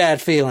really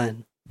bad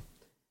feeling.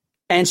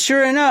 And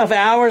sure enough,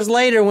 hours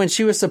later, when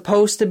she was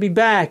supposed to be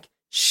back,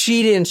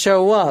 she didn't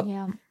show up.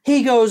 Yeah.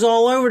 He goes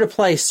all over the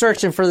place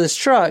searching for this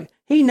truck.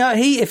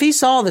 If he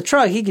saw the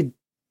truck, he could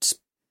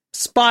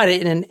spot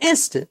it in an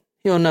instant.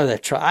 He'll know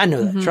that truck. I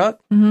know that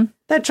truck.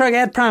 That truck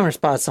had primer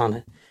spots on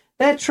it.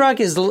 That truck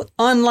is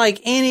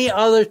unlike any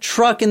other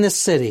truck in the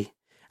city.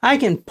 I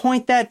can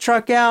point that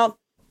truck out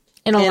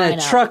in a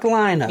truck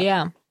lineup.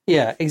 Yeah.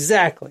 Yeah,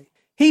 exactly.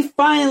 He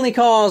finally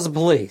calls the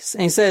police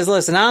and he says,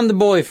 listen, I'm the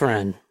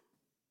boyfriend.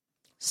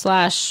 /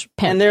 pimp.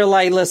 And they're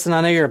like, listen,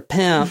 I know you're a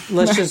pimp.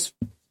 Let's just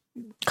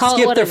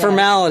skip the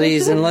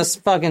formalities and let's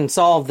fucking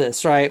solve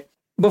this, right?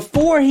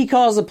 Before he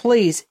calls the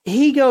police,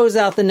 he goes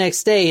out the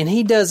next day and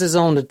he does his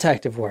own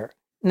detective work.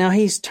 Now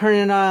he's turning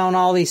an eye on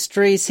all these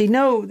streets. He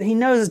knows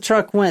the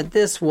truck went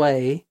this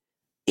way,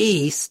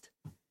 east.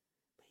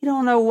 He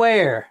don't know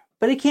where,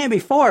 but it can't be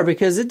far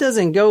because it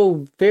doesn't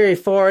go very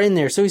far in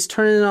there. So he's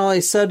turning in all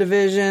these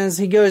subdivisions.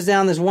 He goes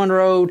down this one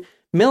road.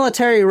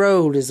 Military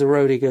Road is the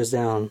road he goes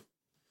down.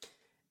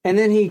 And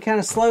then he kind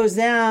of slows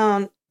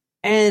down,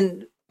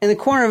 and in the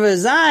corner of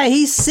his eye,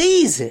 he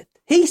sees it.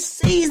 He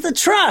sees the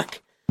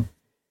truck.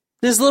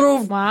 This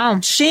little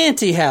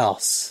shanty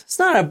house. It's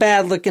not a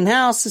bad-looking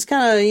house. It's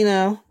kind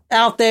of,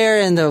 out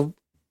there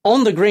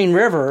on the Green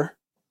River.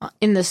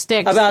 In the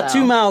sticks, about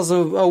 2 miles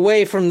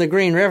away from the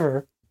Green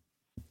River.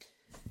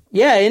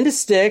 Yeah, in the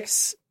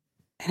sticks.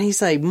 And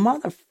he's like,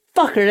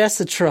 motherfucker, that's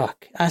the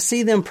truck. I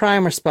see them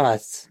primer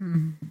spots.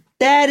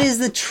 That is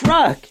the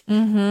truck.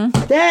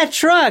 That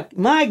truck.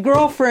 My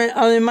girlfriend,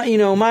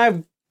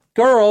 my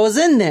girl is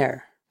in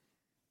there.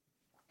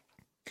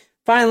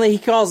 Finally, he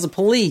calls the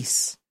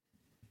police.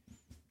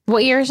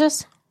 What year is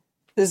this?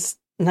 This is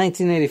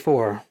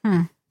 1984.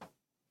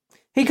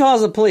 He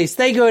calls the police.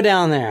 They go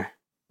down there.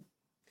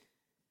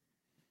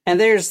 And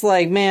they're just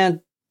like,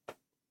 man,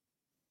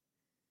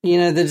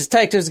 the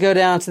detectives go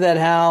down to that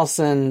house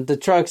and the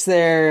truck's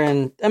there.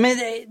 And I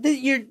mean,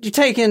 you're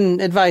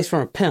taking advice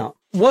from a pimp.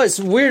 What's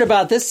weird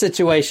about this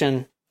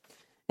situation,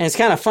 and it's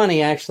kind of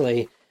funny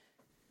actually,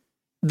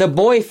 the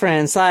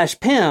boyfriend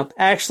 / pimp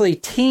actually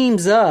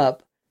teams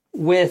up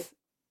with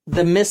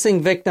the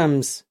missing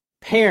victim's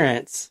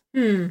parents.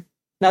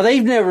 Now,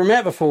 they've never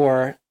met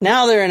before.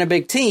 Now they're in a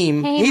big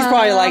team. Hey, He's Mom.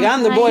 probably like,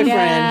 I'm the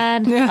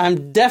boyfriend. Dad.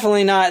 I'm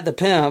definitely not the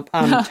pimp.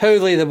 I'm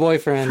totally the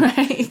boyfriend.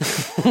 Right.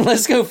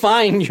 Let's go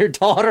find your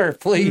daughter,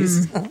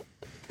 please.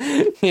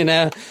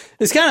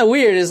 It's kind of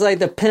weird. It's like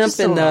the pimp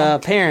and the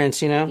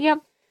parents,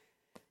 Yep.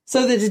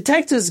 So the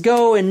detectives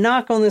go and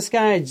knock on this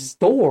guy's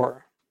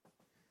door.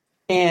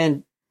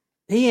 And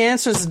he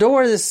answers the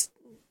door, this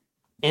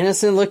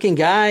innocent-looking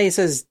guy. He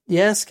says,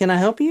 yes, can I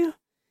help you?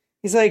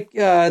 He's like,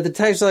 the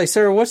detective's like,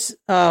 sir,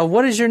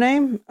 what is your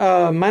name?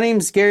 My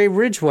name's Gary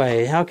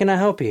Ridgeway. How can I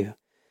help you?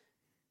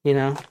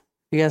 You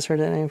guys heard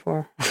that name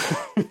before?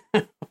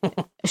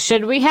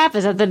 Should we have?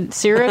 Is that the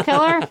serial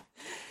killer?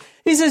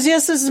 He says,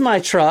 yes, this is my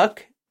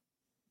truck.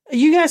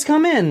 You guys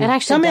come in. It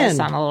actually does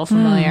sound a little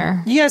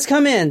familiar. You guys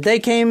come in. They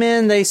came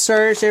in. They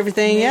searched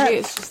everything. Maybe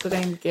it's just the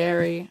name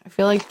Gary. I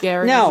feel like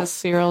Gary is a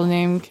serial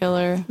name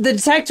killer. The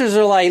detectives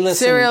are like,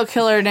 listen. Serial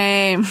killer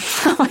name.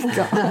 Oh, my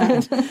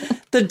God.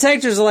 The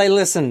detectives are like,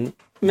 listen,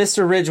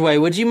 Mr. Ridgeway,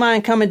 would you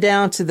mind coming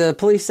down to the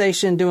police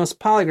station and doing some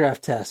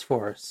polygraph tests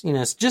for us?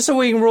 Just so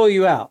we can rule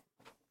you out.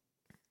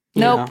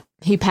 Nope.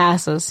 He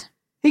passes.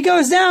 He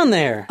goes down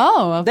there.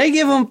 Oh. Okay. They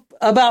give him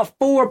about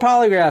 4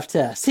 polygraph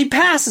tests. He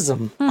passes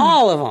them.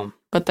 All of them.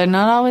 But they're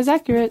not always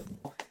accurate.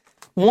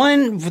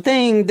 One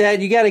thing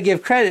that you got to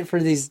give credit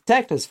for these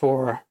detectives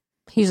for.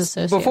 He's a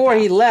sociopath. Before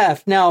he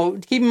left. Now,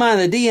 keep in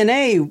mind the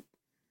DNA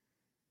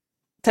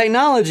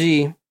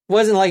technology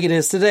wasn't like it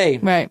is today.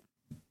 Right.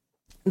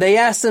 They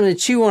asked him to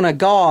chew on a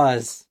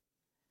gauze,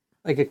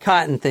 like a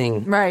cotton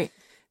thing. Right.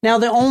 Now,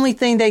 the only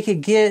thing they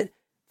could get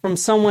from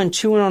someone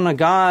chewing on a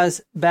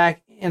gauze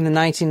back in the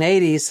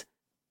 1980s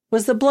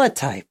was the blood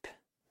type.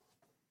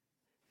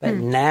 But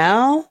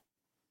now,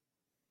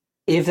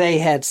 if they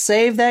had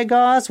saved that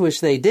gauze, which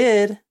they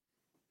did,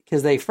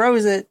 because they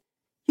froze it,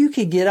 you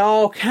could get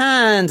all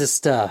kinds of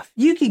stuff.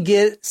 You could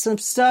get some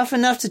stuff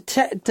enough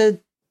to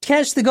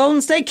catch the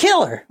Golden State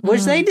Killer,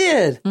 which they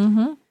did.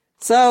 Mm-hmm.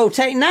 So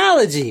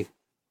technology,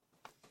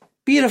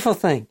 beautiful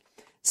thing.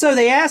 So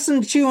they asked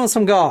him to chew on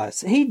some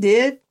gauze. He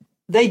did.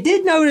 They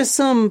did notice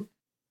some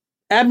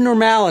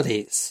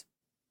abnormalities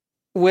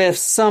with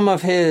some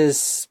of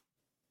his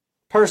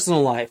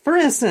personal life. For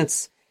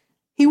instance,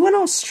 he went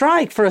on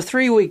strike for a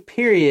 3-week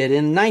period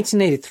in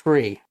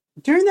 1983.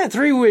 During that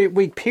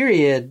 3-week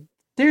period,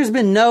 there's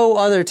been no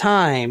other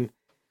time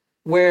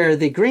where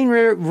the Green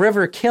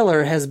River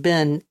Killer has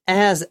been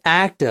as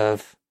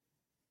active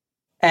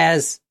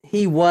as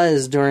he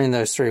was during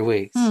those 3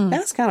 weeks.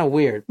 That's kind of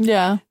weird.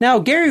 Yeah. Now,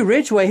 Gary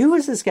Ridgway, who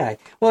is this guy?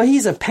 Well,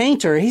 he's a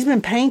painter. He's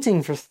been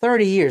painting for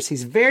 30 years.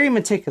 He's very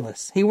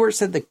meticulous. He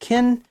works at the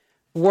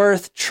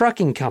Kenworth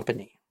Trucking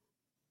Company.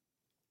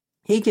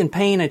 He can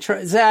paint a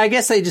truck. I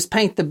guess they just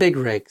paint the big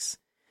rigs.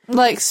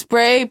 Like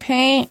spray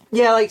paint?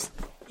 Yeah, like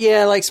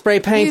spray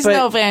paint. He's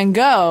no Van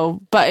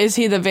Gogh, but is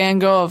he the Van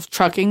Gogh of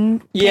trucking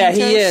painters? Yeah,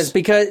 he is.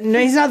 Because, no,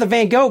 he's not the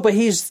Van Gogh, but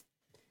he's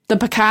the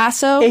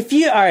Picasso. All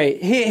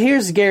right,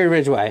 here's Gary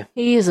Ridgway.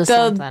 He is a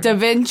something. Da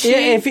Vinci.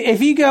 Yeah,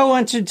 if you go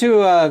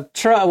into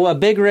a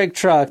big rig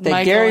truck that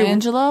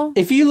Michelangelo.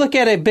 If you look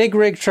at a big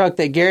rig truck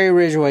that Gary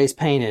Ridgway's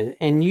painted,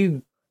 and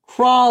you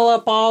crawl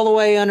up all the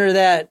way under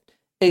that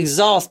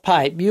exhaust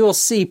pipe, you'll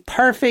see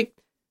perfect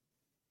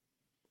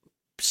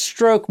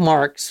stroke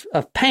marks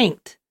of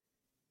paint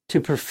to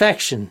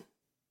perfection.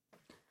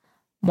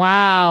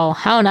 Wow,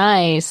 how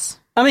nice.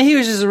 I mean, he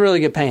was just a really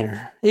good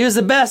painter. He was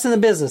the best in the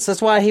business.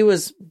 That's why he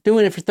was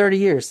doing it for 30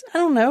 years. I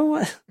don't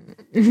know.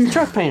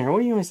 Truck painter. What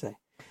do you want to say?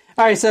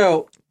 All right,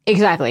 so...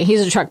 Exactly.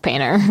 He's a truck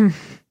painter.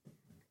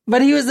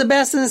 But he was the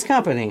best in his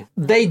company.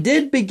 They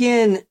did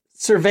begin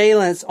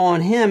surveillance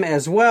on him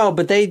as well,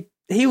 but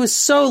he was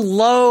so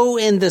low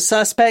in the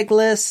suspect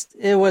list,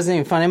 it wasn't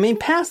even funny. I mean, he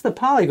passed the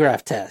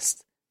polygraph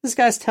test. This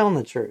guy's telling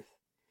the truth.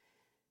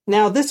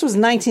 Now, this was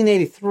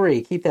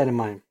 1983. Keep that in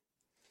mind.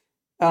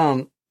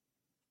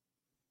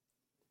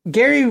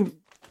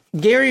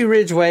 Gary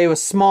Ridgway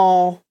was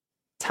small,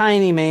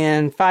 tiny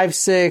man,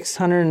 5'6",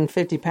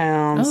 150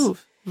 pounds. Oh,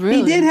 really?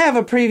 He did have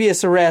a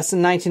previous arrest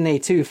in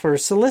 1982 for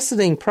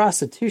soliciting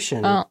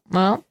prostitution. Oh,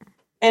 well.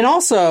 And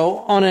also,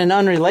 on an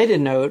unrelated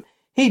note,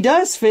 he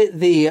does fit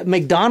the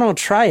McDonald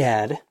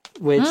triad,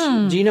 which,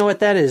 do you know what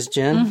that is,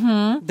 Jen?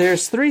 Mm-hmm.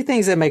 There's 3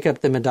 things that make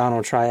up the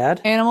McDonald triad.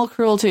 Animal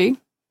cruelty,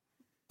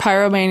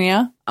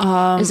 pyromania.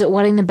 Is it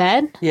wetting the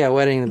bed? Yeah,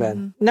 wetting the bed.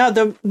 Mm-hmm. Now,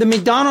 the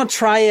McDonald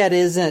triad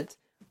isn't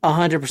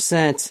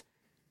 100%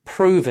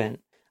 proven.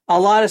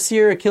 A lot of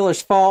serial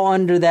killers fall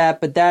under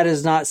that, but that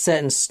is not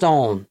set in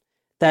stone.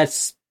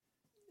 It's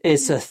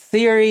a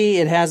theory.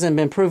 It hasn't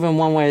been proven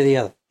one way or the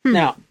other.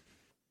 Now,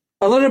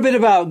 a little bit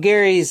about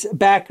Gary's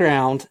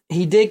background.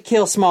 He did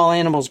kill small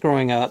animals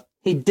growing up.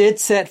 He did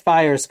set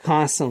fires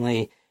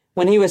constantly.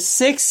 When he was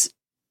 6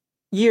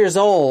 years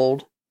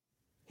old,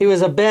 he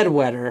was a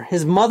bedwetter.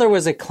 His mother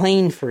was a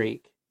clean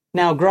freak.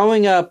 Now,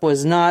 growing up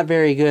was not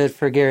very good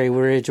for Gary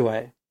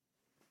Ridgway.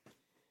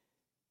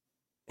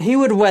 He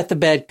would wet the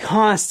bed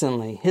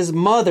constantly. His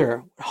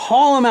mother would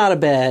haul him out of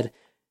bed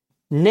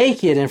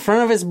naked in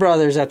front of his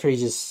brothers after he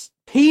just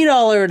peed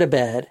all over the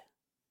bed.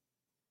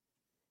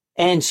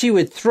 And she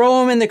would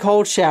throw him in the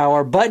cold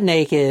shower, butt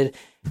naked.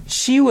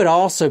 She would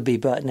also be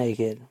butt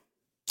naked.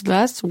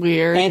 That's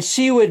weird. And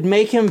she would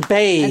make him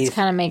bathe. That's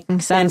kind of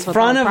making sense in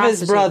front of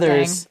his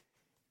brothers.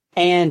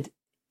 And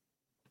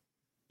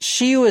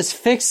she was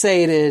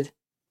fixated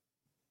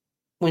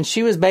when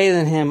she was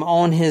bathing him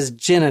on his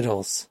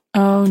genitals.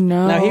 Oh,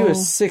 no. Now, he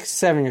was 6,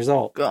 7 years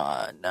old.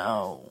 God,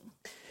 no.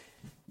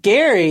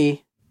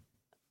 Gary,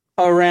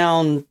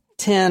 around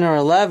 10 or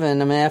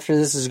 11, I mean, after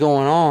this is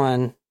going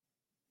on,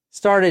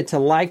 started to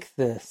like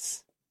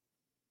this.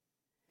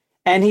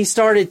 And he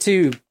started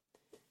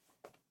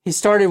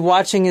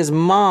watching his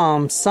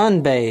mom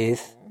sunbathe.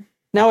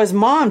 Now, his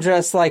mom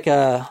dressed like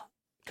a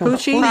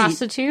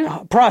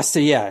prostitute?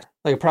 Prostitute, yeah,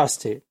 like a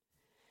prostitute.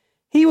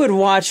 He would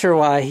watch her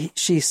while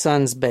she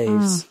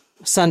sunbathes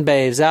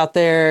out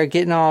there,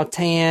 getting all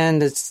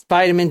tanned. It's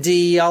vitamin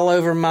D all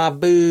over my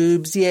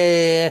boobs.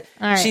 Yeah,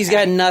 she's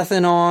got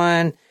nothing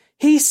on.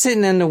 He's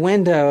sitting in the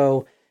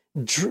window,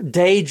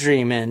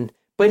 daydreaming,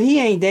 but he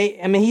ain't.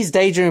 He's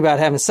daydreaming about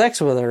having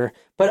sex with her,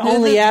 but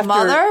only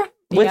after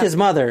his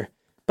mother.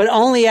 But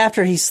only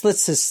after he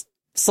slits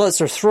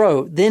her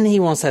throat, then he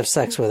wants to have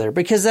sex with her,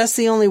 because that's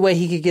the only way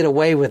he could get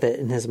away with it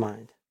in his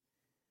mind.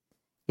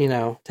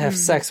 To have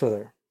sex with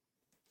her.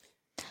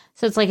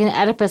 So it's like an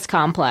Oedipus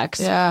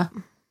complex. Yeah.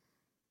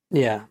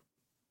 Yeah.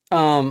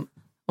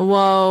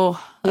 Whoa.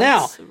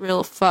 That's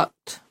real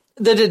fucked.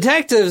 The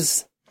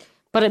detectives...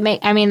 But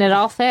it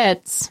all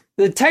fits.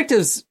 The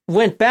detectives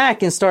went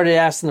back and started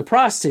asking the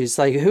prostitutes,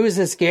 like, who is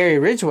this Gary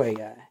Ridgway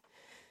guy?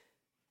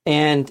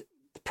 And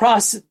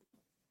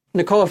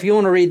Nicole, if you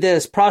want to read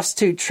this,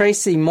 prostitute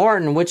Tracy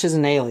Martin, which is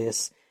an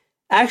alias,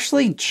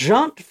 actually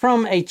jumped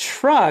from a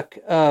truck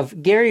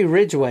of Gary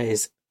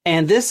Ridgway's,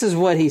 and this is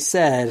what he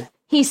said.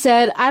 He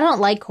said, I don't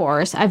like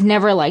whores. I've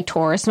never liked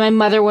whores. My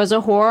mother was a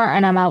whore,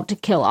 and I'm out to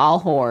kill all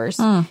whores.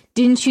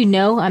 Didn't you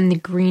know I'm the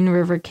Green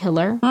River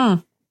Killer?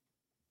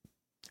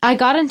 I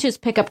got into his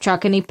pickup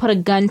truck and he put a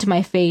gun to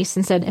my face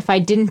and said if I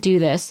didn't do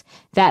this,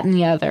 that and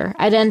the other,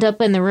 I'd end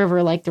up in the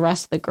river like the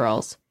rest of the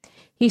girls.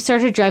 He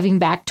started driving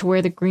back to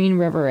where the Green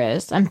River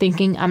is. I'm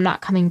thinking, I'm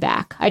not coming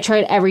back. I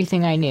tried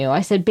everything I knew.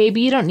 I said,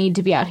 baby, you don't need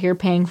to be out here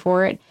paying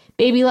for it.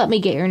 Baby, let me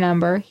get your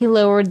number. He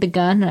lowered the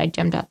gun and I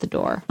jumped out the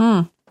door.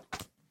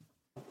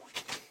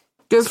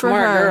 Good for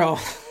her.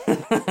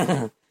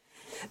 Girl.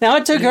 Now,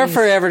 it took her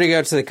forever to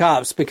go to the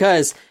cops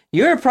because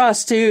you're a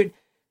prostitute.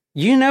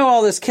 You know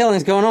all this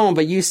killing's going on,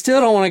 but you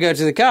still don't want to go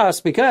to the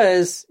cops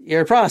because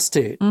you're a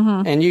prostitute.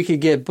 And you could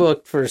get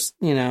booked for,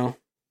 you know.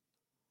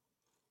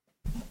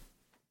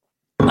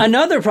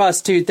 Another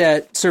prostitute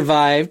that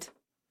survived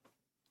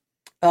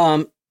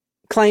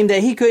claimed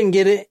that he couldn't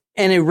get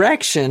an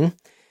erection,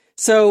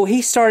 so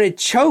he started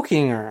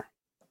choking her.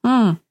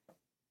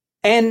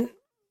 And,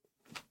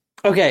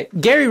 okay,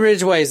 Gary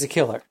Ridgeway is a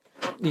killer.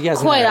 You guys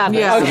Quite know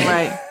that. obvious.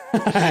 Okay.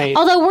 Right.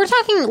 Although we're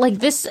talking, like,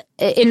 this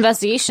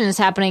investigation is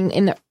happening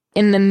in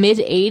the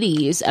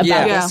mid-'80s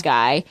about this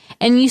guy,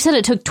 and you said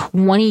it took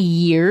 20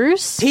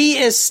 years? He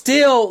is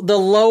still the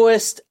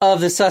lowest of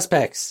the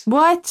suspects.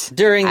 What?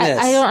 During this.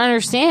 I don't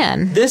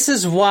understand. This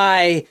is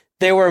why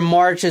there were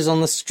marches on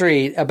the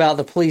street about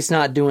the police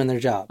not doing their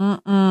job.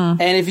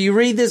 And if you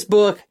read this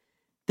book,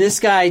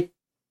 this guy,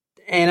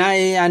 and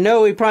I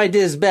know he probably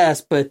did his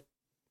best, but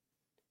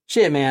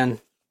shit, man.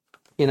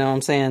 You know what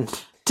I'm saying?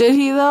 Did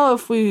he, though,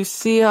 if we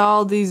see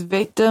all these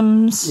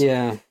victims?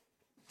 Yeah.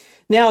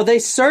 Now, they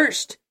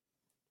searched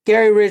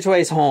Gary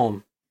Ridgway's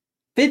home.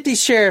 50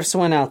 sheriffs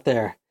went out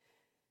there.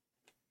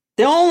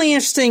 The only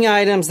interesting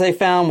items they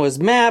found was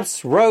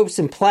maps, ropes,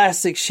 and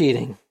plastic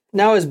sheeting.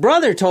 Now, his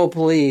brother told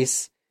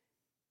police,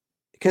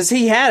 because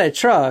he had a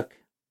truck,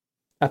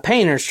 a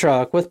painter's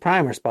truck with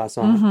primer spots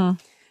on it,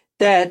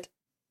 that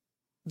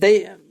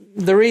the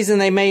reason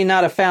they may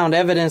not have found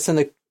evidence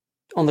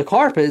on the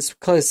carpet is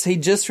because he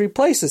just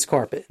replaced his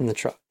carpet in the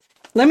truck.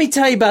 Let me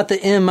tell you about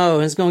the MO.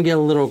 It's going to get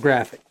a little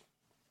graphic.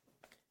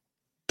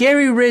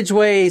 Gary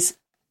Ridgway's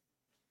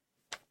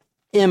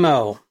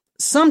MO.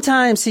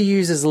 Sometimes he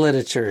uses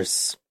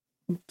literatures,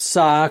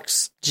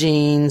 socks,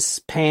 jeans,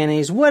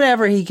 panties,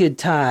 whatever he could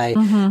tie.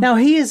 Now,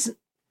 he is...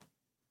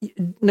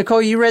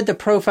 Nicole, you read the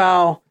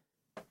profile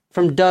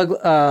from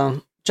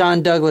John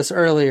Douglas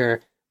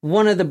earlier.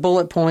 One of the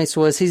bullet points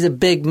was he's a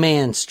big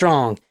man,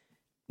 strong.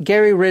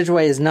 Gary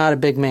Ridgway is not a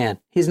big man.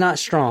 He's not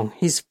strong.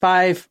 He's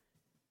 5'6",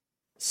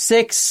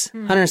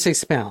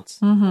 106 pounds.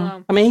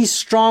 I mean, he's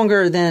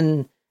stronger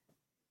than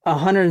a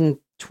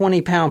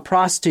 120-pound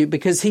prostitute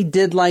because he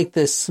did like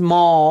the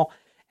small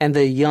and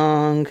the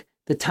young,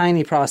 the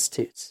tiny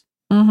prostitutes.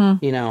 You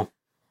know.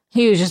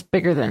 He was just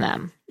bigger than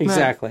them.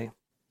 Exactly. Right.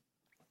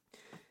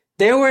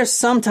 There were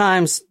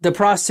sometimes the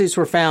prostitutes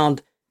were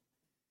found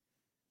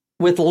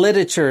with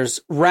literatures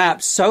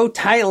wrapped so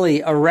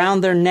tightly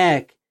around their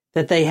neck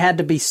that they had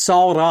to be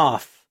sawed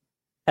off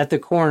at the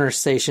coroner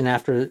station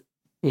after,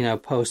 you know,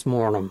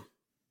 post-mortem.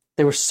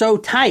 They were so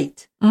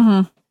tight.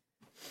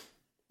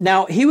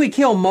 Now, he would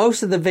kill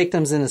most of the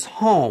victims in his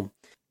home.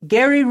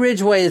 Gary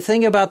Ridgway, the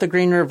thing about the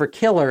Green River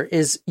Killer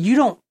is you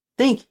don't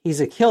think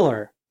he's a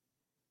killer.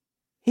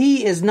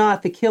 He is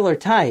not the killer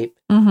type.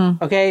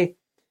 Okay?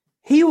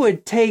 He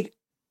would take...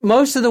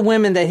 Most of the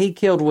women that he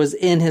killed was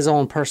in his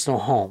own personal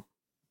home.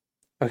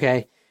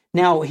 Okay?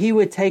 Now, he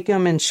would take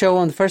them and show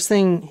them... The first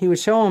thing he would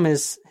show them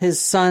is his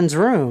son's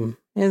room.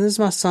 Yeah, this is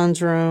my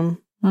son's room.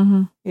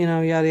 You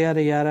know, yada,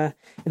 yada, yada.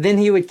 And then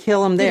he would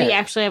kill him there. Did he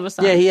actually have a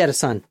son? Yeah, he had a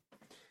son.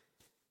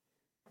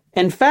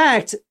 In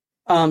fact,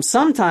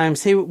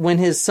 sometimes when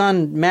his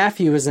son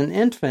Matthew was an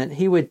infant,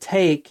 he would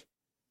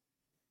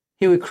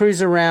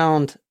cruise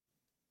around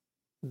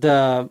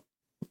the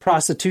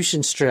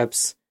prostitution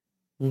strips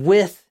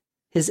with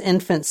his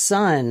infant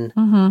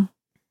son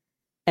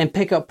and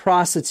pick up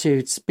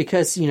prostitutes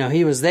because, you know,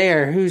 he was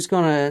there.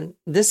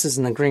 This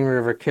isn't the Green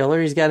River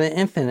Killer. He's got an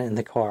infant in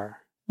the car.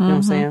 You know what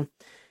I'm saying?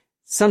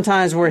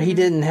 Sometimes where he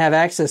didn't have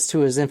access to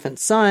his infant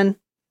son,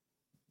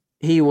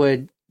 he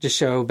would just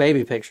show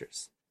baby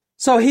pictures.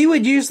 So he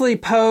would usually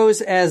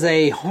pose as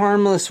a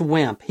harmless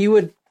wimp. He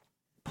would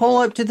pull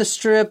up to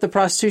the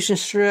prostitution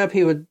strip.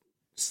 He would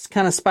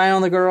kind of spy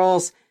on the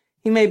girls.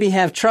 He maybe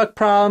have truck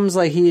problems,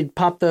 like he'd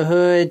pop the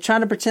hood,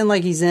 trying to pretend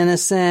like he's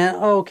innocent.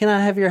 Oh, can I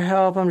have your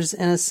help? I'm just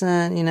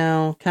innocent, you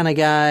know, kind of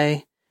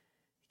guy.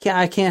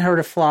 I can't hurt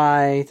a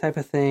fly type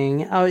of thing.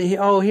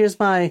 Here's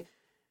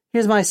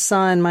my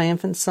son, my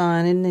infant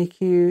son. Isn't he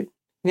cute?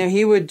 You know,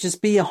 he would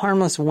just be a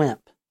harmless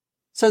wimp.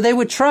 So they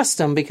would trust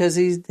him because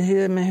I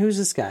mean, who's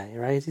this guy,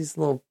 right? He's a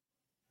little,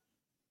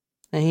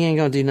 and he ain't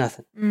gonna do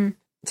nothing.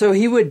 So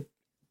he would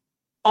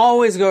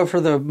always go for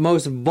the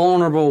most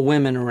vulnerable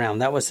women around.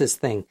 That was his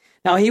thing.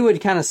 Now, he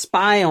would kind of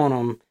spy on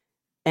them,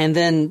 and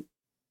then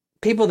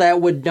people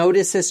that would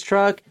notice his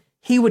truck,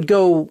 he would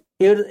go,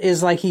 it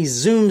is like he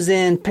zooms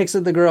in, picks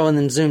up the girl, and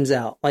then zooms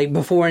out, like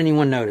before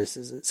anyone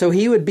notices it. So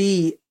he would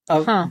be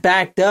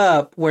backed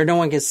up where no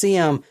one could see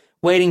him,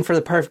 waiting for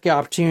the perfect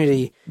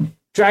opportunity,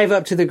 drive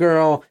up to the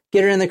girl,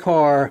 get her in the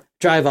car,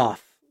 drive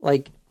off.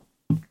 Like,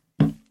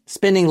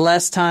 spending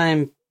less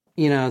time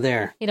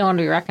there. You don't want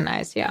to be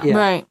recognized, yeah.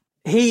 Right.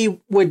 He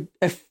would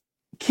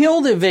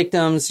kill the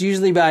victims,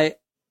 usually by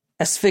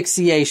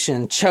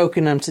asphyxiation,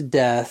 choking them to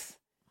death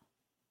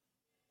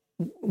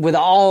with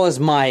all his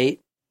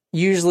might,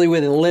 usually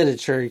with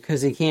literature,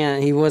 because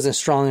he wasn't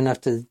strong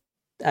enough to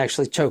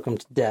actually choke them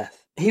to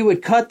death. He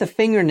would cut the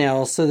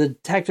fingernails so the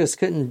detectives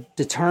couldn't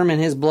determine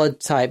his blood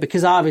type,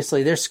 because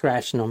obviously they're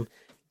scratching them.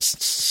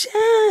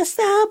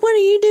 Stop, what are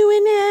you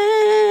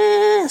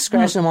doing?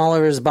 Scratching them all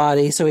over his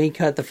body, so he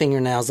cut the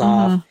fingernails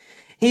off.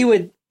 He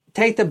would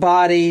take the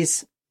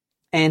bodies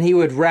and he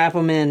would wrap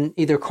them in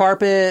either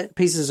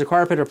pieces of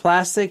carpet or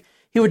plastic.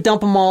 He would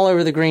dump them all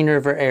over the Green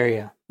River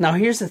area. Now,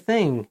 here's the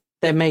thing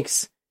that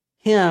makes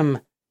him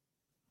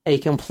a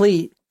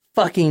complete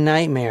fucking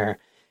nightmare.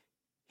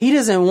 He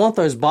doesn't want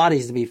those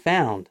bodies to be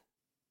found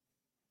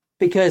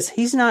because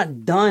he's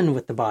not done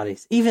with the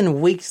bodies. Even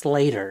weeks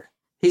later,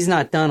 he's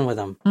not done with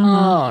them.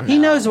 Oh, no. He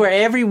knows where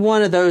every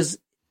one of those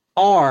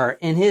are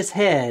in his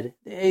head.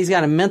 He's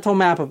got a mental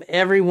map of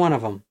every one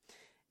of them.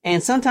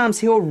 And sometimes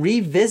he'll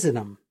revisit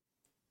them.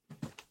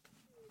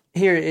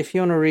 Here, if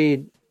you want to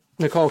read,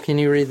 Nicole, can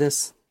you read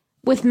this?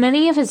 With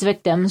many of his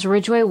victims,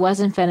 Ridgeway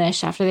wasn't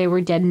finished after they were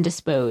dead and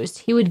disposed.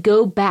 He would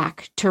go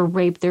back to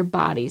rape their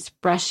bodies,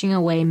 brushing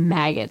away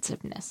maggots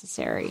if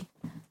necessary.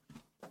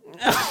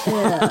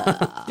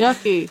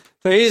 Yucky.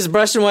 So he's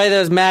brushing away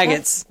those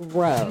maggots. That's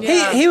gross.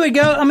 Yeah. He would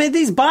go,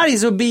 these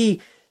bodies would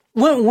be,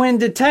 when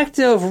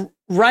Detective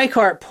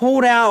Reichart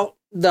pulled out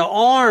the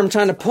arm,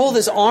 trying to pull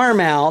this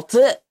arm out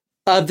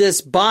of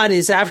this body,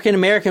 this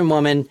African-American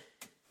woman,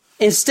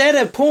 instead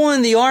of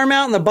pulling the arm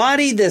out in the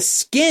body, the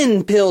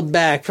skin peeled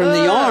back from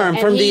the arm,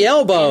 from the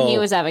elbow. And he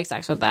was having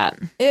sex with that.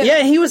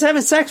 Yeah, he was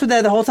having sex with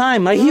that the whole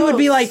time. Like, he would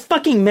be like,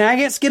 fucking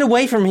maggots, get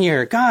away from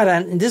here.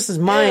 God, this is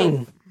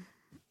mine.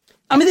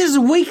 This is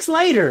weeks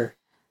later.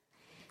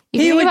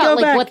 You think about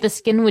like what the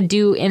skin would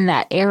do in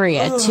that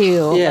area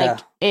too. Yeah.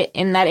 Like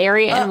in that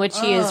area in which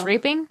he is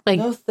raping. Like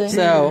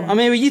so,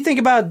 when you think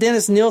about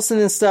Dennis Nielsen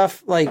and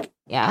stuff, like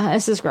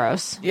this is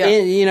gross.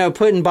 Yeah,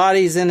 putting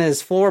bodies in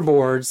his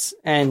floorboards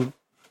and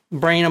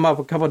bringing them up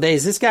a couple of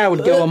days. This guy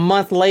would go a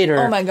month later.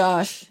 Oh my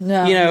gosh!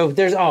 No.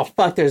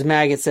 There's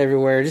maggots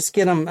everywhere. Just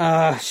get them.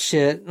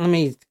 Shit. Let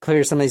me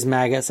clear some of these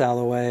maggots out of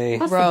the way.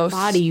 Plus Gross. The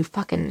body you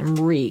fucking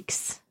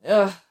reeks.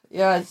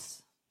 Yeah.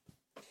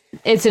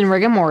 It's in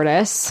rigor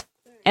mortis,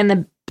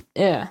 and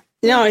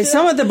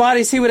some of the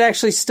bodies he would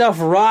actually stuff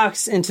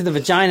rocks into the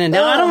vagina.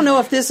 Now, I don't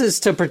know if this is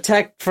to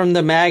protect from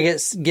the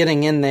maggots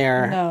getting in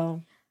there.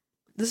 No.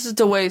 This is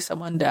to weigh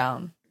someone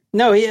down.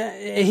 No,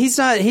 he's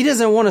not. He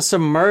doesn't want to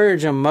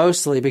submerge them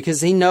mostly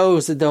because he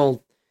knows that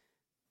they'll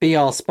be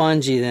all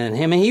spongy then.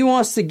 He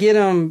wants to get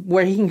them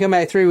where he can come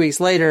back 3 weeks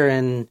later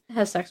and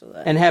have sex with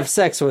it. And have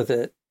sex with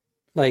it.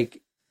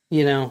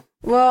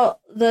 Well,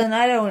 then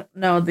I don't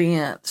know the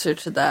answer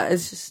to that.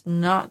 It's just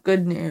not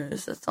good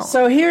news. That's all.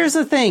 So here's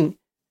the thing.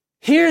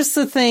 Here's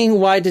the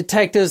thing why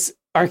detectives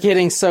are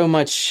getting so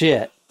much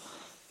shit.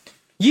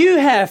 You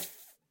have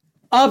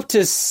up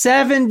to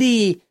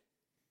 70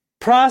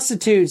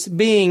 prostitutes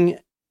being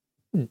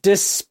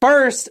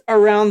dispersed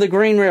around the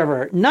Green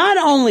River. Not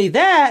only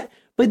that,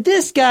 but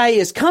this guy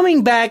is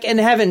coming back and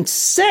having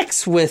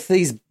sex with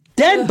these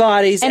dead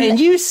bodies, and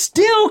you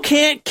still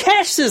can't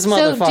catch this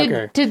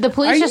motherfucker. So did the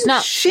police just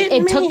not?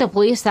 It took the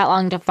police that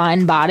long to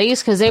find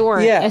bodies because they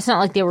were. Yeah. It's not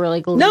like they were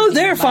like. No,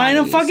 they're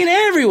finding them fucking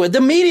everywhere. The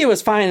media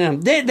was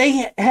finding them.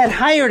 They had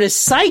hired a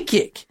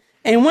psychic,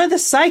 and one of the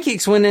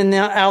psychics went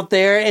out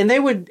there,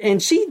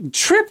 and she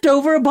tripped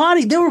over a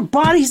body. There were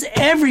bodies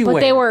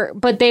everywhere.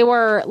 But they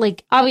were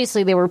like,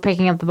 obviously they were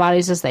picking up the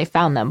bodies as they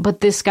found them. But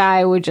this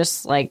guy would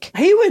just like,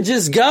 he would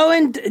just go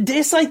and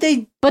it's like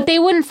But they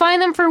wouldn't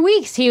find them for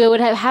weeks. He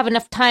would have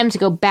enough time to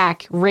go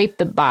back, rape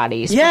the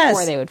bodies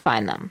before they would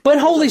find them. But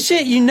holy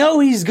shit,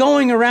 he's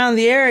going around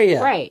the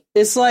area. Right.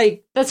 It's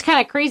like... That's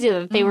kind of crazy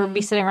that they would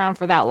be sitting around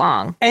for that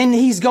long. And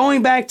he's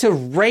going back to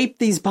rape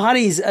these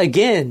bodies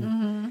again.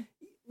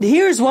 Mm-hmm.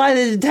 Here's why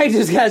the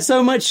detectives got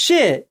so much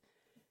shit.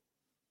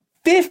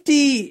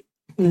 50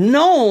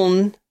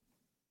 known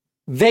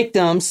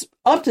victims,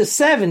 up to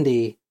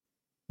 70,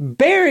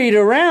 buried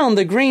around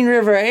the Green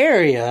River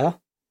area.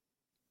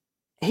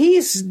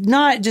 He's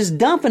not just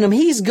dumping them.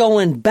 He's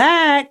going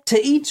back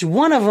to each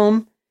one of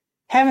them,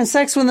 having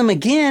sex with them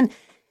again.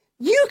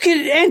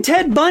 And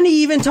Ted Bundy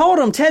even told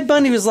him. Ted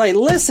Bundy was like,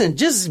 listen,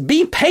 just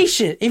be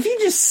patient. If you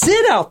just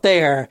sit out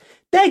there,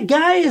 that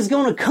guy is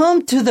going to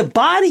come to the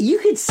body. You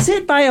could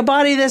sit by a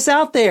body that's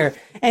out there,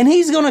 and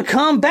he's going to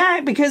come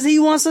back because he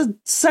wants to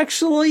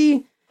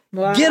sexually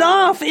get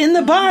off in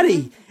the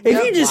body.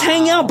 If you just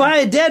hang out by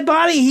a dead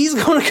body, he's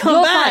going to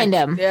come back. You'll find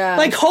him. Yeah.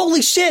 Like,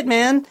 holy shit,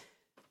 man.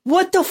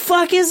 What the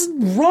fuck is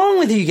wrong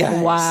with you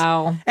guys?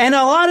 Wow. And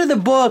a lot of the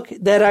book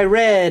that I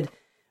read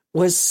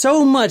was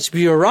so much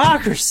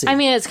bureaucracy.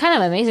 It's kind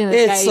of amazing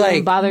this guy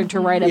even bothered to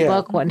write a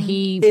book when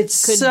he could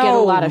get a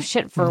lot of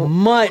shit for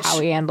how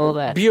he handled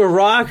it.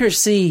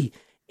 Bureaucracy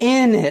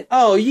in it.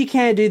 Oh, you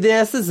can't do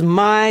this. This is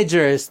my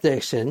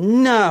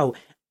jurisdiction. No,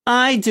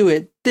 I do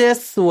it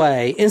this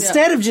way.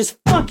 Instead of just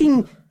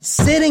fucking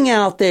sitting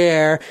out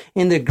there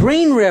in the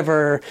Green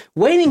River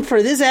waiting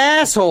for this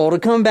asshole to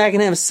come back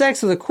and have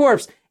sex with a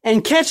corpse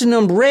and catching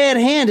them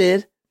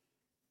red-handed,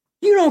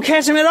 you don't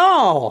catch him at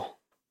all.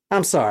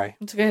 I'm sorry.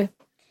 It's okay.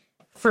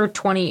 For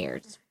 20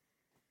 years.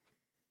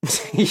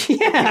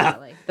 Yeah.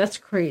 Like, that's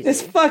crazy.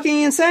 It's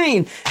fucking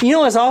insane. You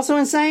know what's also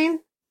insane?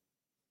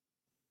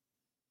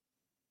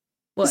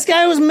 What? This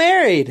guy was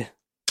married.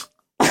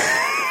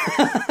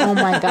 Oh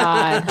my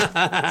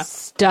God.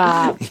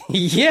 Stop.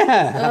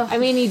 Yeah. I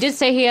mean, he did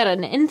say he had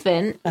an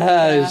infant.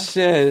 Oh,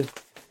 shit.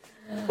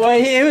 Well,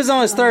 he was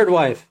on his third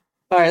wife.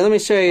 All right, let me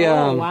show you.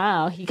 Oh,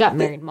 wow. He got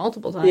married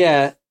multiple times.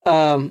 Yeah.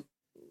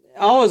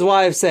 All his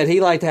wives said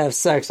he liked to have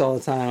sex all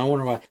the time. I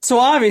wonder why. So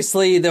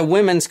obviously the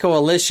Women's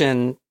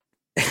Coalition,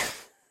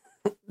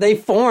 they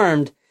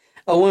formed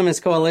a women's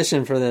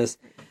coalition for this.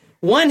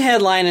 One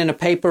headline in a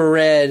paper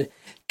read,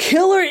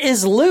 "Killer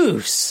is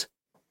loose.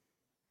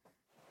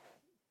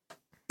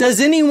 Does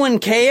anyone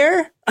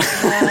care?"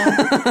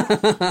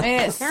 I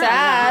mean, it's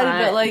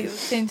sad, but like at the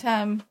same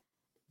time.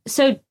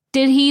 So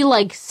did he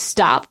like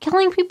stop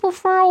killing people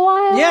for a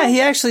while? Yeah,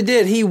 he actually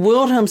did. He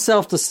willed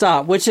himself to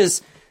stop, which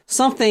is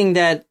something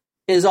that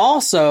is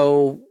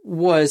also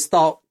was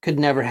thought could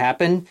never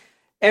happen.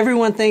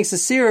 Everyone thinks a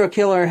serial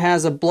killer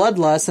has a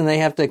bloodlust and they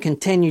have to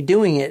continue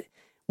doing it.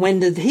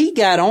 When he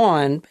got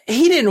on,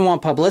 he didn't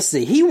want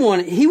publicity. He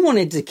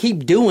wanted to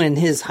keep doing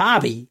his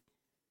hobby.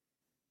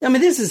 I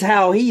mean, this is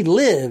how he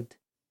lived.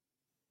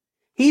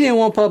 He didn't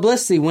want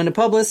publicity. When the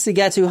publicity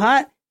got too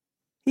hot,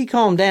 he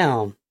calmed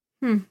down.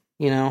 You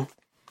know.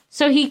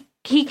 So he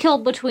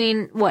killed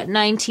between what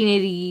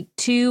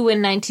 1982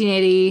 and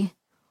 1980.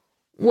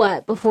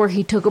 What, before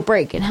he took a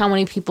break? And how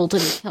many people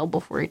did he kill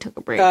before he took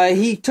a break?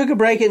 He took a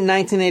break in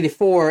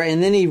 1984,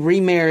 and then he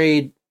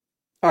remarried,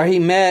 or he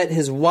met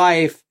his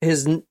wife,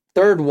 his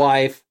third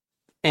wife,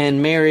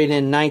 and married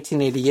in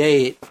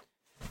 1988.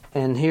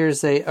 And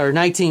here's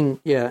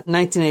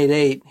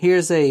 1988.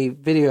 Here's a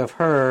video of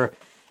her.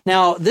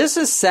 Now, this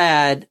is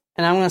sad,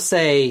 and I'm going to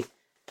say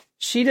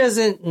she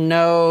doesn't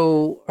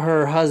know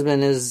her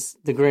husband is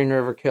the Green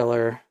River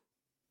Killer.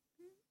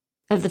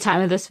 At the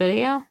time of this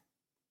video?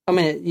 I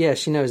mean, yeah,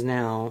 she knows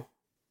now.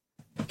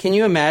 Can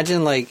you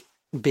imagine, like,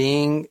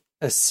 being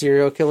a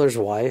serial killer's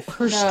wife?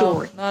 Her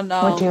story. No.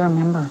 What do you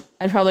remember?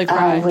 I'd probably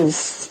cry. I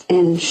was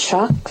in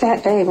shock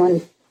that day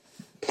when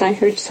I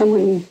heard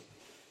someone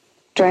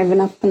driving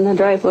up in the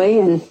driveway,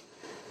 and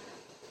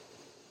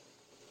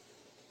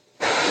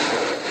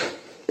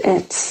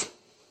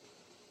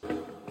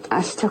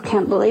I still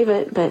can't believe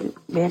it, but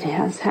it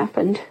has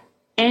happened.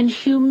 And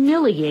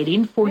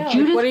humiliating for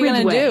Judith what are you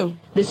Ridgeway, gonna do?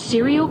 the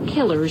serial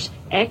killer's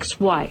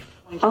ex-wife.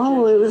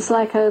 Oh, it was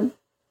like a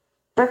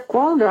brick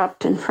wall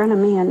dropped in front of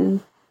me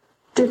and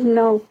didn't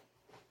know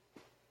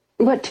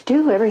what to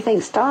do. Everything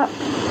stopped.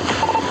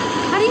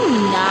 How do you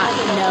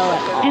not know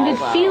it? And it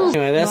feels...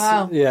 Anyway,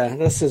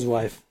 that's his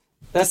wife.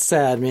 That's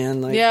sad,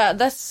 man. Like, yeah,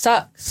 that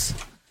sucks.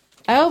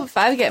 I hope if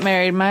I get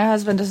married, my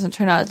husband doesn't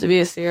turn out to be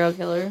a serial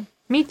killer.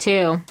 Me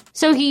too.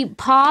 So he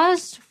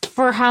paused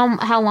for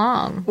how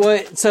long?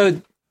 Well,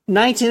 so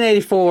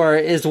 1984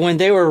 is when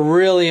they were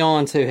really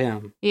on to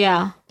him.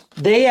 Yeah.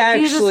 They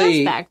actually... He was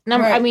a suspect.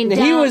 I mean, down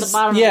he was, at the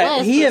bottom of the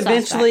list, he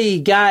eventually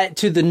got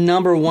to the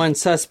number one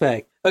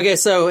suspect. Okay,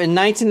 so in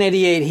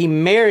 1988, he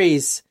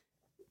marries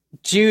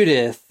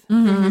Judith.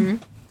 Mm-hmm.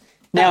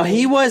 Now,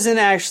 he wasn't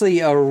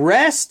actually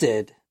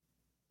arrested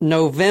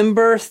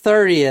November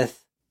 30th,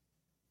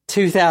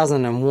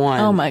 2001.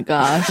 Oh my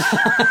gosh.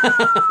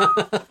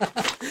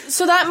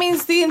 So that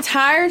means the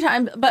entire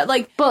time, but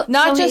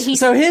not so just...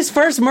 So his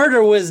first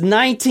murder was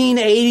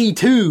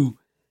 1982.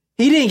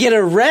 He didn't get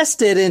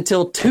arrested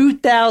until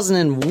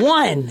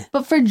 2001.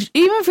 But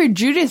even for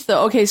Judith,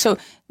 though, okay, so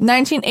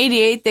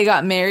 1988, they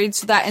got married,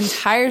 so that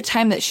entire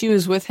time that she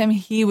was with him,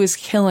 he was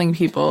killing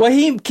people. Well,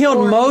 he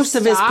killed most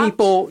of his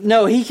people.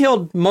 No, he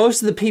killed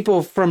most of the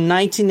people from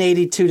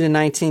 1982 to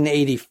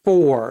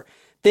 1984.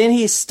 Then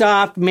he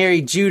stopped,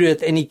 married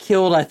Judith, and he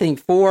killed, I think,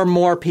 4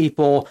 more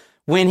people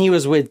when he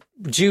was with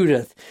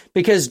Judith.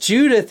 Because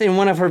Judith, in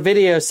one of her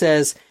videos,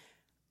 says,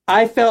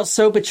 "I felt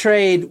so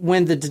betrayed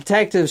when the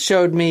detective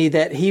showed me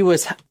that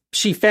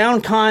she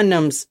found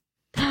condoms,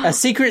 a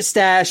secret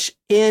stash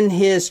in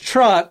his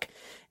truck,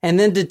 and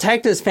then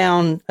detectives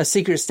found a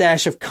secret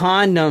stash of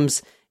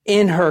condoms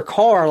in her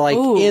car, like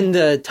in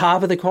the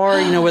top of the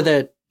car, you know, where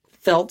the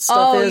felt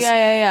stuff is."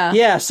 Yeah.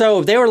 Yeah,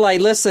 so they were like,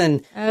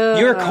 "Listen,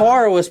 your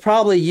car was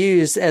probably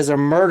used as a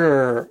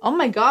murder." Oh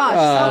my gosh,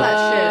 saw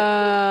that shit.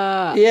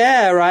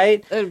 Yeah,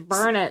 right?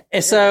 Burn it.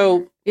 And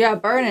so... Yeah,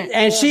 burn it.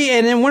 And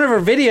and in one of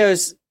her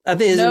videos... I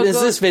think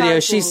is this video.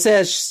 She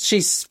says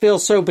she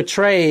feels so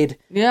betrayed.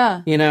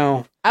 Yeah. You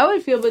know. I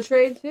would feel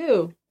betrayed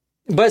too.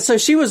 But so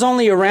she was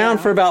only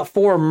around for about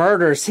 4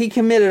 murders. He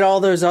committed all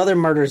those other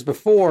murders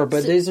before,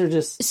 but these are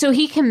just... So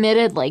he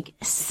committed like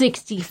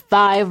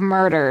 65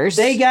 murders.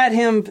 They got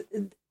him...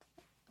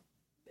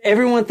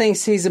 Everyone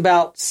thinks he's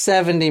about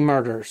 70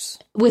 murders.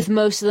 With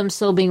most of them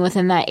still being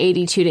within that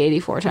 82 to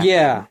 84 time.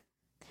 Yeah.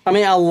 I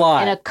mean, a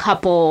lot. In a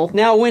couple.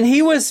 Now, when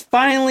he was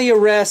finally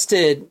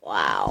arrested...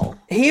 Wow.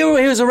 He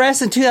was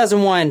arrested in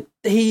 2001.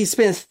 He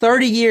spent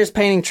 30 years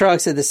painting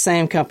trucks at the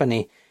same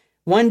company.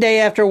 One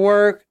day after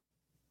work,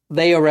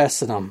 they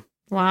arrested him.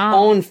 Wow.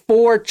 On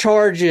 4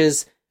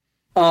 charges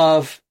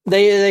of...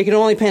 They could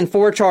only pin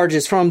 4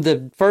 charges from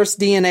the first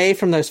DNA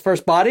from those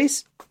first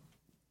bodies.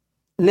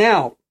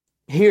 Now,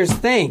 here's the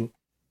thing.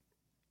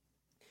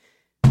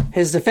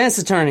 His defense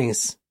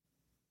attorneys,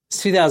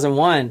 it's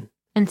 2001.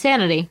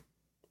 Insanity.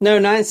 No,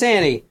 not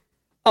insanity.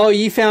 Oh,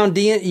 you found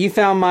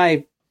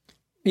my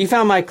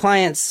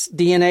client's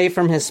DNA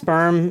from his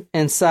sperm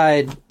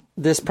inside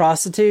this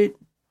prostitute?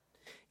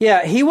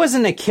 Yeah, he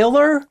wasn't a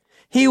killer.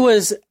 He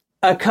was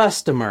a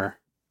customer.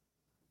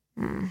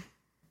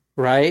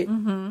 Right?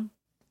 Mm-hmm.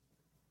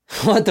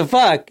 What the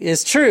fuck?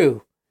 It's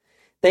true.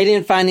 They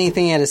didn't find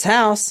anything at his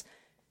house.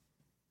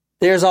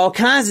 There's all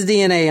kinds of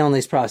DNA on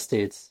these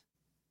prostitutes.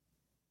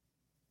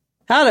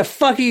 How the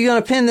fuck are you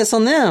going to pin this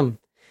on them?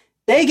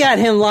 They got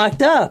him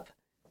locked up.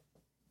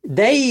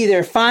 They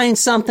either find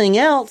something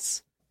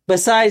else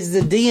besides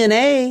the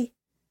DNA,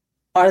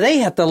 or they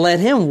have to let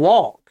him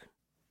walk.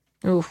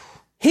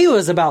 Oof. He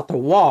was about to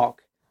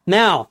walk.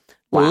 Now,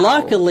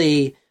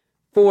 luckily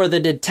for the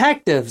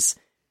detectives,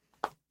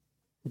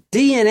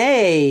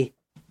 DNA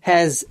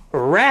has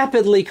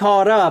rapidly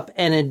caught up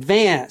and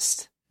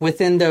advanced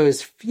within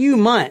those few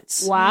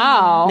months.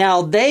 Wow.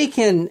 Now,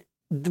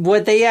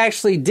 what they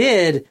actually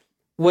did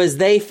was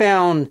they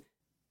found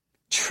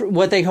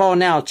what they call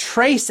now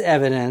trace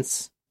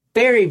evidence,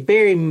 very,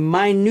 very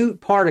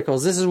minute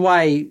particles. This is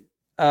why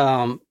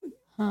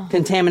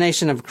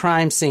contamination of a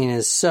crime scene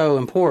is so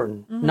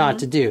important not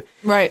to do.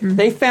 Right.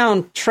 They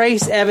found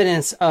trace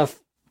evidence of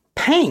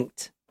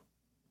paint.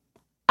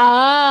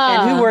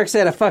 Ah. And who works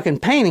at a fucking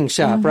painting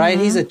shop, right?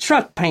 He's a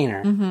truck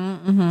painter.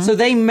 So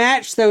they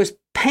matched those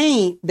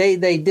paint.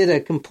 They did a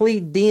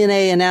complete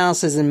DNA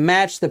analysis and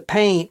matched the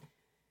paint.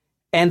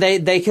 And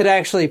they could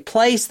actually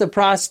place the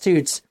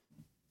prostitutes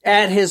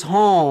at his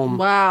home.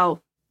 Wow.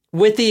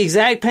 With the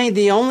exact paint.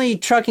 The only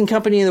trucking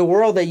company in the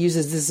world that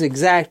uses this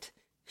exact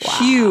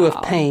hue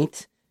of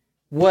paint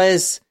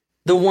was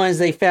the ones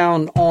they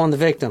found on the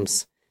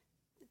victims.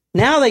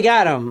 Now they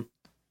got him.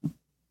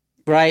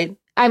 Right?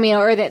 I mean,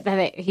 or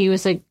that he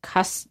was a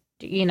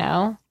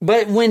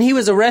But when he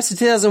was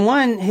arrested in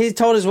 2001, he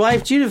told his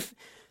wife, Judith,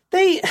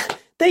 they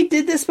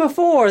did this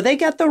before. They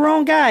got the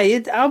wrong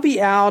guy. I'll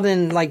be out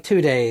in like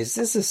 2 days.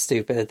 This is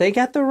stupid. They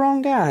got the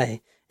wrong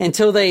guy.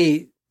 Until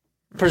they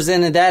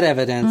presented that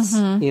evidence,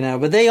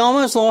 but they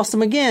almost lost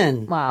him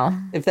again. Wow.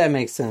 If that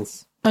makes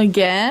sense.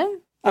 Again?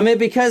 I mean,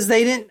 because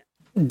they didn't...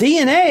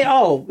 DNA,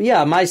 oh,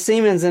 yeah, my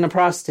semen's in a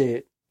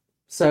prostitute.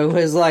 So it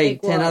was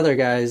like 10 other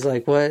guys.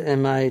 Like, what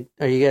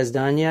are you guys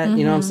done yet?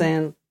 You know what I'm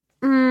saying?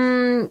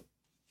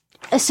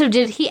 So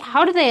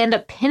how did they end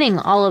up pinning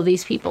all of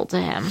these people to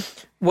him?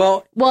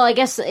 Well, I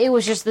guess it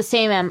was just the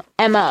same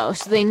MO,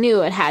 so they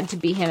knew it had to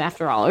be him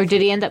after all. Or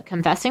did he end up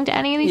confessing to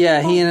any of these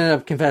people? He ended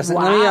up confessing.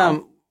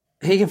 Wow.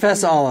 He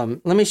confessed to all of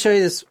them. Let me show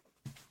you this.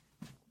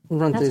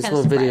 Run through these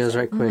little videos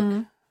right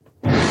quick.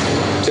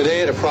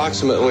 Today at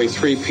approximately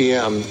 3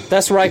 p.m.,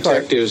 that's right.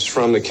 Detectives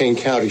from the King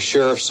County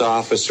Sheriff's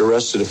Office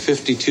arrested a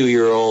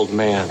 52-year-old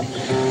man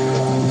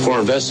for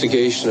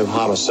investigation of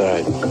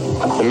homicide.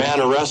 The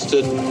man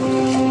arrested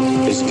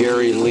is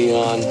Gary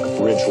Leon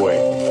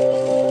Ridgeway.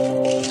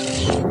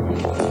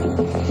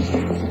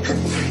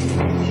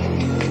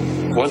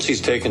 Once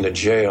he's taken to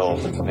jail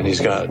and he's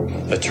got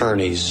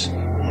attorneys,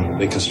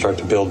 they can start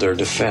to build their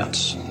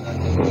defense.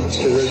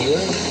 Mr.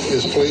 Ridgeway,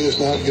 his plea is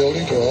not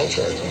guilty to all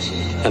charges.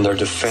 And their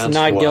defense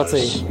not was,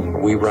 guilty.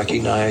 We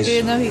recognize Do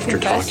you know he after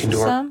talking to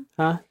some?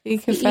 Huh? He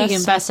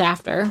confessed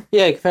after.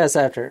 Yeah, he confessed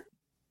after.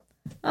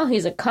 Oh,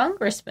 he's a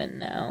congressman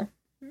now.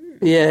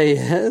 Yeah, he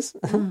is.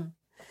 All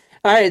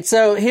right,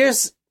 so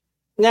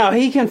now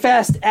he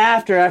confessed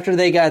after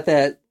they got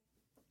that.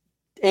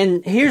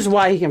 And here's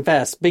why he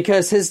confessed.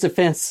 Because his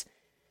defense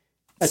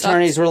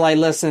attorneys were like,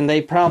 listen,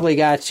 they probably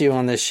got you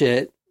on this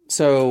shit.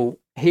 So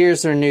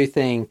here's their new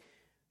thing.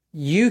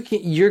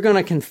 You're going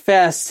to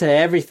confess to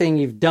everything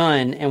you've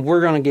done, and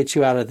we're going to get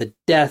you out of the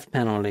death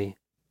penalty,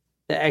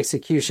 the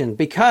execution.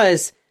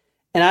 Because,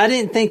 and I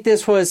didn't think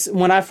this was,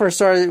 when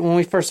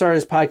we first started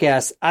this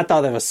podcast, I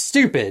thought that was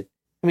stupid.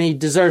 I mean, he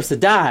deserves to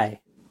die,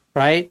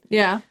 right?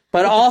 Yeah.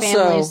 But also,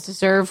 the families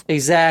deserve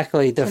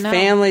exactly the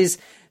families.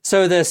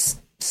 So the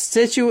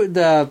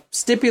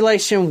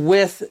stipulation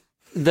with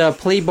the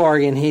plea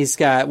bargain he's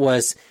got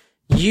was,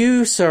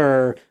 you,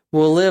 sir,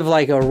 will live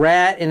like a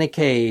rat in a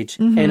cage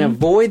and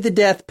avoid the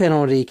death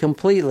penalty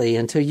completely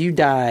until you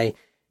die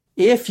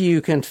if you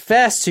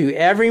confess to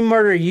every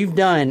murder you've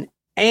done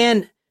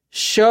and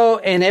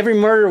every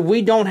murder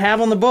we don't have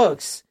on the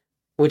books,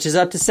 which is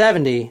up to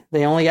 70.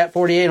 They only got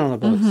 48 on the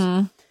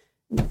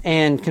books.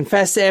 And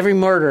confess to every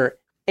murder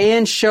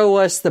and show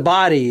us the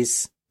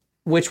bodies,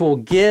 which will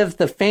give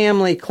the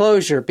family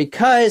closure,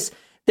 because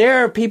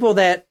there are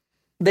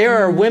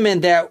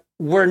women that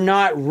were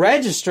not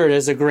registered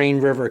as a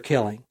Green River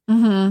killing.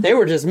 They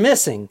were just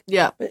missing.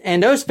 Yeah.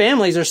 And those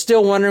families are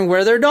still wondering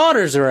where their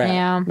daughters are at.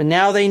 Yeah. But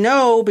now they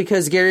know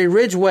because Gary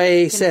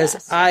Ridgeway says,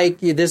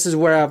 this is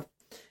where I...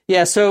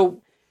 Yeah,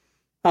 so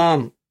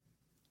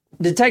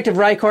Detective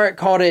Reichert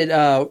called it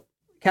kind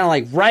of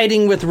like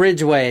writing with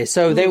Ridgeway.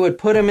 So they would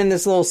put him in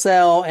this little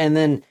cell, and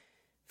then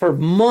for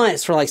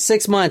months, for like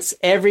 6 months,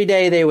 every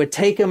day they would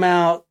take him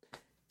out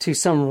to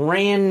some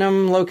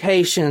random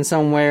location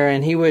somewhere,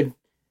 and he would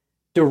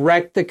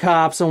direct the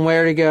cops on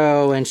where to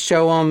go and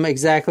show them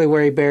exactly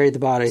where he buried the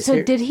bodies.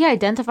 So did he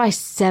identify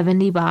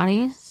 70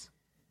 bodies?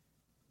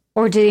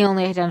 Or did he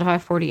only identify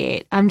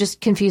 48? I'm just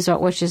confused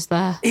about which is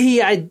the...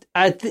 He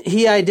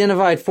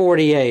identified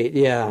 48,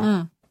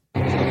 yeah.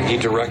 He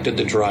directed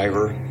the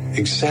driver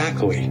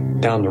exactly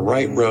down the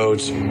right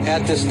roads.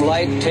 At this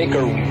light, take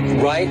a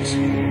right.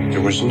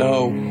 There was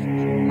no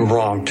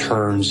wrong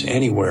turns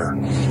anywhere.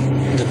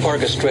 The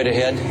park is straight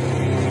ahead.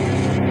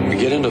 We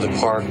get into the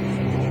park.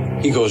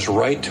 He goes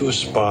right to a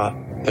spot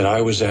that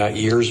I was at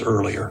years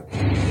earlier.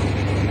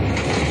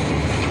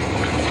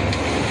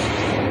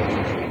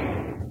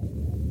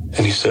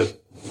 And he said,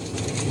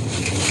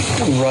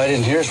 right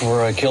in here's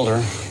where I killed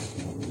her.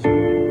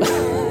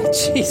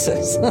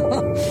 Jesus.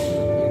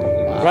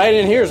 Right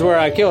in here's where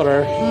I killed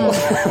her.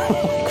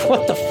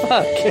 What the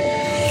fuck?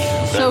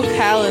 So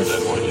callous.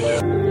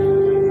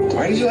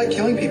 Why did you like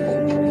killing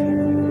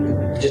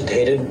people? Just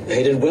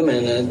hated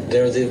women, and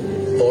they're the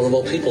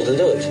vulnerable people to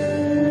do it. I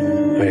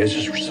mean, it's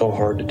just so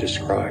hard to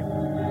describe.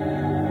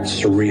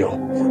 It's surreal.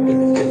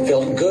 It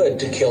felt good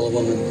to kill a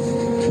woman.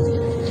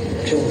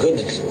 It felt good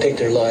to take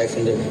their life,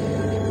 and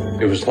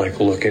it was like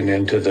looking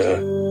into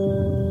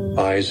the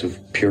eyes of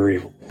pure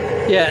evil.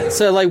 Yeah,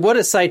 so like what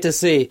a sight to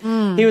see.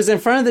 He was in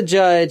front of the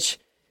judge.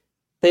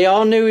 They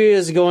all knew he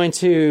was going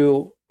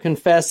to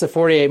confess the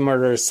 48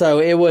 murders. So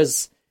it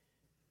was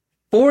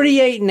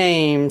 48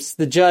 names.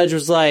 The judge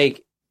was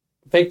like,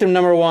 victim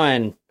number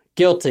 1,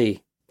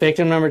 guilty.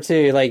 Victim number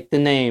 2, like the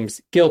names,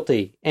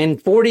 guilty.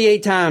 And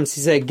 48 times he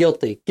said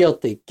guilty,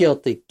 guilty,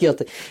 guilty,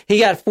 guilty. He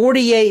got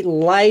 48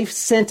 life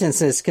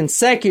sentences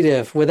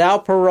consecutive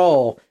without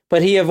parole,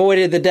 but he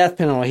avoided the death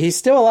penalty. He's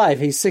still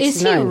alive. He's 69.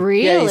 Is he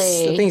really? Yeah,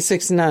 I think he's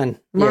 69.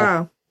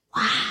 Wow.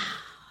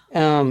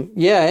 Yeah.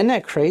 Yeah, isn't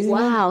that crazy?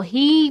 Wow. Is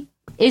he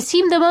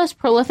the most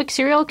prolific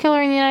serial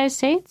killer in the United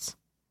States?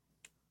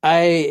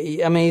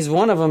 I mean, he's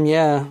one of them,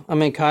 yeah. I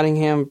mean,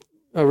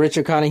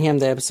 Richard Cottingham,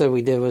 the episode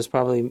we did was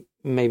probably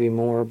maybe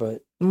more,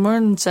 but... More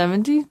than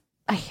 70?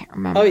 I can't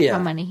remember how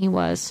many he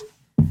was.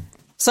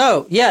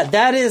 So, yeah,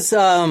 that is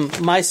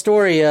my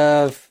story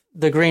of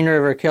the Green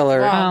River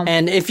Killer. Wow.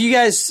 And if you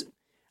guys...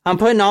 I'm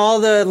putting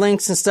all the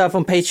links and stuff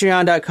on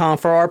patreon.com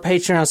for our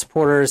Patreon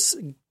supporters.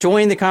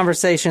 Join the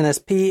conversation. That's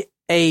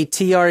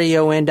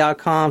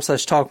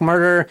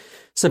patreon.com/talkmurder.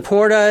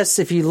 Support us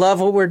if you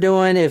love what we're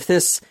doing. If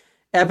this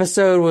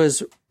episode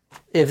was...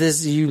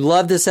 you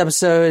love this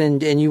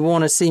episode and you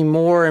want to see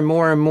more and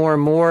more and more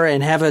and more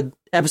and have an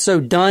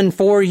episode done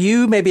for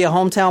you, maybe a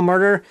hometown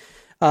murder,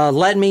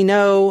 let me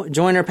know.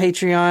 Join our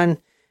Patreon.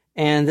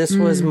 And this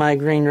was my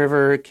Green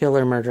River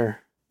Killer murder.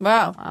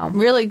 Wow.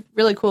 Really,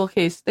 really cool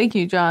case. Thank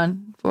you,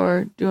 John,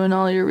 for doing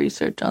all your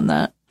research on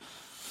that.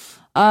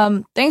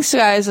 Thanks,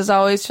 guys, as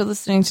always, for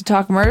listening to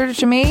Talk Murder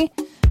to Me.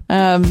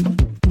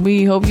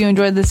 We hope you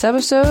enjoyed this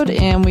episode,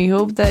 and we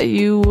hope that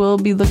you will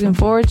be looking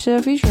forward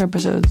to future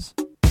episodes.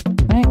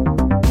 Right.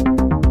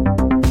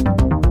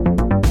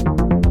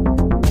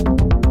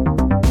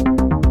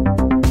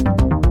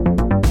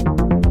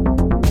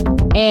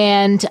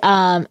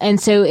 And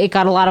so it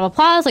got a lot of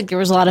applause. Like there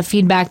was a lot of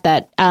feedback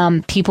that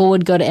people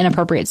would go to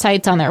inappropriate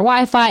sites on their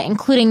Wi-Fi,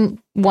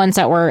 including ones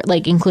that were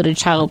like included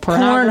child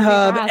pornography.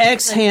 Pornhub,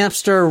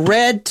 X-Hamster,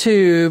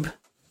 RedTube.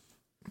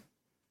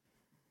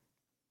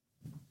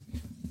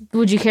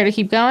 Would you care to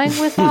keep going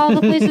with all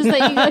the places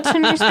that you go to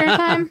in your spare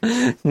time?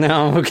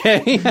 No,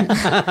 okay.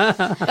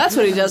 That's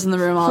what he does in the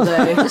room all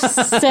day.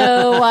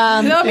 So,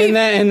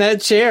 in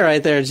that chair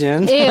right there,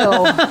 Jen. Ew.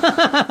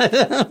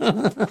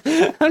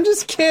 I'm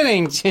just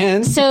kidding,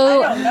 Jen.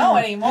 So I don't know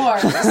anymore.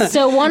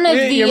 So one of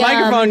your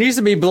microphone used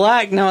to be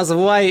black, now it's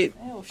white.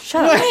 Ew,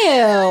 shut up.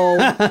 Ew.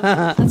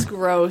 That's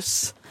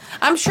gross.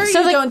 I'm sure you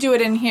don't do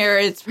it in here.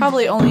 It's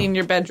probably only in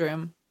your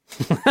bedroom.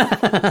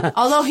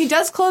 Although he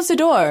does close the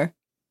door.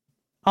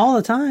 All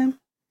the time.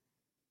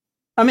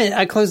 I mean,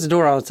 I close the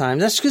door all the time.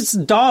 That's because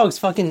dogs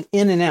fucking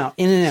in and out,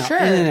 in and out, Sure.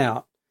 in and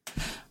out.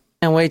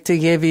 Can't wait to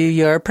give you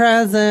your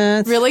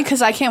presents. Really?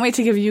 Because I can't wait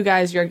to give you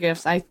guys your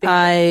gifts.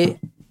 I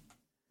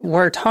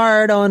worked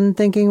hard on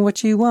thinking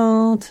what you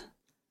want.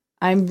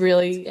 I'm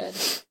really...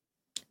 It's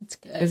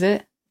good. Is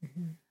it?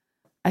 Mm-hmm.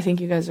 I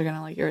think you guys are going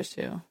to like yours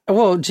too.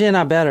 Well, Jen,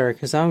 I better,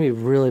 because I'm going to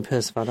be really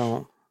pissed if I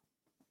don't.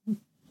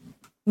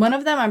 One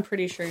of them I'm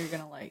pretty sure you're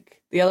going to like.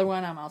 The other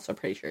one I'm also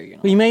pretty sure you're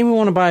going to Well, you made me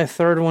want to buy a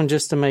third one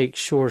just to make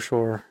sure,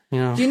 you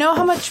know. Do you know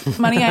how much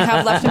money I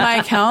have left in my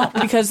account?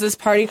 Because this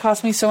party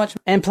cost me so much.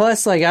 And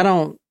plus, like, I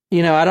don't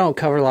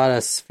cover a lot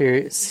of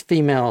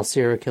female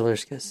serial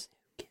killers because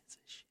who gives a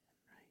shit,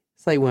 right?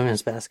 It's like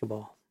women's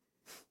basketball.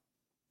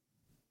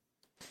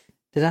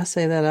 Did I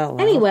say that out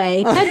loud?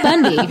 Anyway, Ted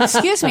Bundy.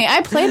 Excuse me,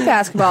 I played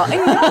basketball. And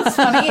you know what's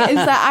funny is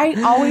that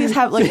I always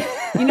have, like,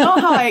 you know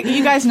how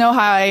you guys know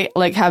how I,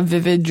 like, have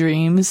vivid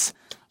dreams?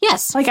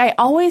 Yes. Like, I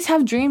always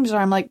have dreams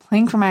where I'm, like,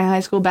 playing for my high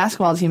school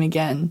basketball team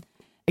again.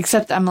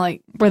 Except I'm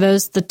like... Were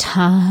those the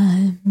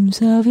times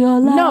of your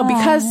life? No,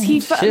 because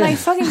my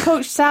fucking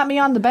coach sat me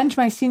on the bench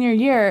my senior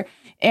year,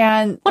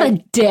 and... What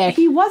a dick.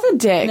 He was a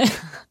dick.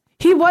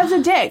 He was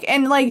a dick.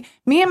 And, like,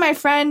 me and my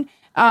friend...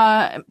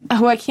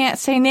 who I can't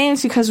say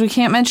names because we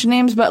can't mention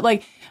names, but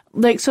like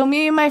so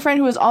me and my friend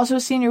who was also a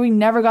senior, we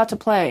never got to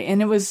play,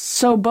 and it was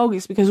so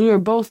bogus because we were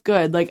both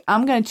good. Like,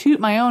 I'm gonna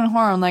toot my own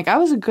horn, like I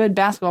was a good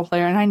basketball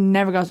player and I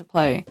never got to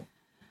play.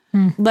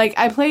 Like,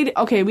 I played,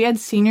 we had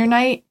senior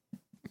night,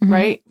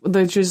 right,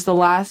 which was the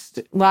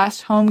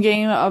last home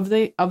game of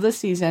the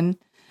season,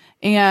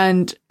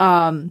 and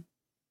I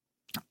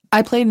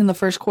played in the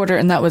first quarter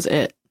and that was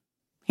it.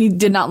 He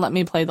did not let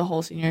me play the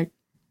whole senior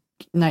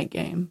night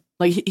game.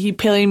 Like, he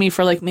played me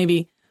for, like,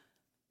 maybe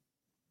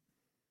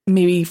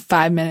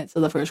 5 minutes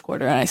of the first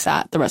quarter, and I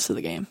sat the rest of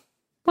the game.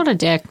 What a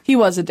dick. He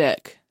was a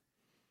dick.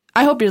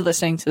 I hope you're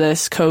listening to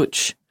this,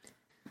 coach.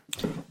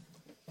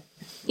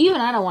 Even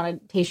I don't want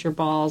to taste your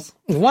balls.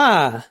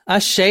 Why? I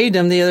shaved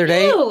them the other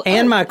day. Ew.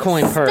 And my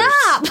coin purse.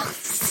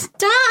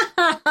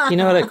 Stop! You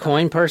know what a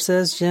coin purse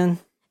is, Jen?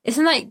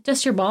 Isn't that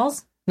just your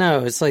balls?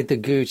 No, it's like the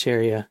gooch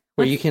area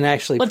where you can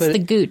actually What's the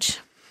gooch?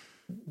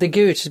 The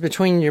gooch is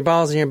between your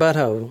balls and your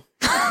butthole.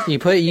 You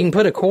can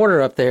put a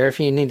quarter up there if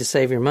you need to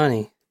save your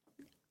money.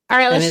 All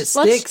right, let's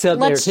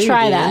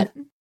try that.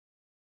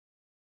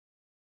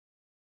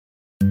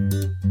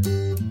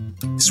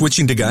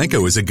 Switching to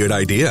Geico is a good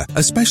idea,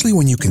 especially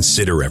when you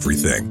consider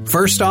everything.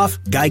 First off,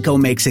 Geico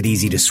makes it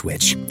easy to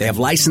switch. They have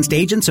licensed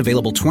agents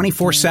available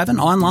 24/7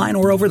 online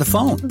or over the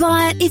phone.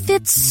 But if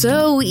it's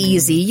so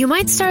easy, you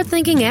might start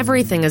thinking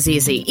everything is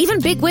easy, even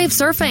big wave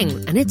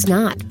surfing. And it's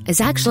not. It's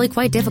actually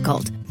quite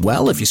difficult.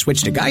 Well, if you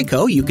switch to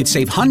Geico, you could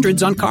save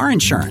hundreds on car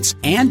insurance.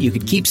 And you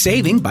could keep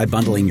saving by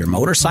bundling your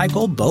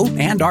motorcycle, boat,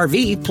 and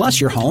RV,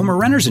 plus your home or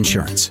renter's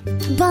insurance.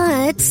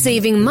 But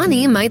saving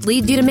money might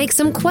lead you to make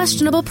some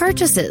questionable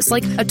purchases,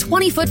 like a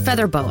 20-foot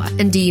feather boa.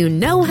 And do you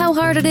know how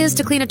hard it is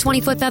to clean a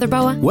 20-foot feather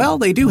boa? Well,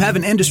 they do have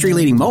an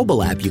industry-leading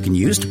mobile app you can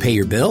use to pay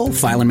your bill,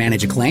 file and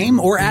manage a claim,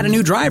 or add a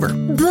new driver.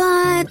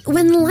 But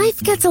when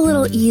life gets a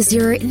little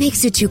easier, it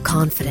makes you too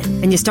confident,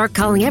 and you start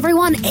calling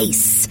everyone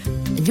Ace.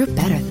 And you're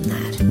better than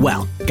that.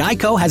 Well,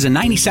 Geico has a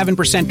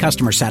 97%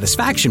 customer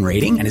satisfaction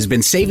rating and has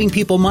been saving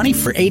people money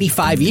for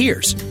 85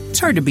 years. It's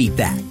hard to beat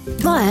that.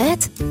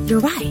 But you're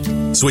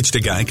right. Switch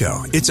to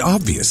Geico. It's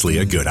obviously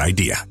a good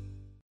idea.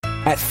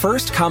 At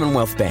First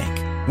Commonwealth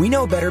Bank, we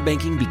know better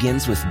banking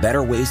begins with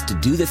better ways to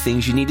do the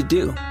things you need to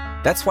do.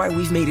 That's why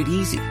we've made it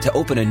easy to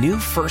open a new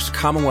First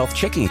Commonwealth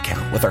checking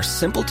account with our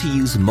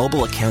simple-to-use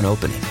mobile account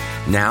opening.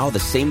 Now, the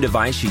same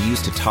device you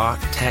use to talk,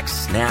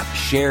 text, snap,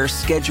 share,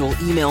 schedule,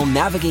 email,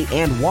 navigate,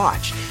 and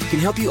watch can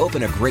help you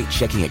open a great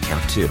checking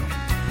account, too.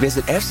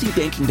 Visit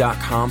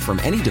fcbanking.com from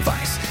any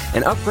device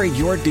and upgrade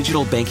your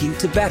digital banking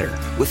to better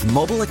with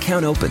mobile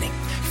account opening.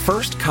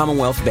 First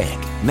Commonwealth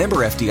Bank. Member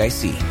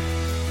FDIC.